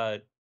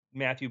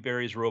Matthew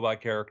Berry's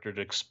robot character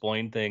to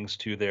explain things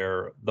to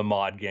the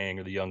mod gang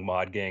or the young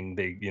mod gang.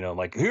 They,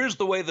 like, here's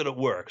the way that it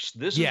works.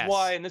 This is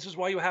why, and this is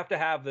why you have to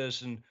have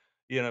this. And,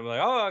 I'm like,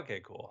 oh, okay,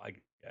 cool. I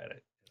get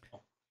it.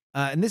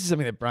 And this is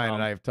something that Brian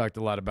and I have talked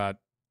a lot about.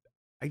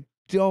 I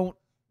don't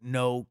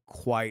know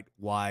quite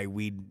why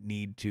we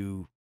need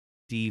to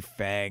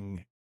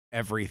defang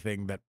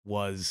everything that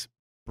was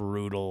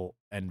brutal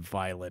and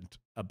violent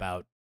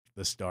about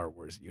the Star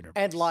Wars universe.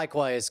 And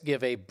likewise,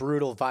 give a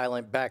brutal,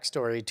 violent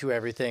backstory to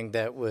everything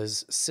that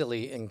was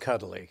silly and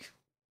cuddly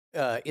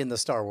in the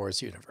Star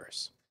Wars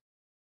universe.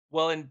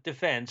 Well, in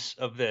defense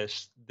of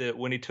this,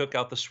 when he took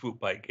out the Swoop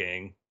Bike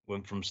gang,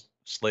 went from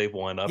Slave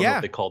One. I don't know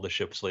if they called the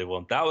ship Slave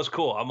One. That was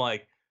cool. I'm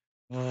like,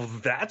 well,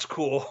 that's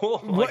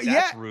cool. Like,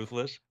 that's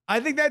ruthless. I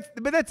think that's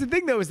the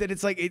thing though, is that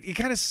it's like it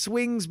kind of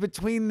swings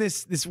between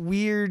this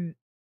weird,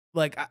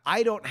 like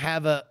I don't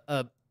have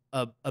a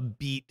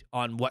beat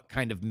on what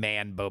kind of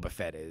man Boba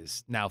Fett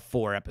is now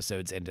 4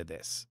 episodes into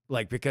this.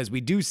 Like, because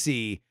we do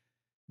see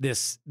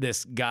this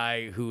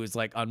guy who is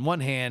like, on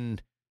one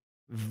hand,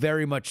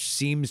 very much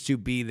seems to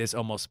be this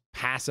almost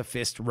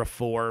pacifist,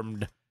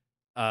 reformed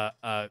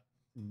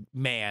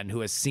man who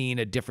has seen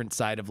a different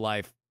side of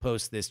life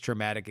post this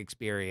traumatic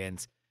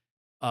experience,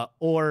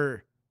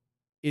 or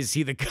is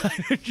he the guy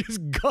that just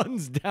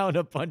guns down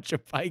a bunch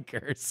of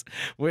bikers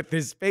with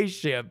his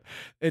spaceship?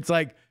 It's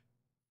like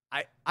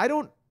I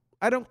don't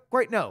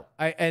quite know.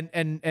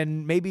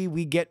 And maybe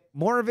we get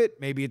more of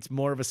it. Maybe it's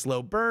more of a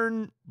slow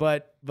burn.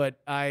 But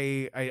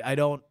I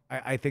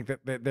think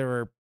that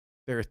there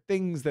are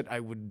things that I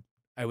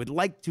would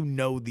like to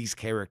know these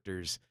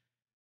characters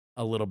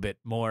a little bit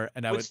more.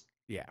 And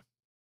yeah,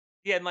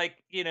 and like,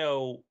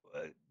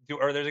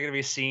 are there going to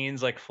be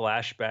scenes like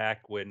flashback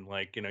when,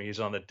 like,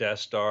 he's on the Death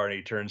Star and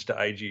he turns to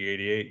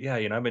IG-88? Yeah,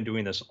 I've been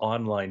doing this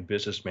online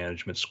business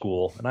management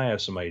school and I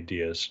have some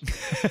ideas.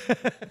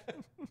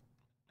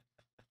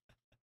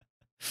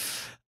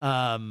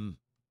 I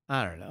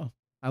don't know.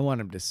 I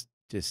want him to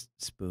just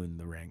spoon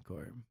the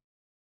Rancor.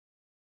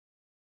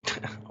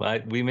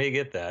 We may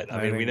get that.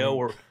 I mean, we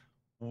know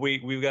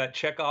we've got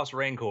Chekhov's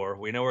Rancor.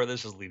 We know where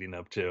this is leading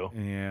up to.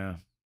 Yeah.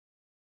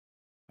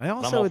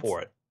 I'm all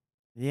for it.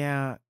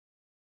 Yeah.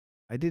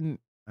 I don't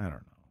know.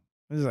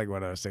 This is like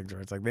one of those things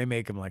where it's like they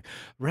make them like,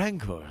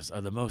 Rancors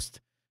are the most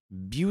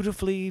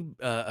beautifully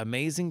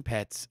amazing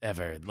pets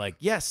ever. Like,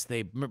 yes,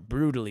 they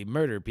brutally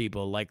murder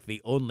people like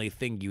the only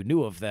thing you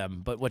knew of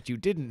them. But what you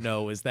didn't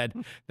know is that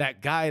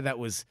that guy that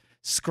was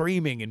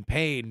screaming in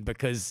pain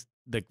because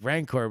the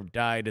Rancor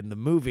died in the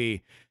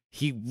movie,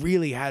 he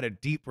really had a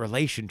deep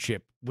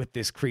relationship with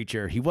this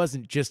creature. He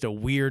wasn't just a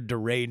weird,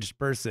 deranged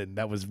person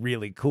that was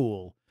really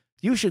cool.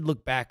 You should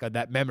look back on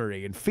that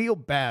memory and feel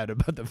bad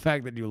about the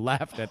fact that you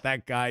laughed at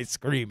that guy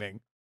screaming.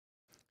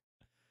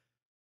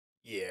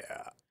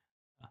 Yeah.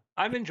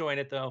 I'm enjoying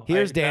it, though.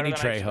 Here's Danny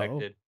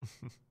Trejo.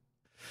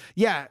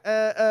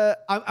 Yeah,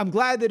 I'm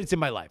glad that it's in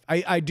my life.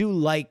 I do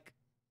like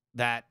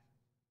that.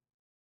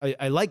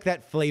 I like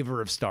that flavor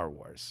of Star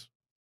Wars.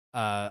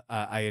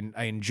 I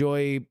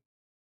enjoy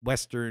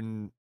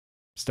Western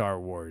Star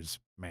Wars,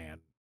 man.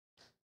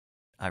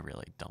 I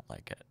really don't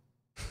like it.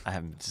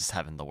 I'm just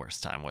having the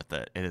worst time with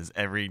it. It is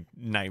every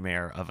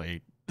nightmare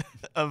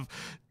of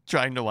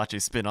trying to watch a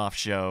spin-off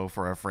show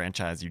for a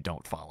franchise you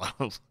don't follow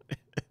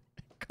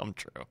come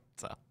true.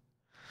 So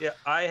yeah,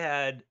 I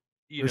had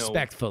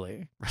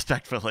respectfully.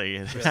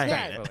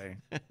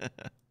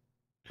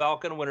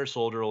 Falcon Winter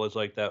Soldier was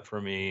like that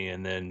for me,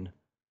 and then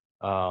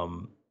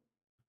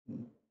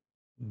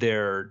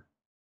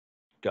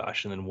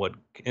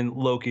and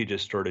Loki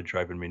just started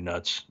driving me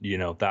nuts.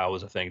 That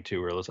was a thing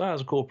too, where it was, that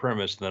was a cool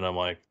premise. And then I'm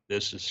like,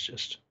 this is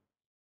just,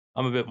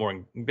 I'm a bit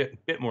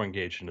more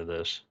engaged into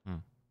this.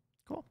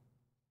 Cool.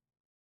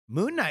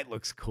 Moon Knight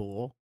looks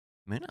cool.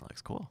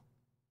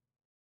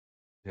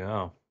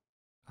 Yeah.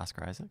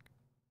 Oscar Isaac.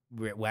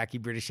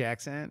 Wacky British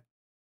accent.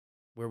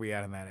 Where are we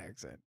at on that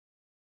accent?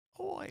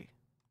 Oi.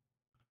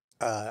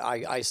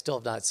 I still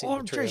have not seen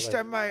the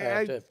trailer.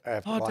 I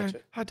have to watch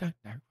it. I don't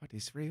know what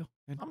is real.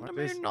 I'm the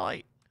Moon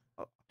Knight.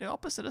 The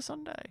opposite of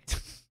Sunday.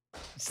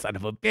 Son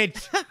of a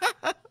bitch.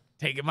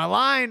 Taking my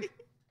line.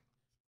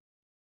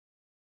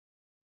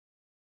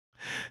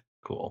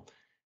 Cool.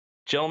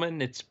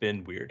 Gentlemen, it's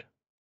been weird.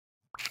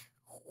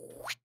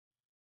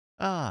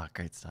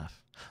 Great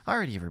stuff.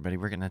 Alrighty, everybody,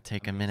 we're gonna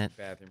take a minute,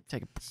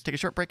 take a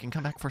short break, and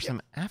come back for some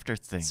after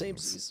things.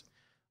 Samesies.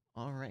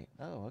 All right.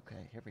 Oh,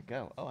 okay. Here we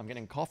go. Oh, I'm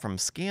getting a call from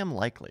Scam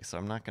Likely, so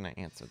I'm not gonna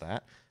answer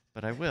that,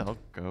 but I will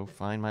go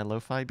find my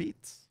lo-fi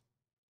beats.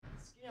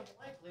 Scam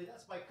Likely,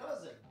 that's my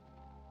cousin.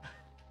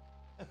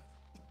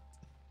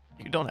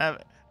 You don't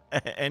have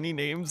any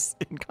names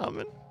in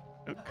common?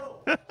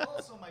 No.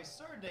 Also, my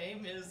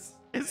surname is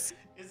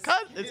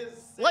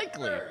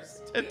Likely.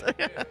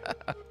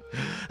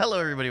 Hello,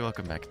 everybody.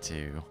 Welcome back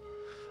to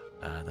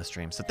the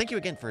stream. So thank you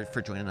again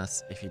for joining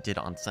us. If you did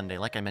on Sunday,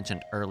 like I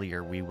mentioned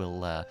earlier, we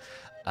will.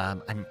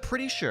 I'm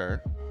pretty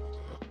sure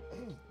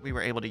we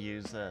were able to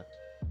use a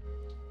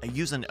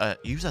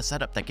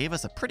setup that gave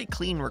us a pretty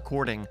clean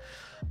recording.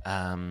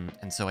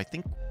 And so I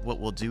think what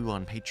we'll do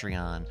on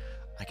Patreon,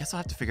 I guess I'll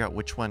have to figure out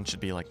which one should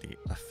be like the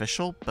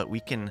official, but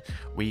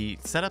we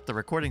set up the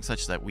recording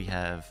such that we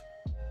have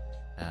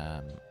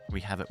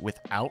it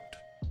without,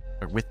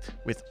 or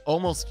with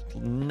almost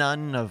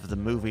none of the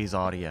movie's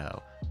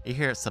audio. You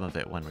hear some of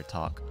it when we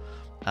talk,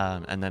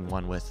 and then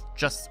one with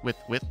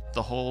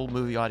the whole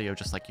movie audio,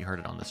 just like you heard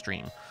it on the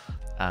stream.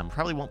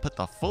 Probably won't put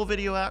the full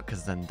video out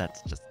because then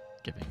that's just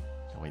giving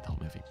away the whole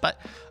movie.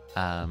 But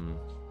I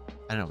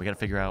don't know. I gotta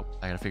figure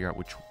out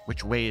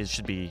which way it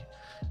should be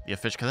the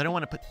official, because I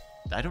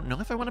don't know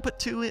if I want to put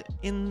 2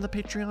 in the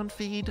Patreon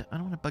feed. I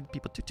don't want to bug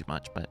people too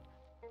much, but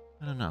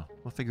I don't know.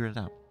 We'll figure it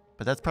out.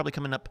 But that's probably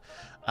coming up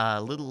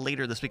a little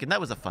later this week, and that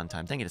was a fun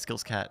time. Thank you to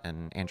SkillsCat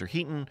and Andrew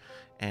Heaton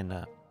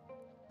and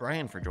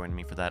Brian for joining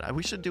me for that.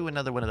 We should do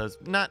another one of those.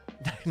 Not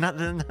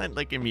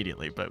like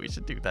immediately, but we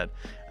should do that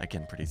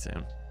again pretty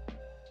soon.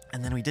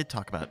 And then we did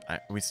talk about.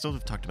 We still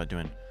have talked about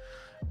doing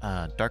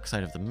Dark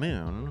Side of the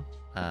Moon,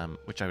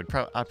 which I'd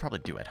probably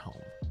do at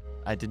home.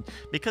 I did,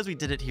 because we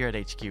did it here at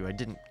HQ. I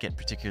didn't get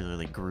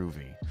particularly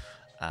groovy,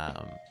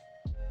 but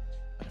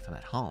if I'm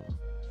at home,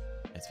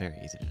 it's very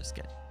easy to just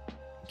get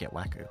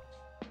wacko.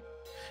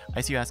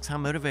 ICU asks, how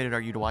motivated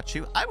are you to watch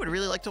 2? I would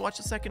really like to watch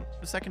the second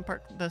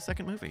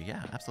movie.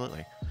 Yeah,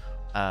 absolutely.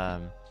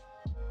 And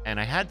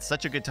I had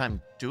such a good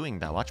time doing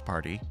that watch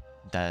party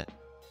that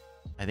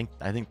I think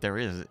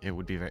it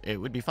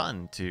would be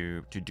fun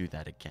to do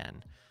that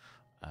again.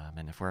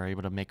 And if we're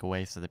able to make a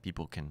way so that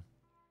people can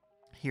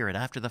hear it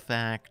after the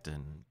fact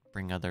and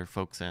bring other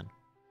folks in,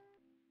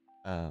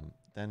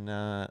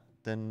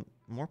 then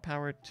more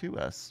power to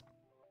us.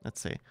 Let's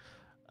see.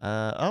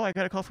 I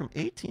got a call from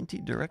AT&T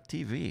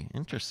DirecTV.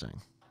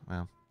 Interesting.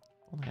 Well,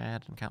 only I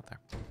had an account there.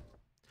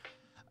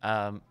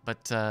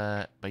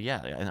 But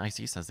yeah, and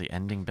IC says the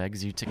ending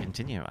begs you to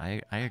continue.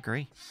 I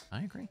agree.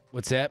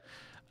 What's that?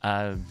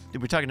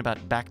 We're talking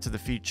about Back to the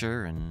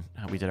Future and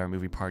how we did our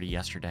movie party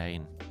yesterday,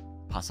 and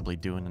possibly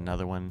doing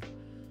another one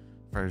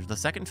for the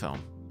second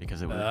film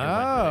because it went really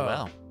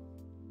well.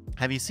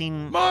 Have you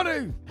seen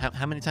Money?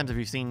 How many times have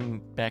you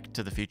seen Back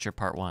to the Future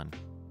Part 1?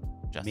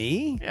 Justin?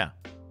 Me? Yeah.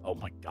 Oh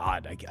my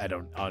God, I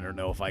don't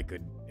know if I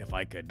could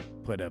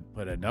put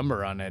a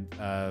number on it.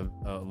 A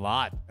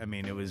lot. I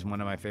mean, it was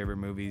one of my favorite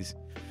movies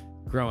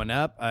growing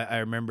up. I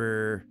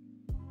remember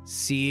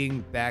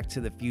seeing Back to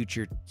the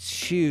Future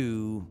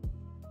 2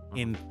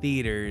 in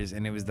theaters,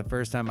 and it was the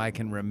first time I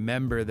can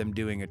remember them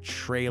doing a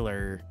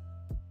trailer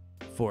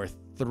for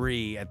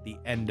 3 at the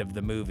end of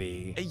the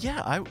movie.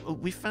 Yeah,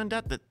 we found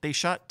out that they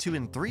shot 2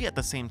 and 3 at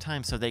the same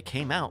time, so they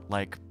came out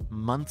like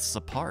months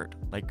apart,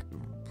 like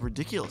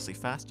ridiculously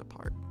fast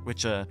apart,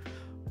 which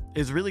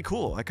is really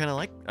cool. I kind of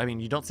like. I mean,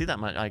 you don't see that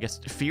much. I guess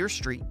Fear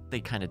Street they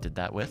kind of did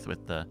that with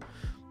the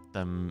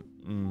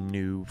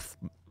new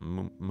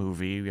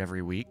movie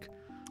every week.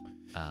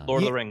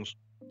 Lord of the Rings.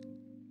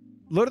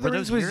 Lord of the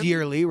Rings was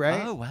yearly,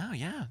 right? Oh wow,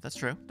 yeah, that's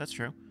true.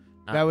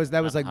 That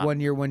was like 1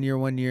 year.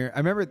 I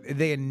remember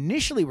they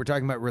initially were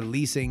talking about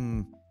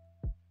releasing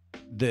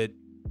the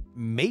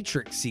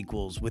Matrix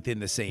sequels within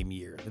the same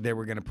year. They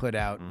were going to put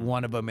out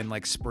one of them in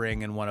like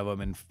spring and one of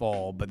them in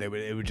fall, but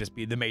it would just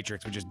be the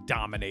Matrix would just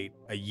dominate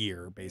a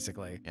year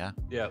basically.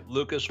 Yeah.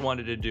 Lucas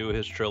wanted to do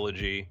his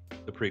trilogy,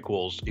 the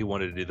prequels. He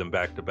wanted to do them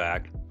back to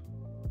back,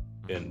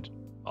 and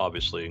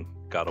obviously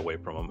got away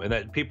from them. And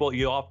that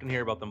you often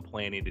hear about them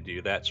planning to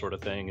do that sort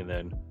of thing, and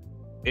then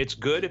it's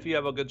good if you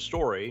have a good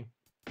story.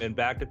 In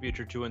Back to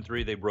Future 2 and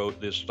 3, they wrote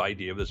this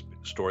idea of this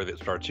story that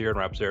starts here and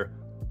wraps there.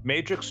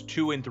 Matrix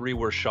 2 and 3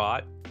 were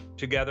shot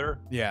together.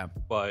 Yeah.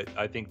 But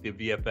I think the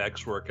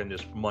VFX work and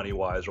just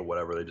money-wise or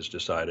whatever, they just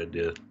decided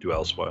to do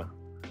elsewhere.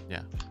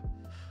 Yeah.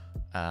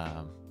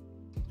 And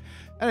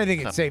I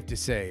think it's safe to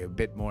say a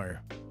bit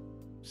more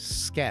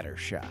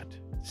scattershot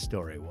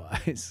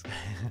story-wise.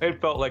 It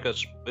felt like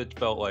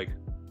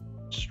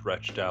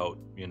stretched out,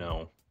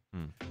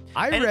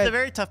 It's a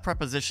very tough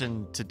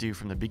proposition to do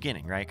from the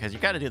beginning, right? Because you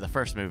got to do the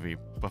first movie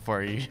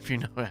before if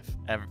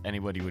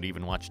anybody would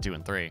even watch 2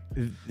 and 3.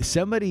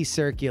 Somebody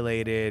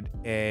circulated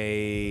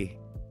a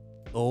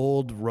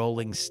old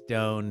Rolling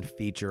Stone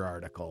feature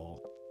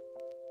article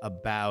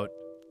about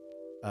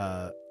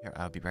Here,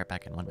 I'll be right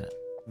back in 1 minute.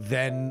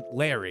 Then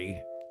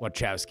Larry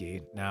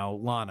Wachowski, now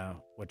Lana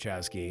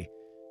Wachowski,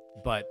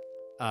 but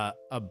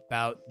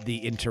about the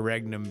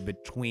interregnum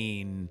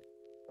between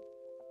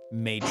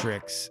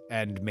Matrix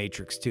and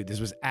Matrix 2. This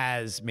was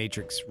as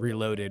Matrix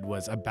Reloaded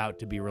was about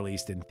to be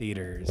released in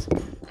theaters.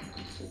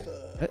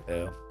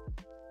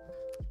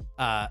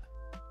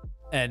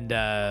 And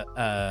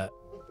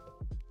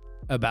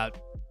about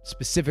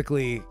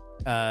specifically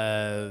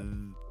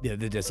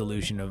the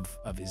dissolution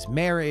of his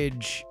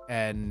marriage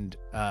and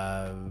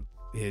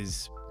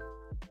his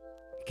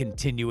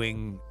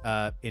continuing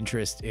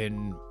interest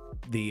in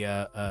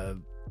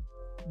the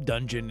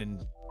dungeon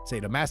and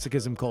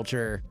sadomasochism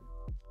culture.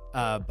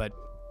 But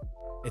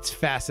it's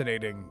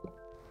fascinating,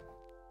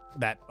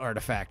 that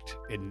artifact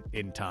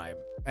in time.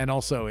 And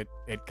also it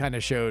kind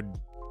of showed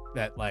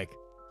that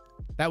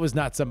that was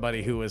not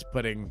somebody who was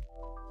putting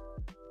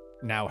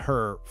now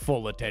her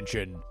full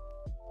attention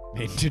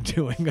into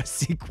doing a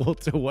sequel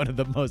to one of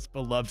the most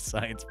beloved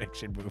science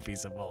fiction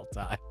movies of all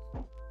time.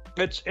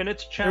 It's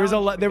there was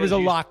a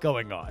lot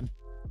going on.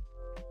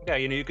 Yeah,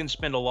 you can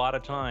spend a lot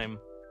of time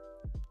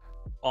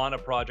on a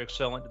project,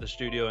 sell it to the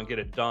studio and get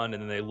it done,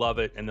 and then they love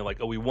it, and they're like,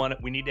 oh, we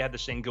need to have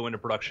this thing go into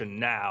production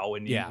now,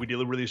 and we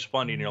do release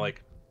funding, and you're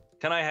like,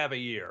 can I have a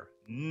year?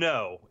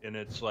 No. And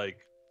it's like,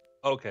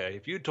 okay,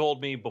 if you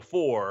told me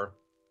before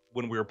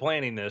when we were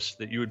planning this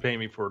that you would pay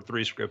me for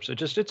 3 scripts.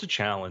 It's a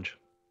challenge.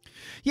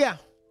 Yeah,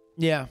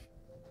 yeah.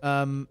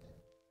 And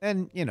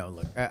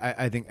look,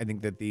 I think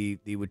that the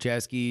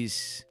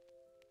Wachowskis,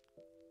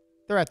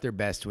 they're at their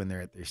best when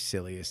they're at their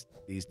silliest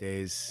these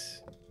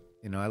days.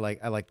 I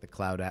like the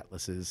cloud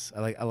atlases.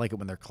 I like it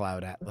when they're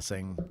cloud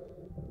atlasing.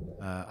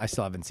 I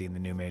still haven't seen the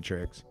new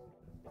Matrix.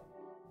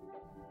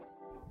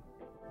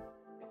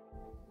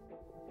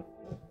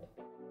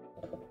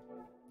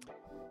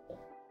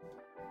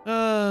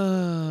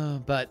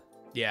 But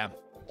yeah,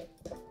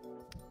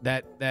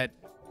 that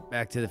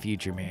Back to the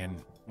Future,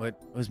 man. What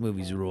those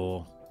movies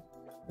rule.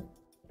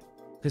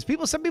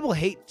 Because some people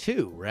hate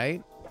too,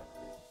 right?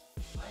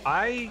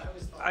 I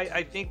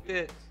think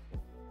that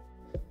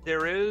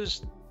there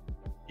is,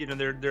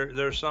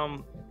 there's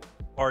some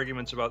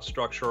arguments about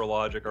structure or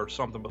logic or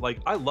something, but like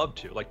I love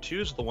 2. Like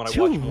 2's the one I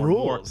watch more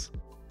rules.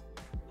 and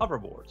more.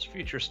 Hoverboards,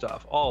 future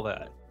stuff, all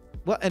that.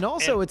 Well, and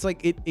also it's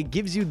like it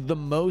gives you the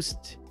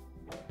most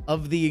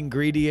of the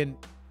ingredient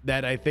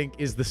that I think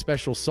is the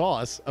special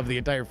sauce of the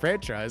entire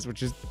franchise,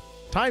 which is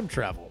time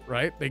travel,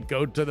 right? They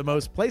go to the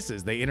most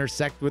places. They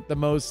intersect with the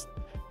most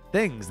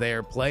things.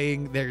 They're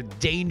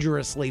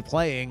dangerously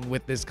playing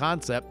with this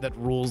concept that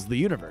rules the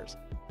universe.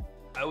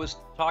 I was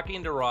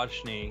talking to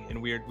Roshni,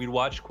 and we'd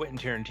watch Quentin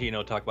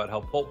Tarantino talk about how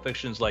Pulp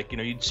Fiction's like,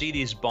 you'd see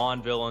these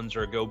Bond villains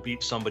or go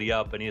beat somebody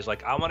up, and he's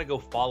like, I want to go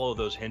follow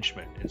those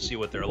henchmen and see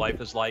what their life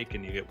is like,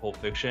 and you get Pulp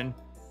Fiction.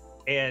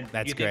 And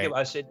that's great.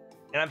 I said,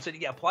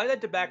 yeah, apply that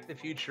to Back to the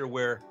Future,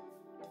 where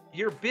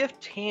you're Biff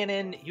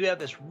Tannen, you have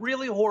this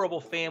really horrible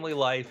family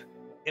life,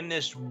 and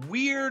this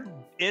weird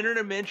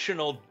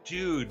interdimensional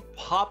dude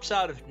pops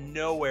out of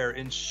nowhere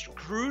and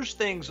screws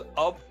things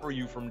up for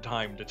you from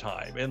time to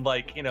time. And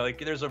like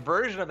there's a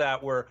version of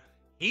that where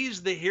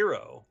he's the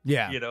hero.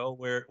 Yeah.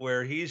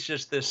 Where he's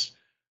just this,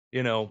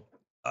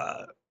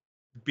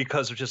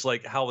 because of just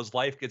like how his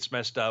life gets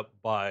messed up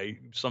by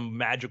some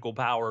magical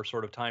power,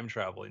 sort of time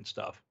traveling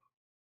stuff.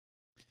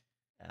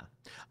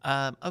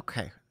 Yeah.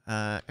 Okay.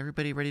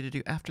 Everybody ready to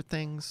do After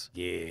Things?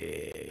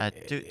 Yeah.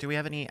 Do we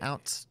have any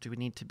outs? Do we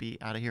need to be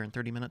out of here in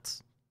 30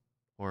 minutes?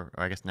 Or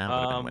I guess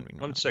now.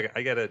 One second.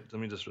 Let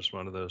me just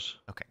respond to those.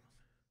 Okay.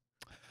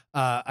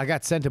 I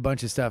got sent a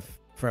bunch of stuff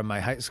from my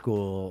high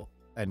school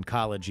and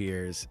college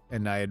years,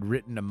 and I had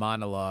written a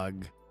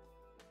monologue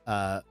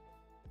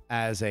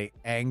as a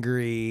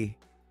angry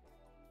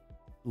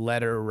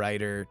letter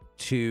writer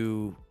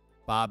to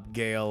Bob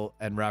Gale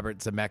and Robert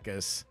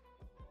Zemeckis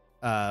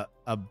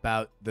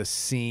about the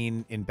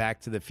scene in Back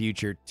to the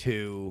Future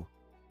 2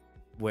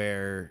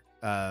 where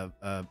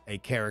a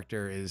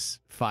character is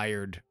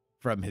fired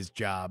from his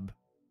job,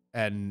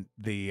 and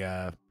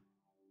the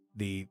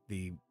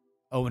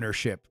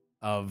ownership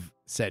of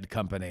said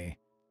company,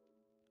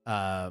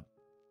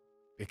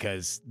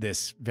 because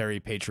this very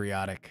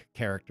patriotic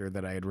character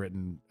that I had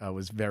written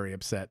was very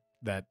upset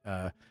that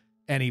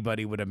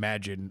anybody would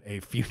imagine a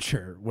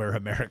future where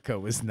America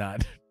was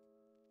not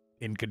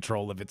in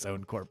control of its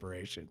own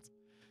corporations.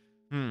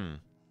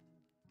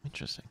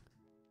 Interesting.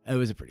 It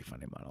was a pretty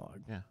funny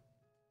monologue. Yeah.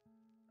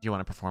 Do you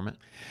want to perform it?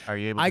 Are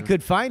you able to? I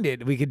could find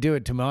it. We could do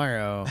it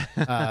tomorrow.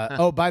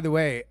 Oh, by the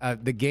way,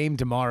 the game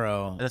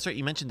tomorrow. That's right.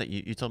 You mentioned that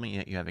you told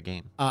me you have a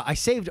game. I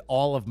saved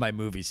all of my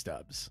movie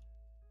stubs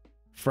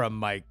from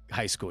my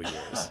high school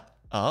years.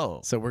 Oh.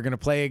 So we're going to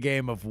play a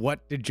game of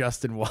what did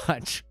Justin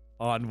watch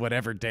on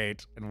whatever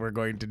date, and we're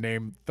going to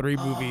name 3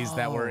 movies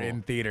that were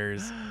in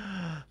theaters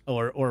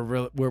or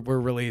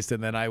were released,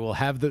 and then I will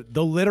have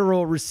the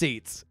literal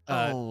receipts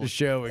to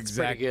show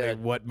exactly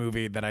what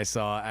movie that I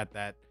saw at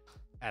that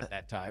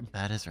time.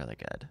 That is really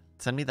good.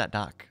 Send me that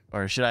doc,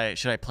 or should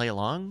I play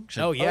along?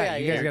 You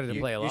guys got to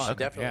play along. You should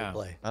definitely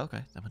play.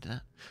 Okay, I'm gonna do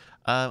that.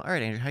 All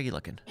right, Andrew, how you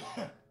looking?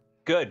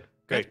 Good.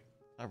 Great.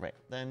 All right,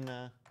 then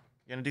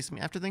you gonna do some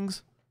After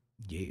Things?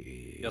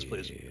 Yeah. Yes,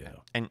 please.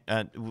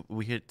 And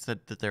we had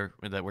said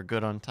that we're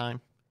good on time.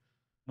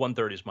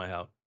 1:30 is my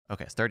out.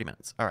 Okay, it's 30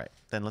 minutes. All right,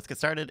 then let's get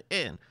started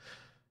in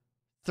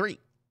 3,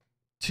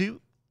 2.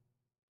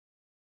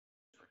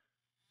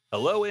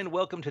 Hello and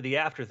welcome to the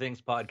After Things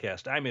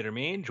podcast. I'm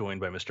Intermene, joined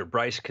by Mr.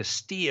 Bryce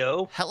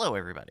Castillo. Hello,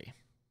 everybody.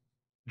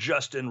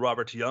 Justin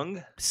Robert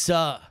Young.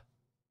 Suh.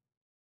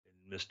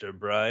 And Mr.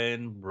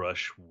 Brian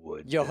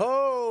Brushwood.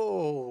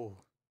 Yo-ho!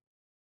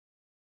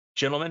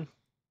 Gentlemen,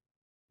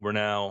 we're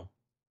now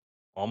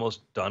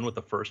almost done with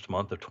the first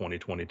month of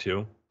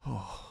 2022.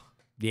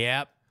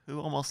 Yep. Who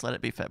almost let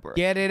it be February?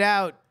 Get it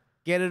out.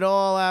 Get it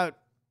all out.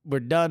 We're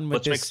done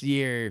with this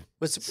year.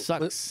 Was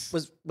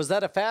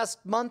that a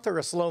fast month or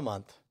a slow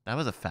month? That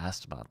was a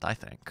fast month, I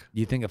think.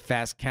 You think a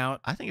fast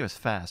count? I think it was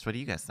fast. What do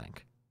you guys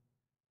think?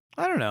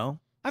 I don't know.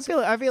 I feel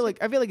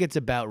like it's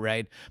about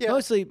right. Yeah.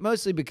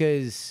 Mostly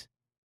because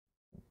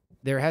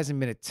there hasn't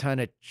been a ton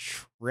of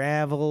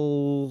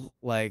travel.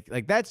 Like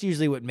that's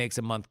usually what makes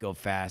a month go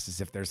fast,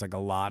 is if there's like a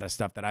lot of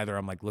stuff that either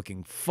I'm like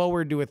looking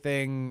forward to a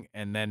thing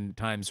and then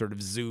time sort of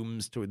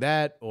zooms to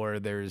that, or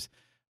there's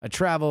a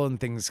travel and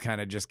things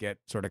kind of just get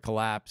sort of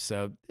collapse.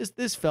 So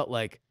this felt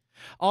like,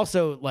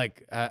 also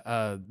like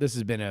this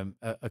has been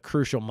a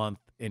crucial month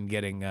in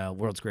getting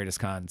World's Greatest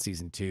Con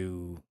season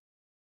 2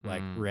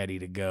 like ready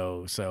to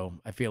go. So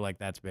I feel like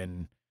that's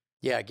been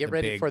Yeah, get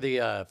ready for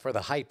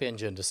the hype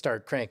engine to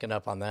start cranking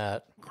up on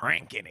that.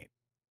 cranking it.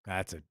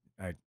 That's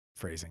a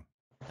phrasing.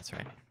 That's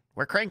right.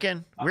 We're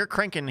cranking. We're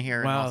cranking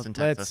here in Well, Austin,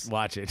 let's Texas.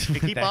 watch it. We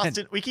keep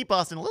Austin. We keep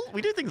Austin.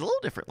 We do things a little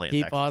differently. in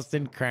Keep Texas.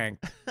 Austin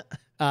cranked.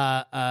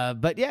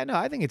 But yeah, no,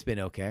 I think it's been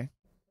okay.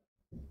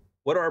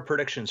 What are our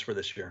predictions for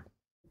this year?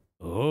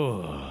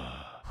 Oh.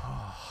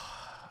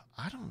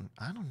 I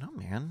don't know,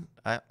 man.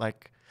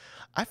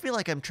 I feel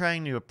like I'm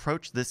trying to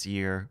approach this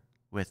year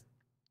with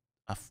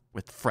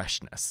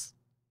freshness.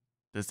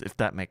 If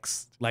that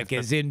makes Like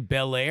as in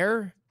Bel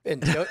Air?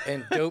 And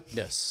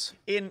dopeness.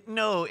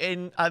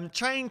 I'm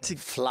trying to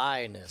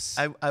Flyness.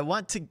 I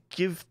want to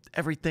give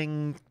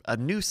everything a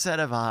new set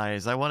of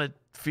eyes. I want to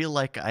feel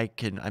like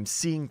I'm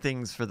seeing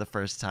things for the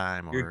first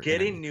time. Or You're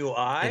getting new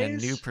eyes? in a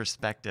new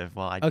perspective.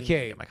 Well, I do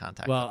Okay. get my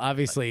contact. Well,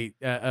 obviously,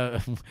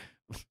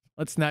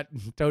 let's not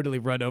totally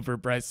run over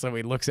Bryce so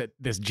he looks at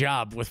this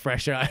job with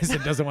fresh eyes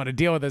and doesn't want to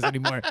deal with us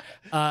anymore.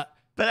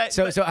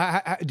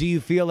 So do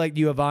you feel like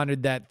you have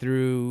honored that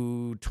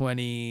through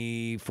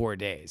 24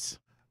 days?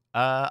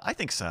 I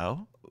think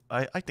so.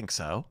 I think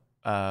so.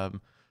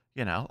 I've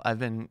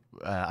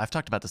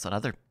talked about this on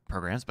other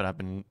programs, but I've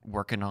been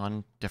working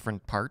on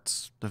different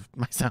parts of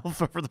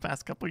myself over the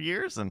past couple of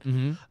years,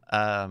 and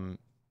I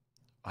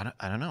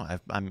don't know.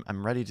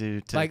 I'm ready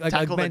to like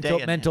tackle the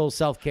day mental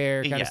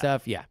self-care kind of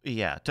stuff. Yeah.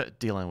 Yeah,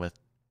 dealing with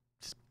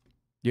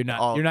You're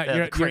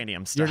not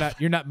cranium stuff.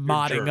 You're not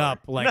modding journal.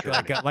 up like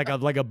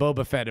a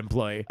Boba Fett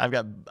employee. I've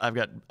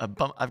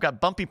got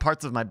bumpy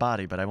parts of my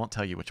body, but I won't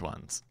tell you which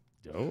ones.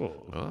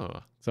 Oh.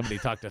 Somebody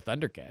talked to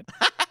Thundercat.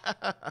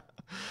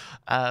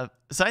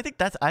 So I think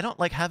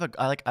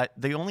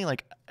the only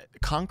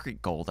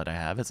concrete goal that I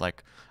have is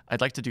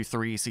I'd like to do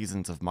 3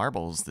 seasons of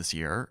Marbles this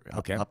year,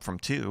 up from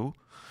 2.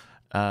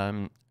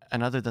 And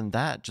other than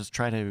that, just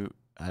try to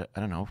I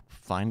don't know,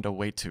 find a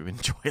way to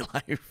enjoy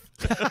life.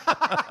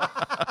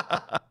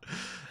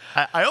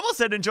 I almost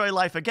said enjoy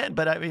life again,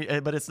 but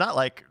it's not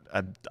like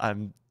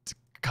I'm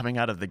coming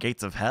out of the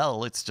gates of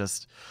hell. It's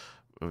just,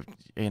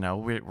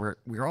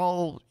 we're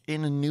all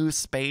in a new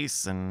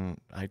space, and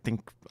I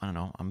think, I don't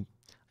know, I'm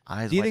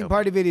eyes. Do you think open.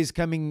 part of it is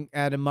coming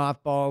out of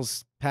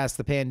mothballs past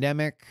the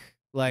pandemic?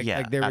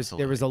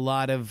 There was a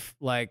lot of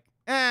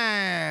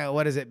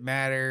what does it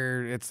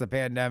matter? It's the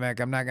pandemic.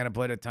 I'm not going to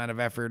put a ton of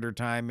effort or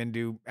time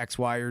into X,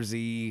 Y, or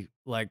Z,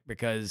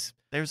 because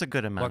there's a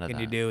good amount what of can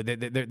that. you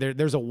do?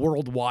 There's a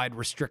worldwide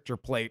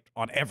restrictor plate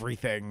on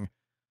everything.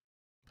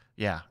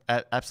 Yeah,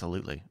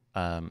 absolutely.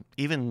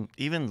 Even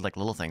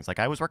little things.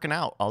 I was working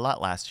out a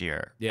lot last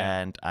year,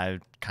 and I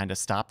kind of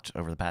stopped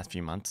over the past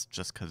few months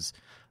just because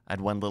I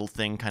had one little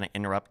thing kind of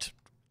interrupt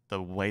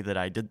the way that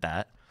I did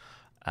that.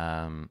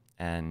 And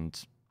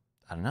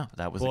I don't know.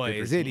 That was boy, a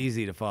good is it routine.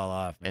 easy to fall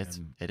off? Man.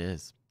 It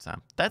is. So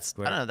that's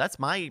I don't know. That's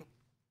my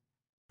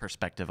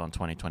perspective on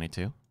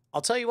 2022.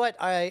 I'll tell you what,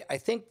 I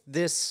think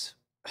this,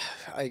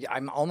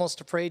 I'm almost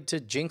afraid to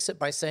jinx it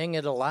by saying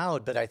it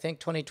aloud, but I think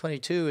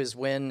 2022 is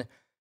when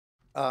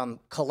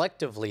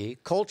collectively,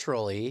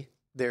 culturally,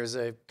 there's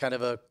a kind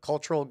of a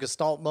cultural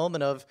gestalt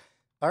moment of,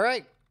 all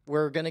right,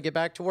 we're going to get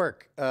back to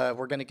work.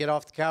 We're going to get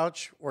off the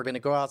couch. We're going to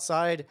go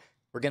outside.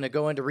 We're going to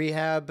go into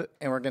rehab,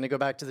 and we're going to go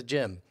back to the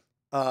gym.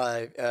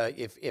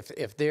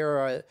 If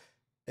there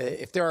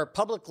are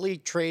publicly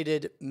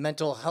traded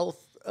mental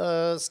health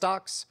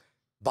stocks,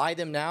 buy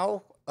them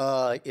now.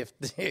 If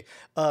they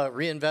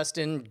reinvest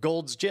in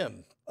Gold's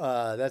Gym,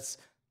 that's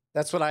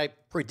what I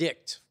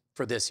predict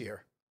for this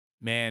year.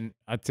 Man,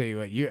 I'll tell you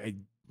what,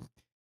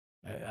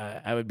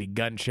 I would be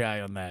gun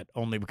shy on that,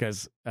 only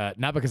because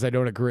not because I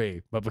don't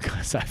agree, but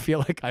because I feel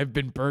like I've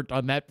been burnt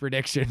on that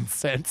prediction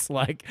since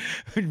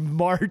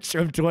March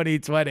of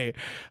 2020.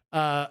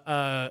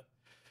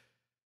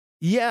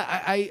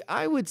 Yeah,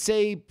 I would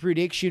say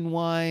prediction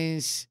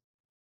wise,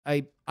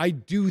 I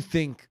do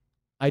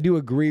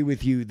agree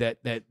with you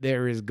that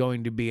there is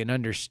going to be an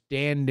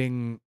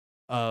understanding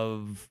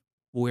of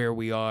where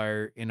we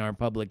are in our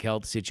public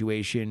health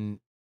situation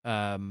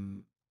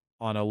on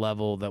a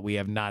level that we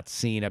have not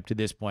seen up to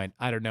this point.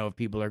 I don't know if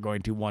people are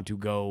going to want to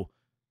go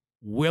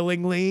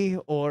willingly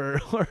or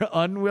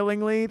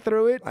unwillingly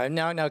through it.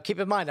 Now keep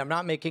in mind, I'm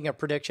not making a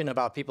prediction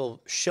about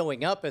people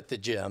showing up at the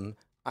gym.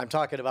 I'm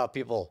talking about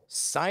people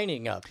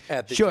signing up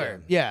at the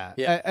gym. Yeah.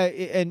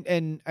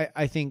 And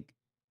I think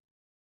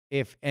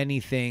if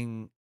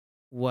anything,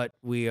 what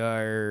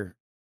we're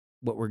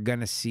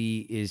gonna see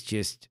is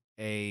just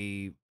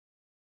I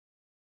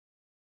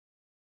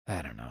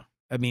don't know.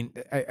 I mean,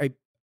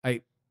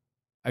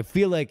 I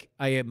feel like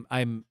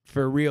I'm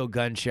for real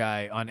gun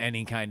shy on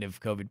any kind of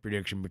COVID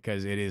prediction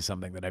because it is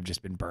something that I've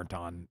just been burnt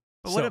on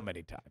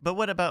many times. But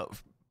what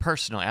about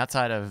personally,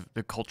 outside of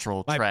the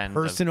cultural trend?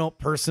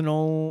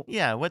 Personal.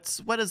 Yeah, what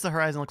does the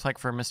horizon look like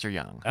for Mr.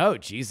 Young? Oh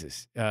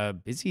Jesus,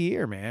 busy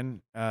year,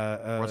 man.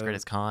 World's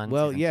Greatest Con.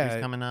 Well, season yeah,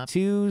 2's coming up.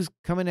 2's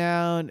coming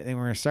out, and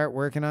we're gonna start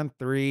working on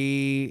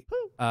 3.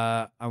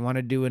 I want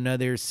to do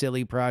another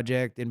silly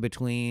project in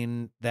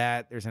between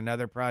that. There's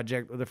another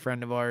project with a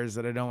friend of ours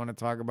that I don't want to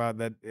talk about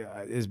that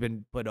has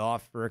been put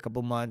off for a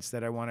couple months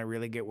that I want to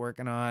really get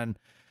working on.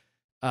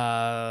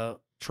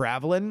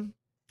 Traveling,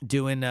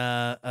 doing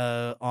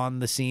on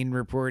the scene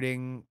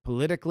reporting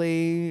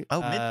politically.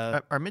 Oh,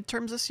 are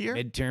midterms this year?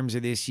 Midterms are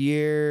this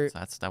year.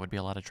 So that would be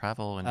a lot of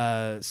travel.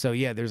 And So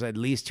yeah, there's at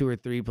least 2 or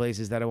 3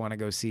 places that I want to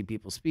go see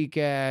people speak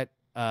at.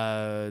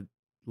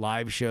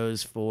 Live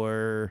shows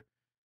for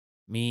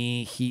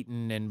me,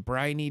 Heaton, and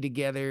Briney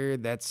together.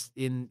 That's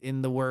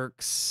in the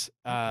works.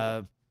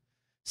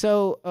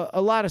 So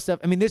a lot of stuff.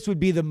 I mean, this would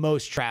be the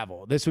most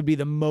travel. This would be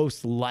the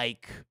most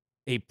like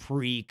a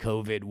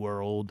pre-COVID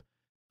world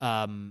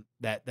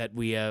that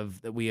we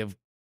have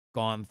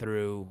gone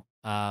through.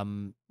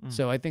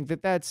 So I think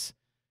that's,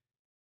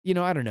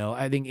 I don't know.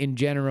 I think in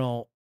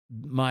general,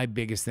 my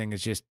biggest thing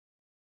is just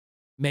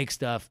make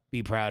stuff,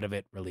 be proud of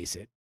it, release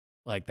it.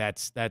 Like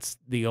that's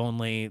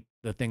the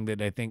thing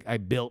that I think I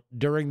built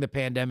during the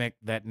pandemic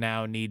that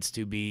now needs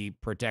to be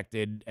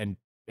protected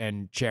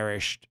and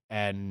cherished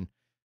and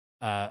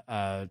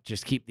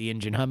just keep the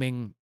engine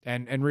humming.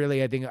 And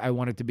really, I think I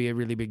want it to be a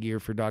really big year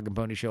for Dog and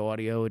Pony Show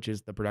Audio, which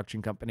is the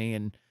production company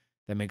and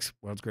that makes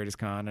World's Greatest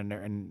Con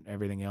and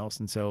everything else.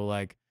 And so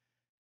like,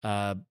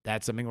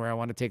 that's something where I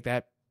want to take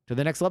that to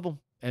the next level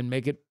and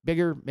make it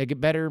bigger, make it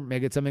better,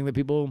 make it something that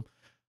people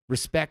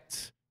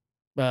respect,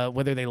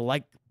 whether they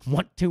want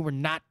to or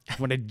not.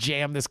 Want to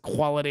jam this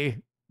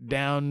quality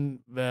down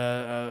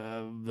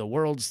the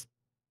world's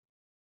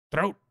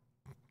throat.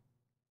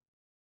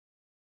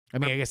 I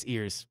mean, I guess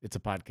ears. It's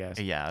a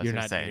podcast. Yeah, I was you're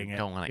gonna not say, eating it.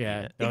 don't want to eat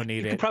it. Don't eat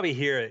You it. could probably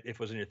hear it if it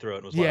was in your throat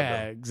and was Yeah, loud,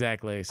 though.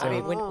 exactly. So I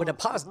mean, when a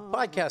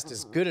podcast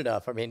is good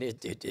enough, I mean,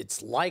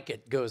 it's like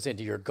it goes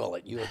into your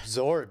gullet. You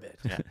absorb it.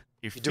 Yeah.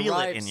 You You feel it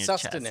derive in your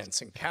sustenance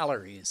chest. and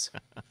calories.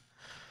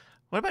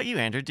 What about you,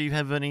 Andrew? Do you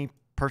have any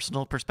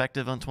personal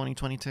perspective on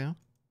 2022?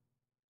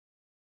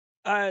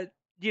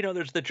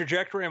 There's the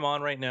trajectory I'm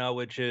on right now,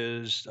 which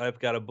is I've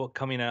got a book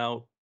coming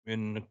out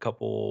in a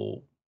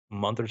couple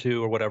month or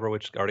two or whatever,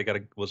 which already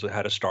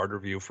had a starred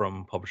review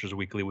from Publishers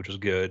Weekly, which is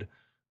good.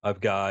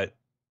 I've got,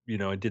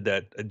 I did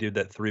that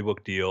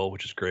 3-book deal,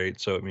 which is great.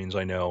 So it means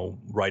I know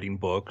writing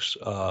books.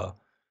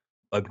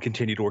 I've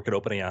continued to work at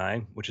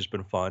OpenAI, which has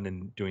been fun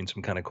and doing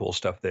some kind of cool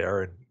stuff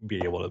there and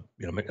be able to,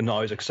 I'm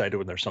always excited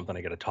when there's something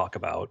I get to talk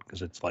about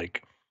because it's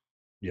like,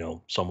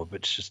 some of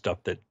it's just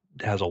stuff that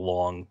has a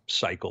long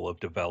cycle of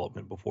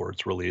development before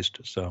it's released.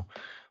 So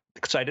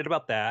excited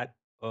about that.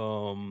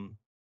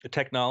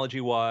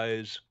 Technology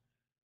wise,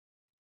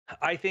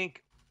 I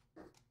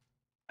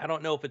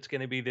don't know if it's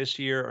going to be this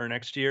year or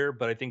next year,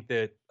 but I think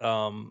that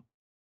I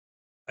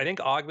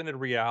think augmented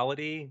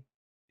reality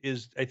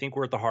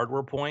we're at the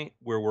hardware point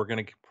where we're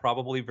going to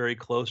probably very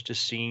close to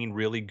seeing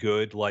really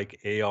good like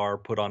AR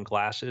put on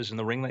glasses. And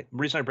the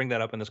reason I bring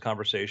that up in this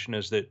conversation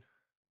is that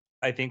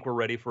I think we're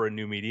ready for a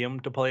new medium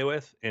to play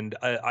with. And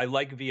I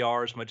like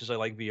VR as much as I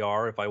like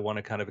VR. If I want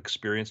to kind of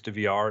experience to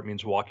VR, it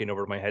means walking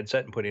over to my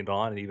headset and putting it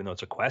on. And even though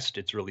it's a Quest,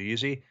 it's really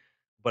easy.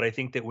 But I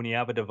think that when you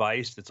have a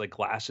device that's like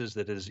glasses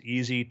that is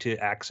easy to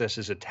access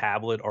as a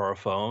tablet or a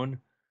phone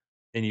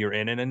and you're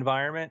in an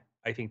environment,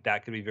 I think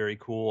that could be very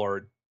cool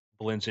or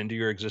blends into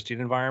your existing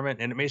environment.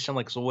 And it may sound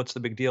like, so what's the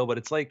big deal? But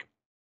it's like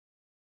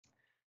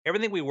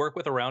everything we work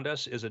with around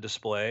us is a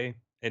display.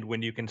 And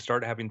when you can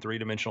start having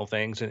 3-dimensional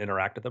things and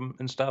interact with them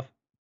and stuff,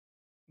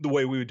 the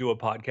way we would do a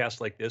podcast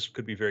like this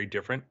could be very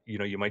different.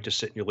 You might just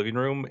sit in your living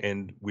room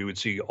and we would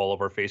see all of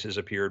our faces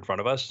appear in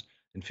front of us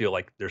and feel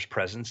like there's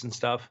presence and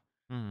stuff.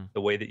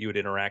 The way that you would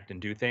interact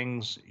and do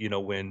things,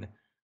 when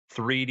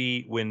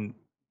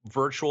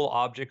virtual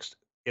objects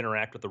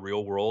interact with the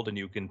real world and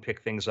you can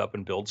pick things up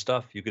and build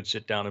stuff, you could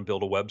sit down and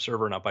build a web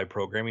server, not by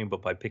programming,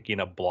 but by picking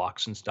up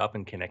blocks and stuff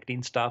and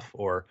connecting stuff.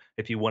 Or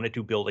if you wanted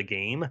to build a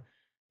game,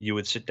 you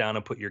would sit down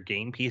and put your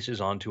game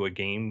pieces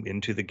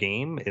into the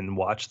game and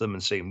watch them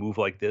and say, move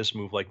like this,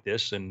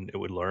 and it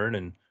would learn.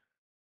 And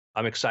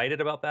I'm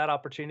excited about that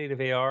opportunity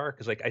of AR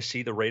because like I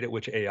see the rate at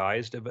which AI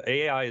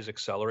is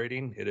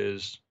accelerating. It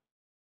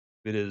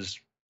is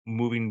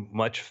moving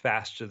much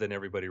faster than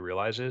everybody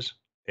realizes.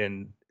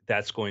 And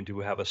that's going to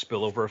have a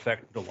spillover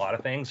effect to a lot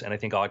of things. And I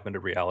think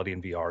augmented reality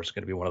and VR is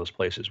going to be one of those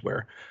places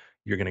where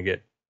you're going to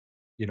get,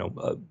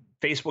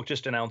 Facebook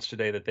just announced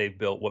today that they've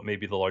built what may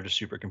be the largest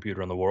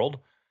supercomputer in the world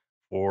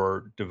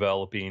for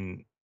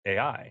developing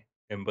AI.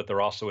 But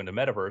they're also into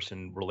metaverse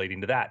and relating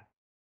to that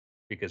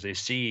because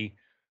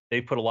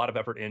they put a lot of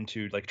effort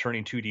into like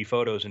turning 2D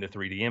photos into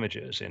 3D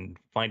images and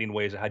finding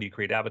ways of how do you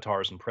create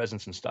avatars and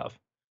presence and stuff.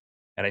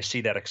 And I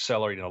see that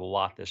accelerating a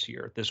lot this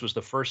year.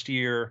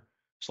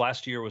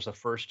 Last year was the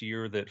first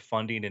year that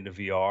funding into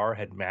VR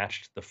had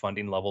matched the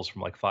funding levels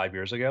from like 5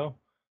 years ago.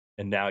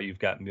 And now you've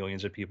got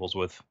millions of people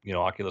with,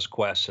 Oculus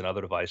Quests and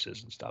other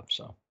devices and stuff.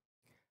 So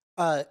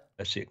I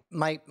see.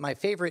 My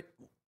favorite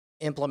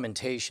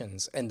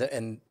implementations and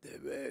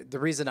the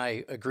reason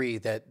I agree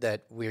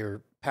that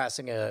we're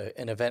passing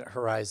an event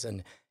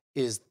horizon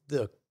is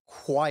the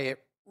quiet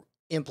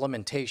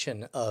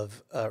implementation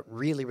of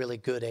really, really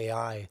good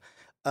AI.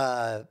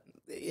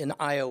 in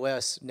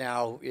iOS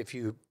now, if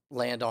you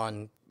land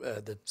on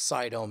the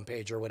side home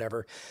page or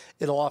whatever,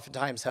 it'll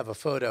oftentimes have a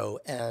photo,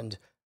 and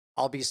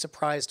I'll be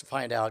surprised to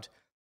find out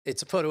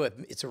it's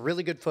a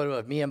really good photo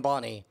of me and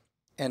Bonnie,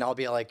 and I'll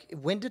be like,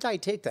 when did I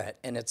take that?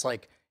 And it's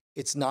like,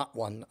 it's not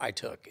one I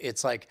took.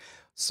 It's like,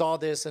 saw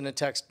this in a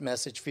text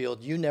message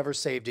field. You never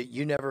saved it.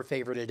 You never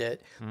favorited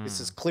it. This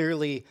is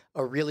clearly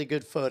a really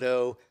good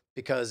photo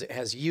because it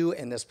has you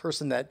and this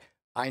person that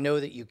I know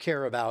that you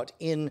care about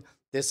in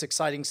this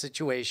exciting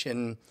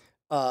situation.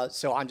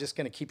 So I'm just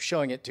going to keep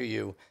showing it to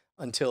you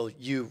until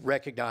you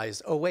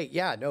recognize, oh, wait,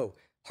 yeah, no,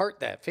 heart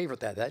that,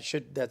 favorite that,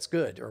 that's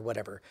good or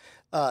whatever.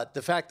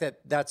 The fact that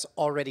that's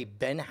already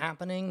been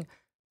happening,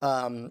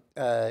 you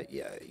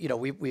know,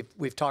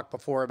 we've talked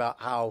before about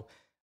how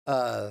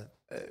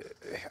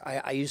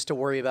I used to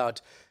worry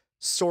about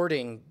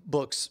sorting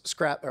books,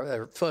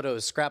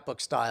 photos,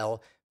 scrapbook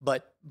style,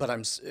 but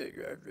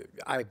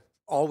I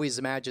always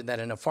imagined that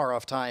in a far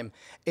off time,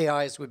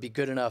 AIs would be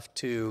good enough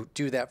to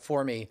do that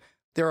for me.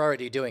 They're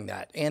already doing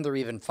that, and they're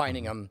even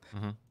finding them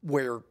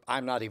where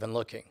I'm not even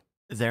looking.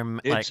 They're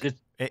like,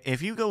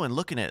 if you go and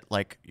look in it,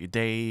 like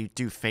they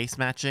do face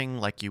matching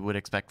like you would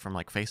expect from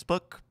like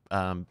Facebook,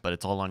 but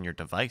it's all on your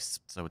device,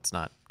 so it's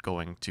not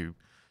going to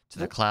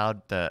the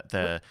cloud.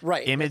 The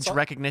right. image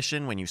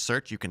recognition, when you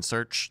search, you can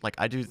search, like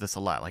I do this a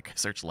lot, like I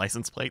search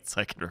license plates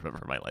so I can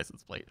remember my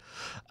license plate,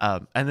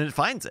 and then it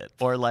finds it,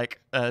 or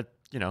like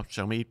you know,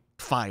 show me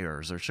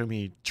fires or show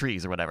me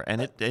trees or whatever,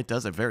 and it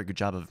does a very good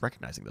job of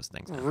recognizing those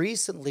things now.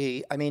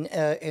 Recently, I mean,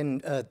 in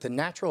the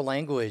natural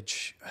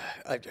language,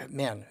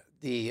 man,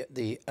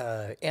 the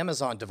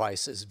Amazon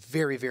device is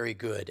very, very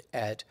good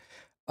at.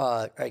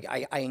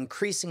 I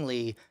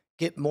increasingly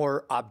get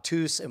more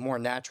obtuse and more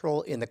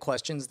natural in the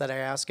questions that I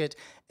ask it,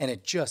 and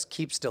it just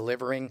keeps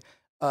delivering.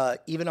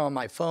 Even on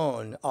my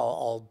phone,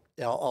 I'll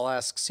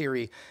ask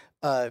Siri.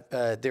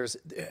 There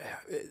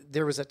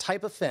was a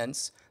type of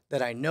fence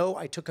that I know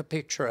I took a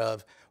picture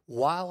of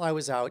while I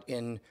was out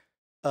in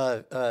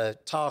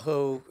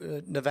Tahoe,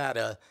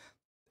 Nevada,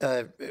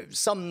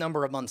 some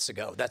number of months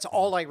ago. That's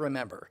all I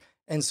remember.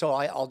 And so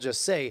I'll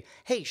just say,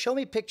 hey, show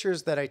me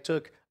pictures that I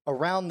took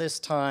around this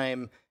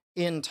time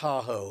in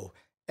Tahoe.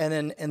 And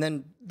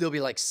then there'll be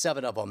like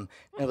 7 of them.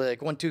 And it'll be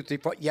like 1, 2, 3,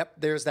 4. Yep,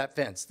 there's that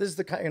fence. This is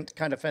the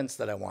kind of fence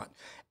that I want.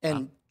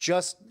 And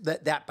just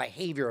that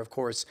behavior, of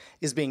course,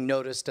 is being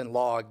noticed and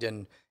logged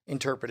and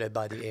interpreted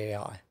by the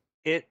AI.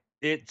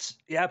 It's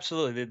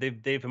absolutely,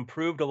 they've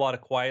improved a lot of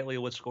quietly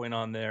what's going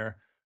on there.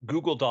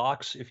 Google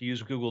Docs, if you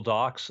use Google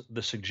Docs,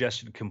 the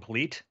suggested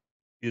complete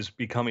is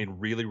becoming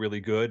really,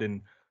 really good.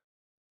 And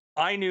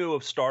I knew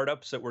of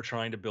startups that were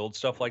trying to build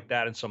stuff like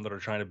that and some that are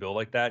trying to build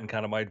like that. And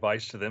kind of my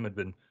advice to them had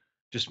been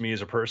just me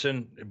as a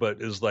person,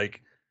 but is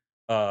like,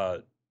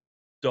 don't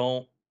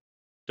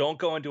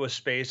go into a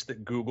space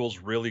that Google's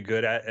really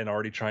good at and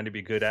already trying to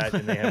be good at,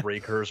 and they have Ray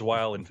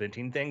Kurzweil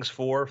inventing things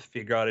for.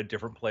 Figure out a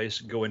different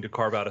place, go into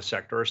carve out a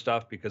sector or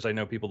stuff, because I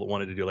know people that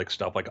wanted to do like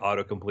stuff like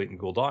autocomplete and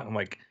Google Doc. I'm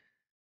like,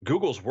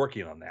 Google's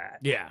working on that.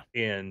 Yeah.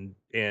 And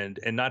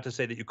not to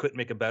say that you couldn't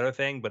make a better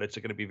thing, but it's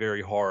going to be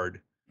very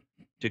hard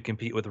to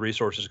compete with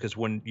resources, because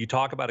when you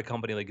talk about a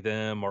company like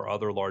them or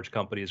other large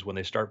companies, when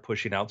they start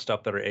pushing out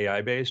stuff that are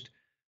AI based,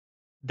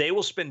 they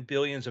will spend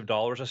billions of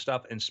dollars of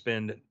stuff and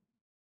spend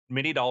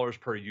many dollars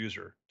per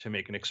user to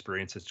make an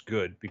experience that's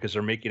good, because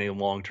they're making a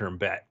long-term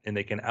bet, and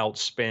they can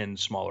outspend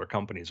smaller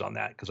companies on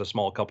that. Because a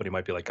small company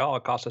might be like, oh,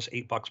 it costs us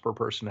 $8 per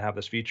person to have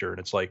this feature. And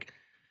it's like,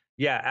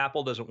 yeah,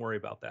 Apple doesn't worry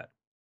about that.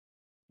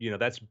 You know,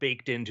 that's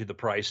baked into the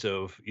price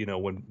of, you know,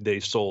 when they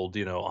sold,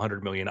 you know,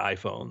 100 million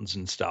iPhones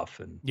and stuff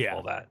and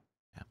all that.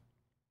 Yeah.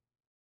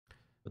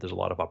 But there's a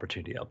lot of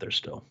opportunity out there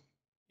still.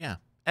 Yeah.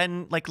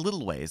 And like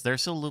little ways,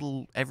 there's still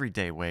little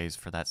everyday ways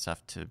for that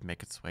stuff to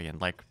make its way in.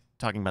 Like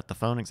talking about the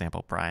phone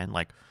example, Brian,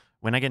 like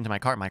when I get into my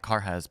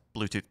car has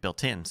Bluetooth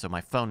built in, so my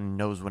phone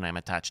knows when I'm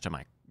attached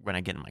to when I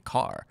get in my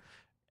car.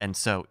 And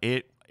so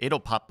it'll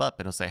pop up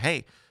and it'll say,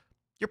 hey,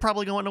 you're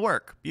probably going to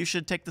work, you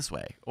should take this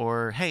way.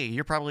 Or, hey,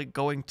 you're probably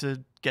going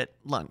to get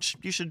lunch,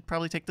 you should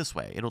probably take this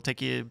way, it'll take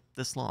you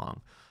this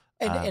long.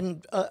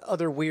 And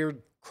other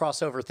weird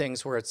crossover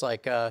things where it's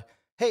like,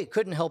 hey,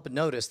 couldn't help but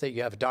notice that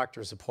you have a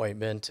doctor's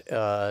appointment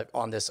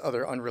on this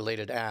other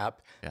unrelated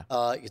app.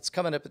 Yeah. It's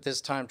coming up at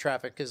this time.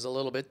 Traffic is a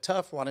little bit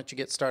tough. Why don't you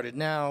get started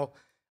now?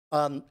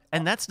 And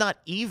that's not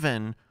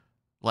even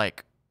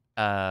like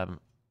an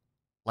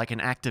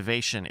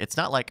activation. It's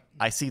not like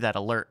I see that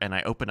alert and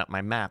I open up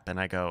my map and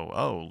I go,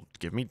 oh,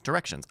 give me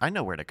directions. I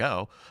know where to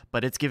go.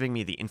 But it's giving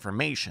me the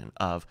information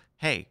of,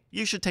 hey,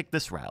 you should take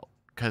this route,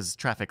 because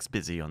traffic's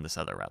busy on this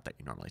other route that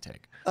you normally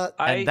take.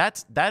 And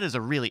that is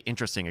a really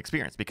interesting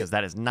experience, because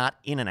that is not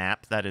in an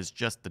app. That is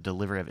just the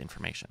delivery of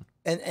information.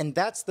 And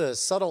that's the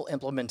subtle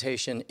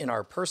implementation in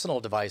our personal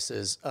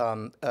devices.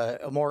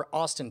 A more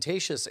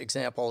ostentatious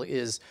example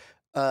is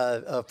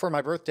for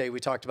my birthday, we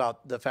talked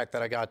about the fact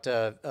that I got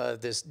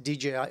this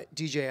DJI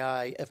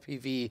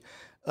FPV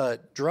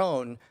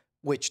drone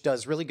which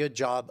does really good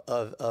job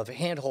of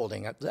hand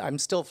holding. I'm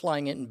still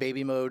flying it in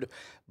baby mode,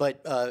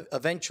 but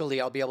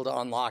eventually I'll be able to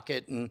unlock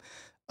it and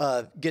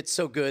get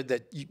so good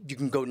that you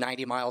can go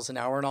 90 miles an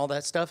hour and all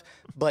that stuff.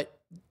 But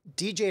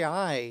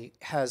DJI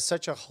has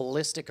such a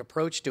holistic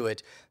approach to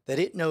it that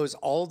it knows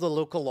all the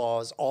local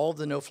laws, all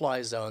the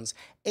no-fly zones,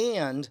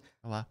 and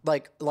Oh,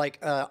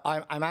 wow.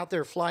 I'm out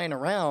there flying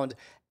around,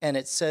 and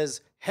it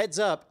says, "Heads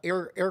up,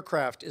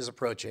 aircraft is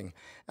approaching."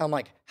 And I'm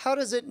like, "How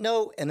does it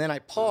know?" And then I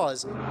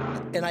pause,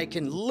 and I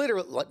can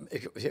literally,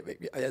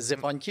 as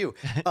if on cue,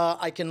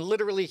 I can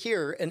literally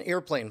hear an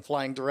airplane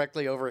flying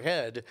directly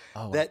overhead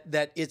Oh, wow.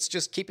 that it's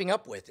just keeping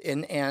up with,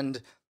 and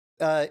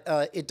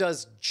it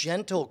does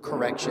gentle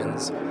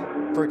corrections.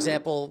 For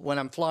example, when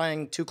I'm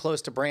flying too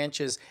close to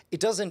branches,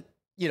 it doesn't,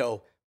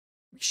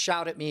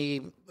 shout at me,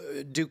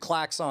 do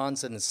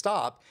klaxons and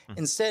stop.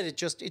 Instead, it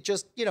just,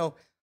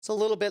 it's a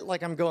little bit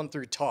like I'm going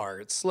through tar.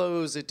 It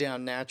slows it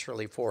down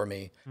naturally for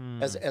me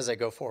as I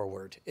go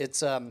forward.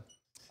 It's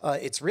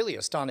really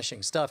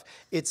astonishing stuff.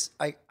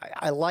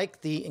 I like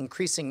the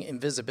increasing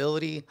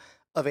invisibility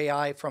of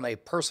AI from a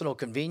personal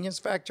convenience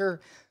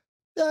factor.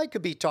 I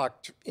could be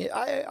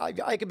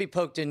I could be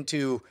poked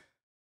into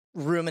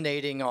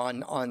ruminating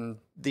on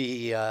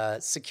the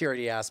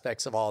security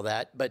aspects of all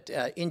that, but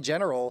in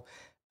general,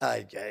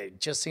 it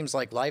just seems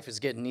like life is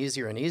getting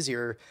easier and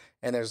easier,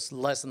 and there's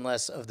less and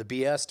less of the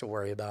BS to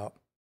worry about.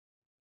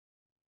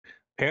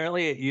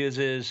 Apparently,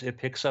 it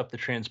picks up the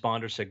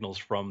transponder signals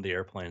from the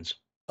airplanes.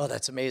 Oh,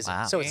 that's amazing.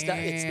 Wow. So it's not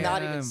even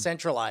Damn.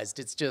 centralized.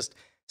 It's just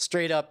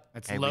straight up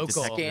That's Hey, we local.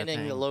 detected a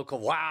scanning the thing. local.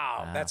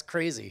 Wow, Yeah. that's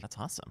crazy. That's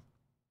awesome.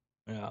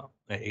 Yeah,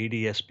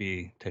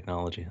 ADSB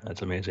technology.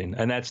 That's amazing.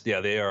 And that's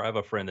they are. I have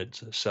a friend that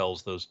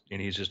sells those, and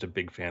he's just a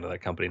big fan of that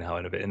company and how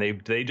innovative.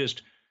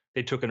 And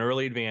they took an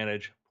early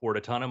advantage, poured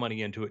a ton of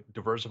money into it,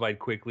 diversified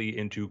quickly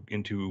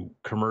into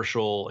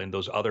commercial and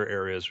those other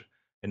areas,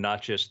 and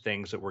not just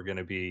things that were going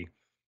to be,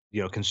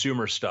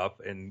 consumer stuff,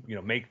 and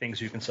make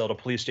things you can sell to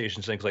police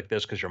stations, things like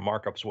this, because your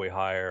markup's way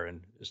higher,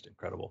 and just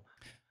incredible.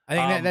 I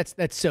think Um,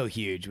 that's so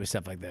huge with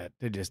stuff like that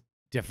to just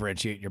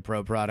differentiate your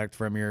pro product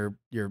from your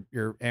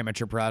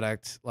amateur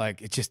product.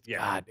 Like it's just Yeah.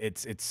 God,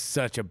 it's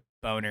such a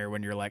boner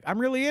when you're like, I'm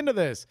really into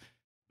this.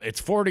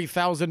 It's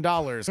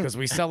 $40,000 because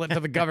we sell it to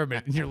the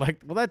government, and you're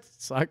like, well, that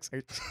sucks.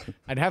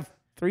 I'd have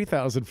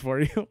 3,000 for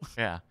you.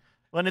 Yeah.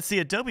 Well, and it's the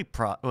Adobe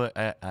problem,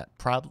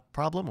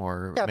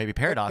 or Yeah, maybe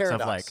paradox, of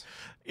like,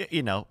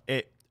 paradox.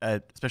 it,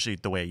 especially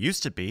the way it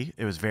used to be,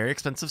 it was very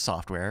expensive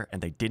software,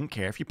 and they didn't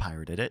care if you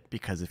pirated it,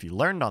 because if you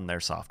learned on their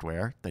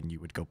software, then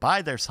you would go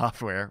buy their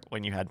software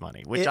when you had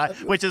money,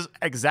 which is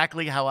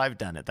exactly how I've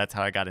done it. That's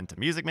how I got into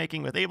music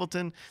making with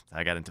Ableton. That's how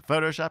I got into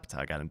Photoshop. That's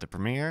how I got into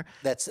Premiere.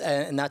 That's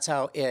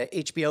how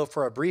HBO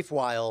for a brief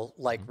while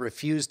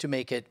refused to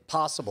make it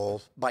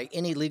possible by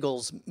any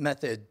legal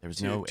method. There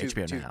was no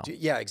HBO now.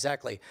 Yeah,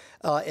 exactly.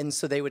 And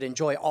so they would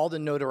enjoy all the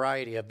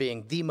notoriety of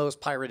being the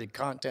most pirated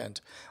content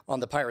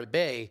on the Pirate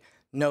Bay,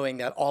 knowing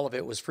that all of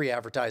it was free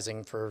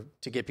advertising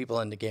to get people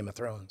into Game of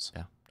Thrones.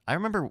 Yeah. I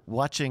remember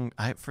watching,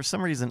 for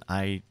some reason,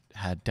 I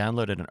had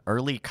downloaded an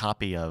early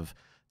copy of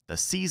the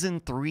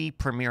season 3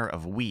 premiere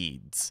of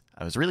Weeds.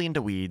 I was really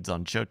into Weeds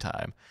on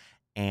Showtime.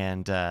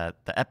 And the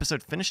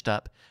episode finished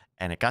up,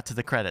 and it got to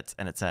the credits,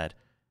 and it said,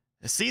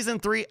 season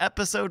 3,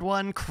 episode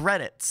 1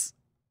 credits.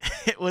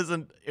 It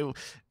wasn't,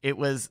 it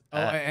was,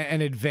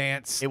 An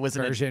advanced it was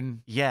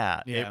version.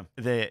 yeah. Yeah.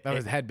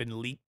 Had been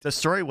leaked. The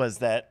story was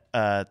that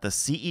the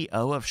CEO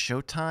of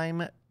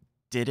Showtime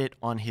did it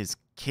on his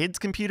kid's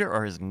computer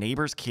or his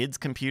neighbor's kid's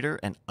computer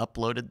and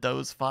uploaded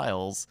those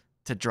files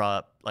to draw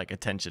up like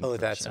attention. Oh, for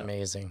the that's show.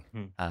 amazing.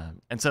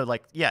 And so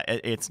like, yeah,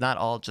 it's not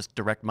all just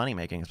direct money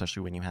making,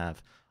 especially when you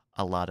have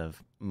a lot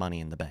of money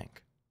in the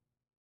bank.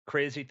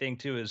 Crazy thing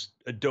too is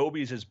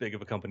Adobe's as big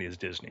of a company as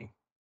Disney.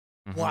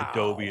 Mhm. Wow.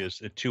 Adobe is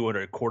a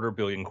 $225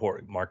 billion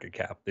market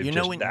cap.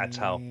 That's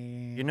how.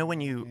 You know, when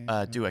you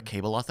do a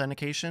cable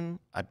authentication,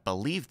 I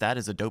believe that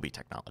is Adobe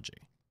technology.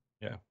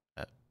 Yeah.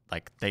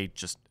 Like they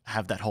just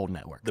have that whole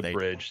network. The They-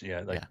 bridge.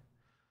 Yeah. yeah.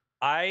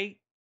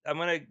 I'm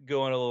gonna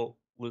go on a little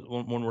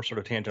one more sort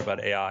of tangent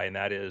about AI, and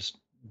that is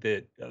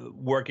that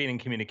working in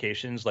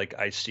communications, like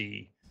I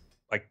see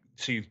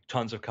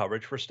tons of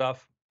coverage for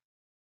stuff,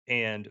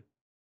 and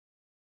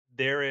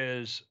there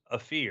is a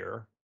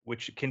fear,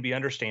 which can be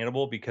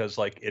understandable because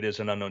like it is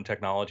an unknown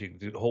technology.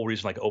 The whole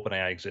reason like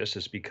OpenAI exists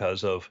is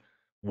because of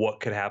what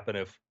could happen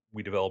if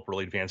we develop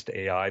really advanced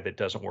AI that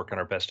doesn't work in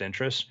our best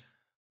interests.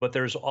 But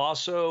there's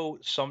also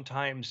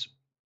sometimes,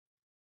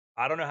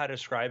 I don't know how to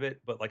describe it,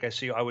 but like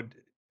I would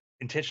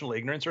intentional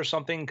ignorance or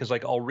something, because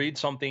like I'll read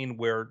something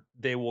where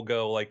they will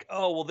go like,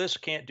 oh well, this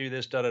can't do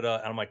this, da da da,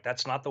 and I'm like,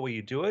 that's not the way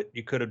you do it.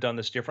 You could have done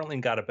this differently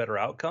and got a better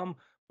outcome.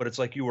 But it's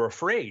like you were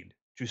afraid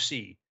to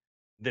see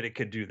that it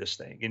could do this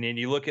thing. And then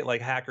you look at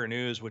like Hacker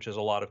News, which is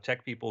a lot of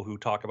tech people who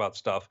talk about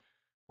stuff.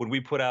 When we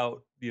put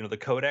out, the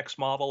Codex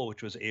model,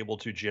 which was able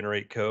to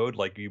generate code,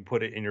 like you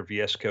put it in your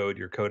VS Code,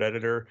 your code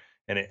editor,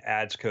 and it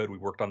adds code. We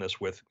worked on this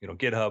with,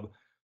 GitHub,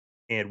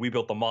 and we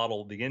built the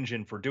model, the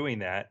engine for doing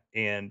that.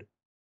 And,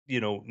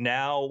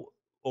 now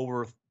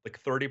over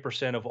like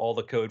 30% of all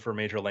the code for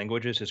major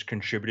languages is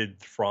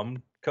contributed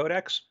from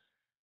Codex.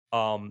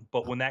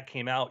 But when that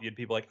came out, you'd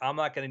people like, I'm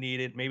not going to need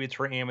it. Maybe it's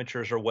for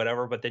amateurs or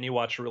whatever. But then you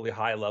watch really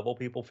high level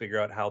people figure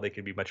out how they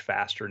can be much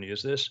faster and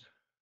use this.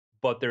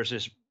 But there's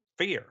this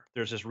fear,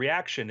 there's this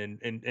reaction, and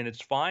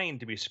it's fine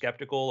to be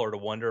skeptical or to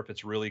wonder if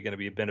it's really going to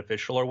be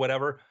beneficial or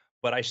whatever.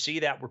 But I see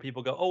that where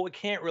people go, oh, it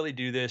can't really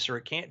do this or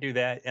it can't do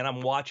that, and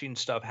I'm watching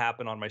stuff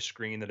happen on my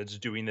screen that it's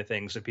doing the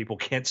things that people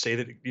can't say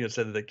that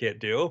say that it can't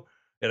do,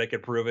 and I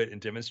could prove it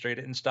and demonstrate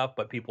it and stuff.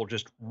 But people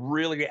just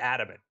really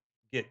adamant,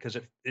 because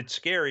it's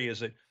scary. Is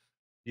that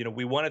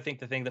we want to think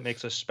the thing that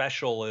makes us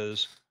special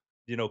is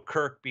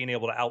Kirk being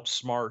able to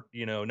outsmart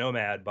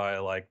Nomad by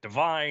like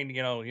divine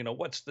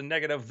what's the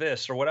negative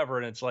this or whatever,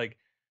 and it's like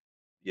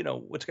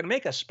what's going to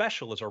make us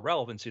special is our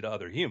relevancy to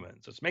other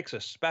humans. What makes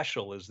us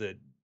special is that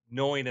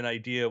knowing an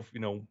idea of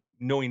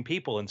knowing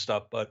people and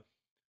stuff. But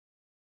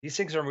these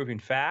things are moving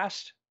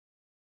fast,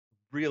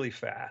 really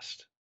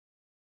fast,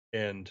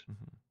 and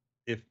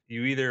if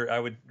you either I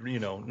would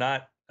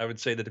not I would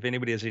say that if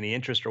anybody has any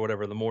interest or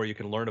whatever, the more you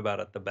can learn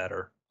about it the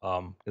better,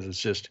 because it's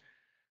just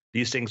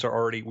these things are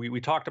already we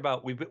talked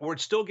about we're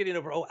still getting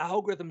over, oh,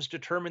 algorithms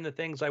determine the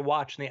things I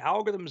watch, and the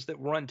algorithms that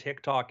run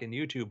TikTok and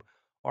YouTube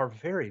are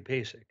very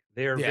basic.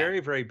 They are very,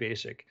 very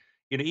basic.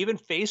 Even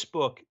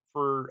Facebook,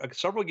 for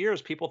several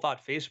years people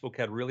thought Facebook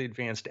had really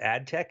advanced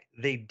ad tech.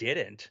 They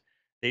didn't.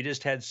 They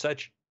just had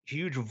such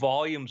huge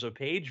volumes of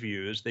page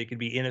views they could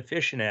be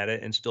inefficient at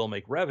it and still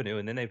make revenue,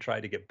 and then they've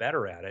tried to get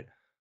better at it.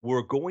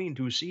 We're going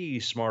to see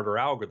smarter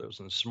algorithms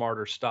and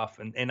smarter stuff,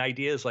 and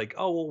ideas like,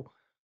 oh, well,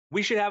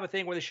 we should have a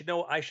thing where they should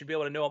know I should be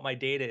able to know what my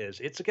data is.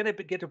 It's going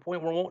to get to a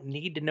point where it won't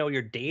need to know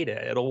your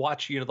data. It'll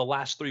watch the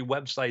last 3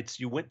 websites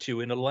you went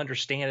to, and it'll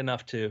understand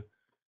enough to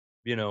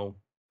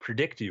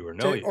predict you or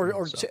know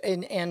you.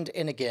 And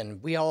again,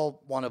 we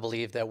all want to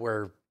believe that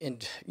we're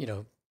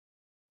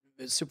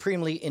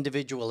supremely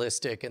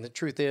individualistic, and the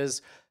truth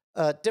is,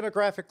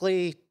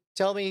 demographically,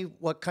 tell me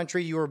what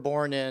country you were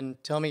born in,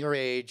 tell me your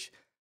age,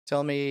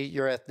 tell me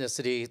your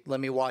ethnicity, let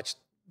me watch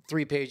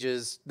 3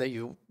 pages that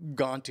you've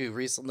gone to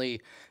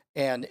recently,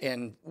 and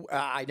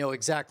I know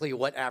exactly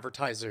what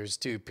advertisers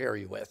to pair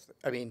you with.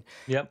 I mean,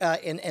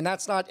 and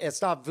it's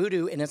not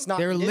voodoo, and it's not.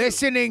 They're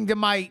listening to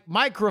my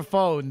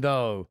microphone,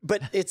 though.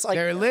 But it's like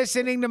they're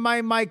listening to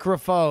my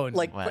microphone.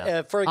 Like,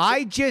 wow.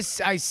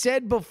 I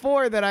said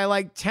before that I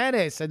like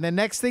tennis, and the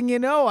next thing you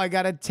know, I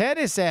got a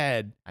tennis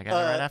ad. I got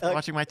it right after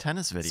watching my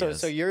tennis videos.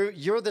 So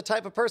you're the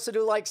type of person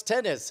who likes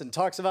tennis and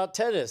talks about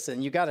tennis,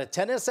 and you got a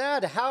tennis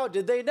ad. How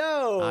did they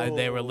know?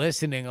 They were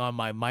listening on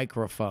my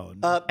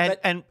microphone.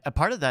 And a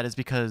part of that is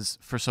because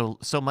for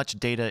so much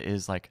data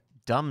is like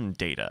dumb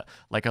data.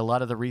 Like a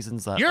lot of the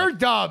reasons that you're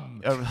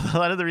dumb. A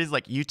lot of the reasons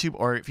like YouTube,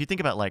 or if you think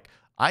about like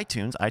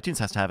iTunes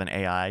has to have an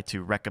AI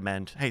to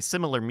recommend, hey,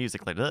 similar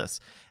music like this.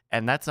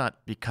 And that's not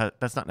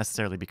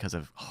necessarily because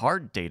of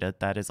hard data.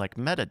 That is like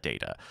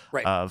metadata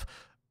of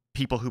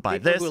people who buy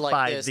this,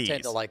 buy these,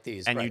 tend to like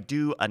these, and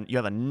you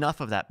have enough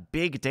of that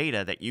big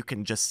data that you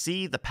can just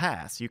see the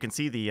pass. You can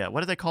see the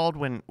what are they called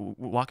when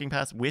walking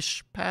past?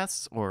 Wish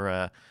pass,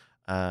 or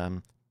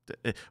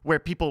where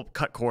people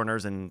cut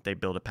corners and they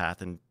build a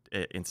path and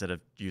instead of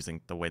using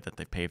the way that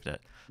they paved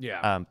it.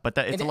 Yeah. But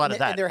it's a lot of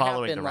that. And there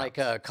following have been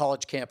like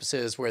college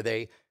campuses where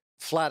they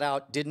flat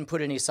out didn't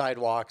put any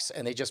sidewalks,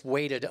 and they just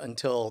waited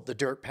until the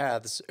dirt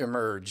paths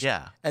emerged.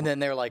 Yeah. And then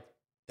they're like,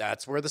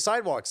 that's where the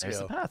sidewalks There's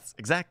go. the paths.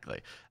 Exactly.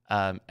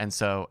 And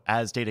so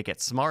as data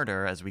gets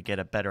smarter, as we get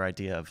a better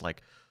idea of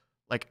like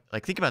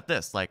think about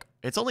this, like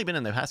it's only been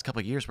in the past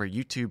couple of years where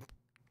YouTube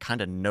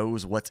kind of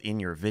knows what's in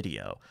your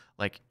video.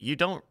 Like you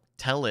don't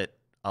tell it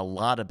a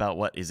lot about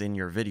what is in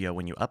your video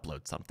when you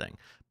upload something.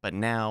 But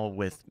now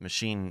with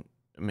machine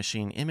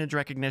image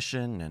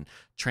recognition and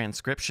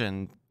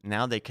transcription,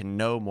 now they can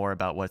know more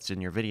about what's in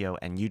your video,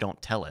 and you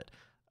don't tell it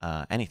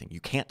anything. You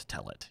can't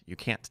tell it. You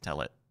can't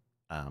tell it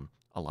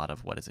a lot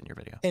of what is in your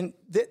video. And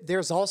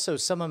there's also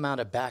some amount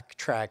of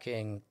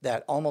backtracking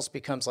that almost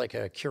becomes like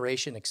a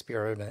curation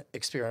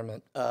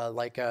experiment.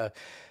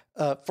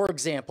 For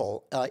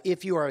example,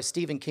 if you are a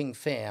Stephen King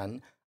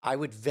fan, I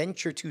would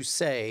venture to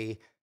say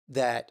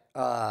that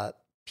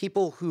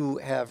people who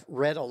have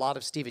read a lot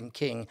of Stephen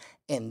King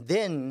and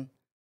then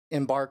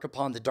embark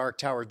upon the Dark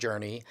Tower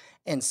journey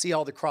and see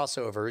all the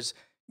crossovers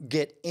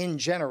get, in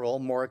general,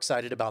 more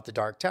excited about the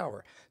Dark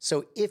Tower.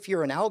 So if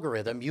you're an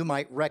algorithm, you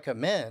might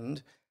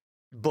recommend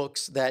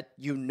books that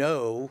you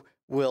know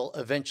will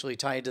eventually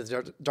tie into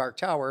the Dark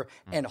Tower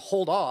and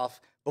hold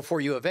off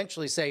before you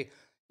eventually say,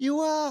 you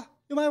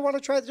might want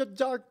to try the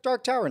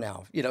Dark Tower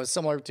now.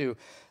 Similar to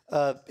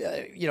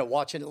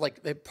watching,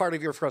 like, part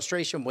of your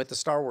frustration with the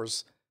Star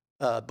Wars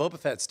Boba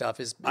Fett stuff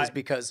is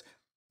because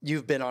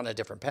you've been on a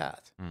different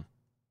path.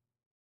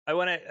 I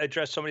want to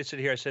address, somebody said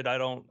here, I said, I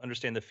don't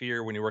understand the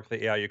fear when you work with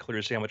the AI, you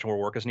clearly see how much more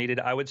work is needed.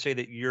 I would say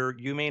that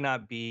you may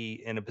not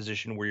be in a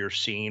position where you're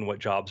seeing what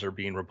jobs are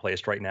being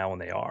replaced right now,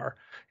 and they are.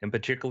 And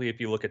particularly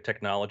if you look at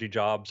technology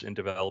jobs in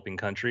developing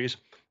countries,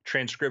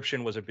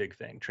 transcription was a big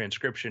thing.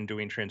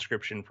 Doing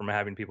transcription from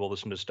having people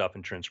listen to stuff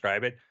and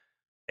transcribe it.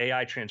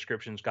 AI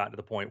transcription's gotten to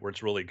the point where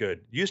it's really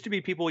good. Used to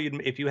be people,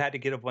 if you had to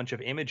get a bunch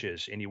of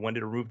images and you wanted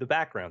to remove the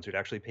backgrounds, you'd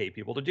actually pay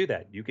people to do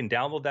that. You can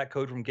download that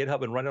code from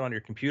GitHub and run it on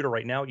your computer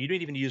right now. You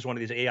don't even use one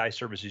of these AI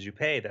services you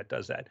pay that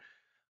does that.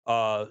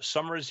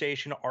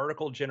 Summarization,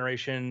 article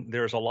generation.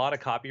 There's a lot of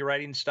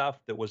copywriting stuff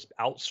that was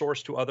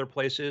outsourced to other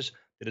places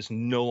that is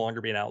no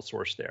longer being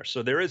outsourced there.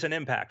 So there is an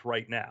impact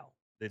right now.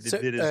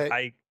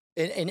 I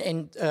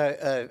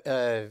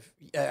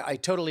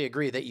totally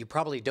agree that you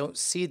probably don't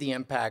see the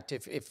impact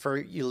if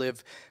you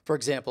live, for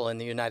example, in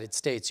the United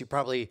States. You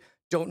probably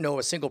don't know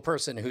a single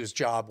person whose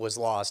job was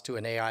lost to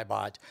an AI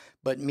bot.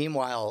 But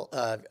meanwhile,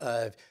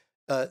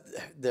 the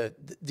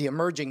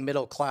emerging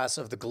middle class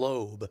of the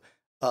globe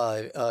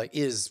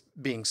is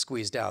being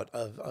squeezed out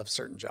of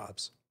certain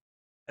jobs.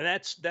 And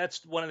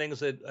that's one of the things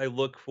that I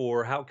look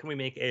for. How can we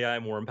make AI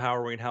more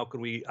empowering? How can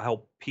we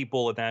help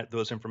people in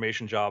those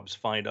information jobs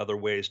find other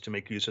ways to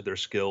make use of their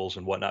skills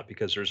and whatnot?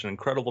 Because there's an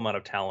incredible amount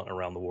of talent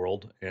around the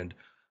world, and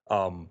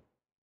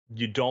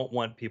you don't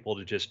want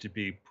people to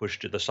be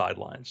pushed to the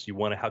sidelines. You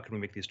want to, how can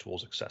we make these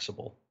tools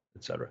accessible,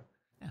 et cetera?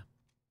 Yeah.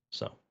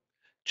 So,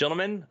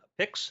 gentlemen,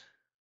 picks?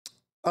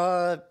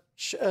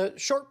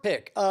 Short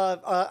pick.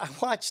 I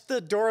watched the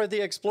Dora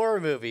the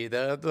Explorer movie,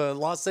 the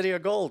Lost City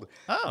of Gold.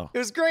 Oh, it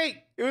was great.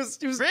 It was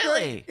really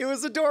great. It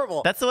was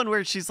adorable. That's the one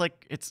where she's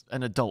like, it's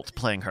an adult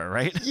playing her,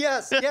 right?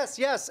 Yes.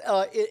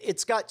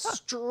 It's got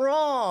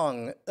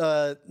strong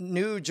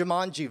new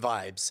Jumanji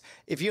vibes.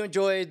 If you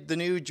enjoyed the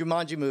new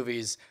Jumanji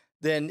movies,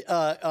 then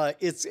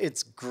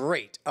it's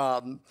great.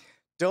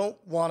 Don't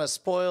want to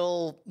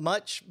spoil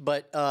much,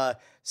 but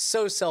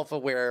so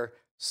self-aware.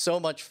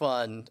 So much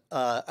fun.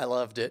 I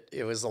loved it.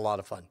 It was a lot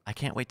of fun. I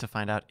can't wait to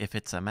find out if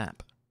it's a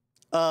map.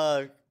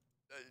 Is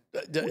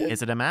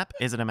it a map?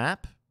 Is it a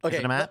map? Okay,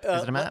 Is it a map?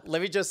 Is it a map?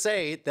 Let me just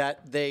say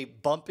that they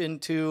bump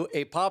into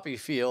a poppy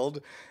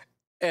field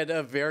and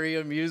a very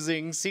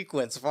amusing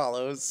sequence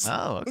follows.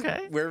 Oh,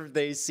 okay. Where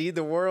they see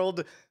the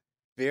world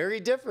very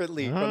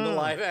differently from the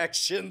live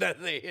action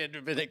that they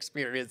had been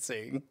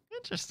experiencing.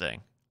 Interesting.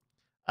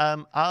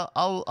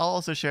 I'll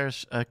also share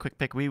a quick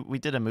pick. We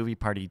did a movie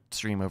party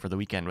stream over the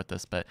weekend with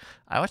this, but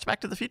I watched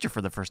Back to the Future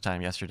for the first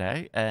time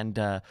yesterday, and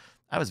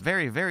I was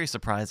very, very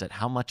surprised at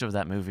how much of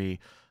that movie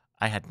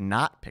I had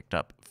not picked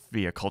up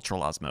via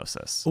cultural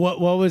osmosis. What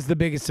was the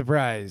biggest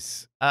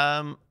surprise?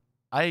 I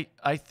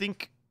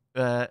think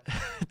do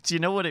you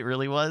know what it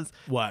really was?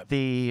 What?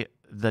 The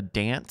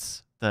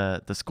dance,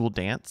 the school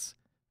dance.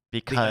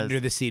 Because the Under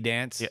the Sea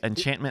dance, the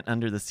Enchantment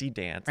Under the Sea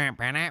dance. Because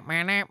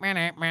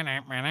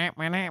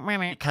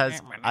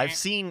I've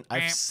seen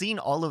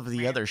all of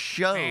the other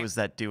shows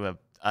that do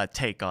a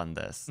take on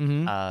this,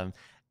 and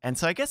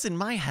so I guess in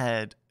my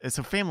head,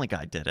 so Family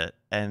Guy did it,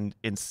 and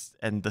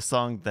the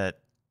song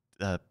that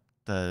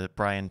the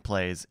Brian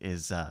plays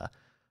is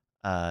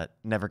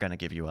 "Never Gonna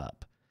Give You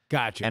Up."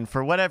 Gotcha. And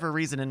for whatever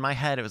reason in my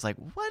head, it was like,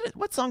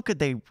 what song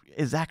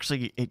is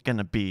actually it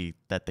gonna be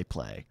that they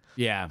play?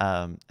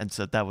 Yeah. And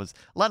so that was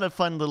a lot of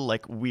fun little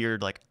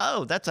weird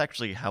oh, that's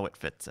actually how it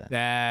fits in.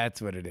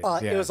 That's what it is.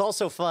 It was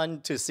also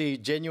fun to see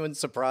genuine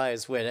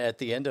surprise when at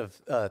the end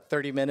of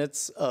 30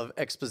 minutes of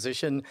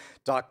exposition,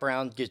 Doc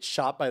Brown gets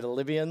shot by the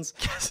Libyans.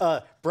 Yes.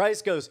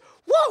 Bryce goes,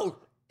 "Whoa!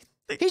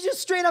 He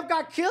just straight up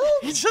got killed?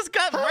 He just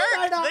got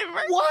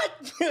murked.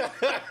 What?"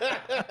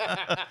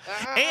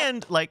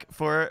 And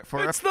for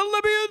it's the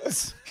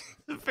Libyans.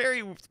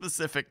 Very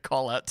specific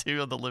call out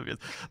too of the Libyans,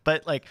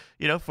 but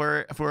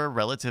for a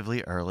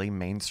relatively early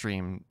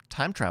mainstream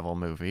time travel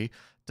movie,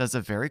 does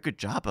a very good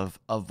job of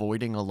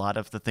avoiding a lot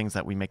of the things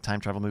that we make time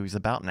travel movies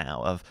about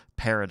now, of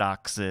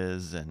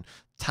paradoxes and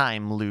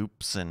time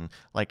loops, and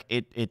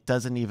it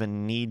doesn't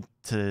even need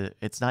to.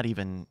 It's not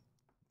even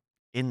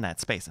in that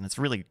space, and it's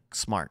really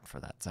smart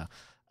for that. So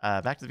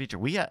Back to the Future,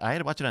 I had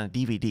to watch it on a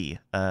DVD.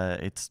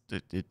 It's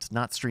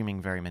not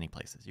streaming very many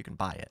places. You can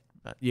buy it,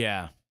 but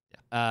yeah.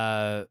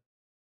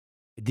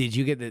 Did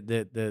you get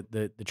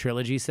the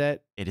trilogy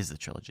set? It is the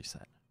trilogy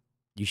set.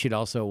 You should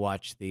also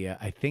watch the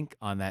I think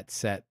on that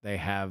set they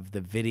have the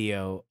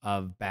video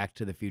of Back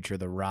to the Future,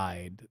 the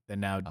ride, the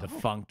now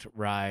defunct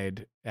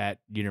ride at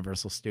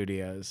Universal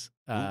Studios.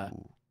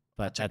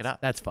 But check it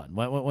out. That's fun.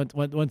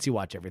 Once you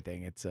watch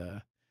everything, it's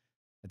a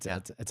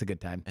good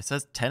time. It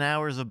says 10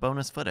 hours of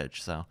bonus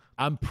footage, so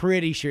I'm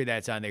pretty sure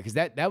that's on there because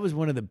that was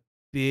one of the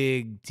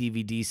big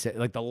DVD set,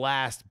 like the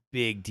last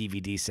big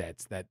DVD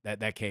sets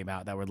that came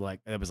out that was like,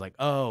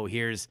 oh,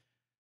 here's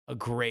a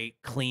great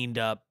cleaned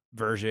up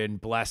version,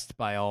 blessed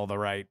by all the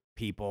right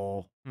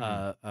people,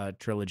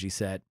 trilogy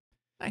set.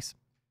 Nice.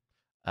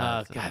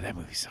 God, that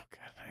movie's so good.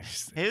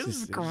 It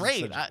was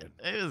great.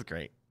 It was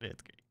great.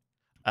 It's great.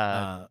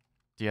 Do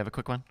you have a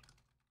quick one?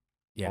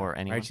 Yeah. Or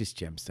anyone? Righteous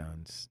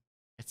Gemstones.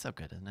 It's so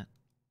good, isn't it?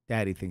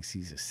 Daddy thinks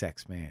he's a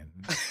sex man.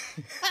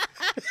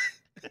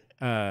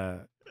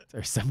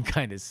 Or some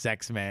kind of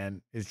sex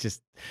man. It's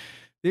just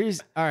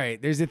there's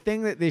a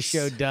thing that this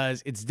show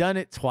does. It's done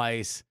it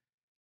twice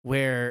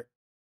where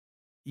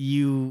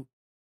you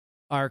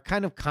are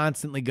kind of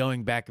constantly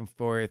going back and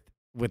forth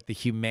with the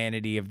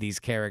humanity of these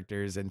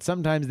characters, and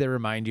sometimes they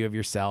remind you of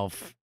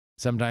yourself.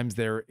 Sometimes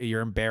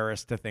you're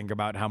embarrassed to think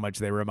about how much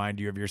they remind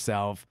you of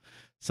yourself.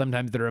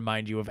 Sometimes they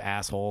remind you of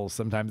assholes.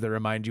 Sometimes they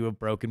remind you of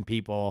broken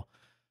people.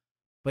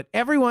 But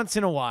every once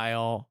in a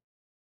while,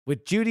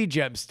 with Judy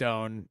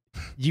Gemstone,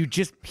 you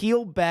just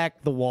peel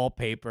back the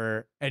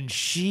wallpaper and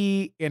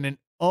she, in an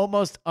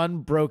almost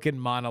unbroken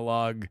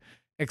monologue,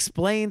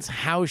 explains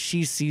how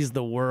she sees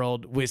the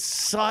world with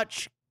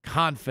such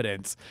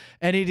confidence.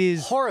 And it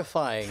is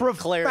horrifying,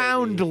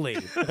 profoundly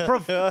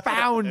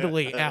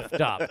effed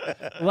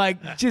up.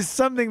 Like, just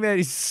something that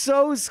is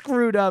so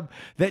screwed up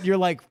that you're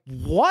like,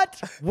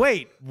 what?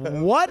 Wait,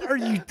 what are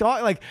you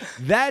talking? Like,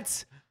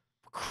 that's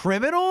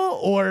criminal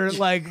or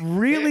like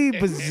really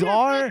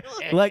bizarre.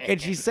 Like, and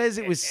she says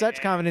it with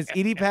such confidence.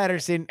 Edie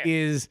Patterson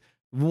is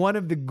one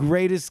of the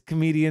greatest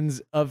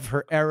comedians of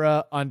her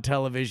era on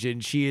television.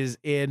 She is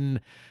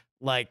in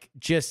like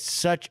just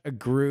such a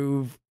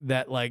groove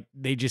that like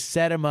they just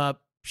set him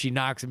up, she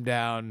knocks him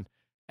down,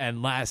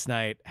 and last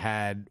night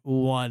had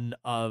one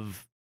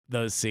of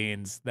those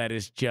scenes that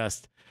is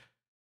just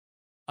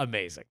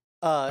amazing.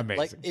 Amazing.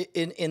 Like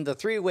in the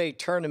 3-way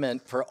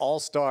tournament for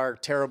All-Star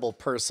Terrible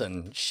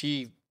Person,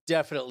 she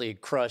definitely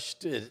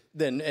crushed it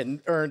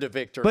and earned a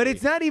victory. But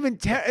it's not even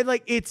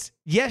like it's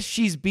yes,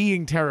 she's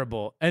being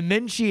terrible, and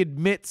then she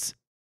admits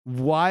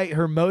why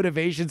her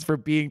motivations for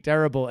being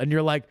terrible, and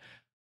you're like,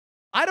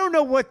 I don't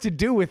know what to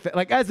do with it.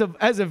 Like as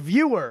a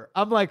viewer,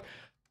 I'm like,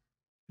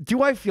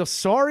 do I feel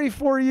sorry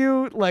for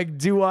you? Like,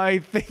 do I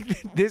think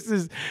that this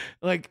is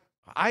like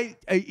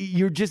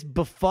you're just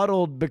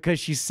befuddled because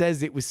she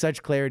says it with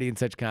such clarity and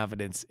such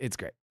confidence. It's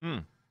great.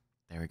 There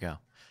we go.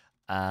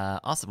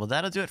 Awesome. Well,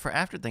 that'll do it for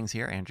After Things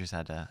here. Andrew's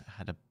had to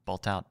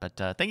bolt out, but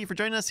thank you for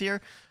joining us here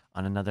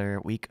on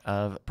another week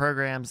of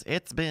programs.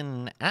 It's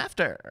been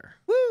After.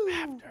 Woo!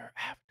 After.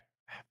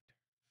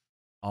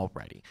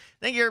 Alrighty.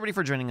 Thank you, everybody,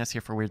 for joining us here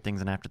for Weird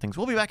Things and After Things.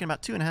 We'll be back in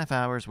about 2.5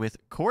 hours with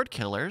Cord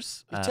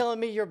Killers. You're telling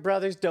me your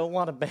brothers don't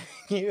want to bang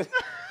you?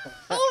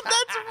 Oh,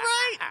 that's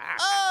right.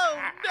 Oh,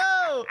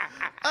 no.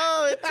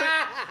 Oh,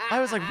 I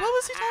was like, what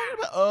was he talking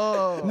about?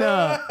 Oh.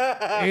 No.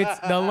 It's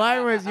the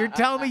line was, you're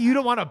telling me you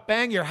don't want to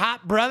bang your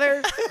hot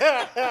brother?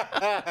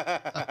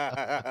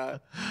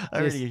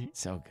 Already.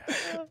 So good.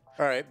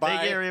 All right, bye.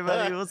 Thank you,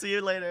 everybody. We'll see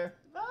you later.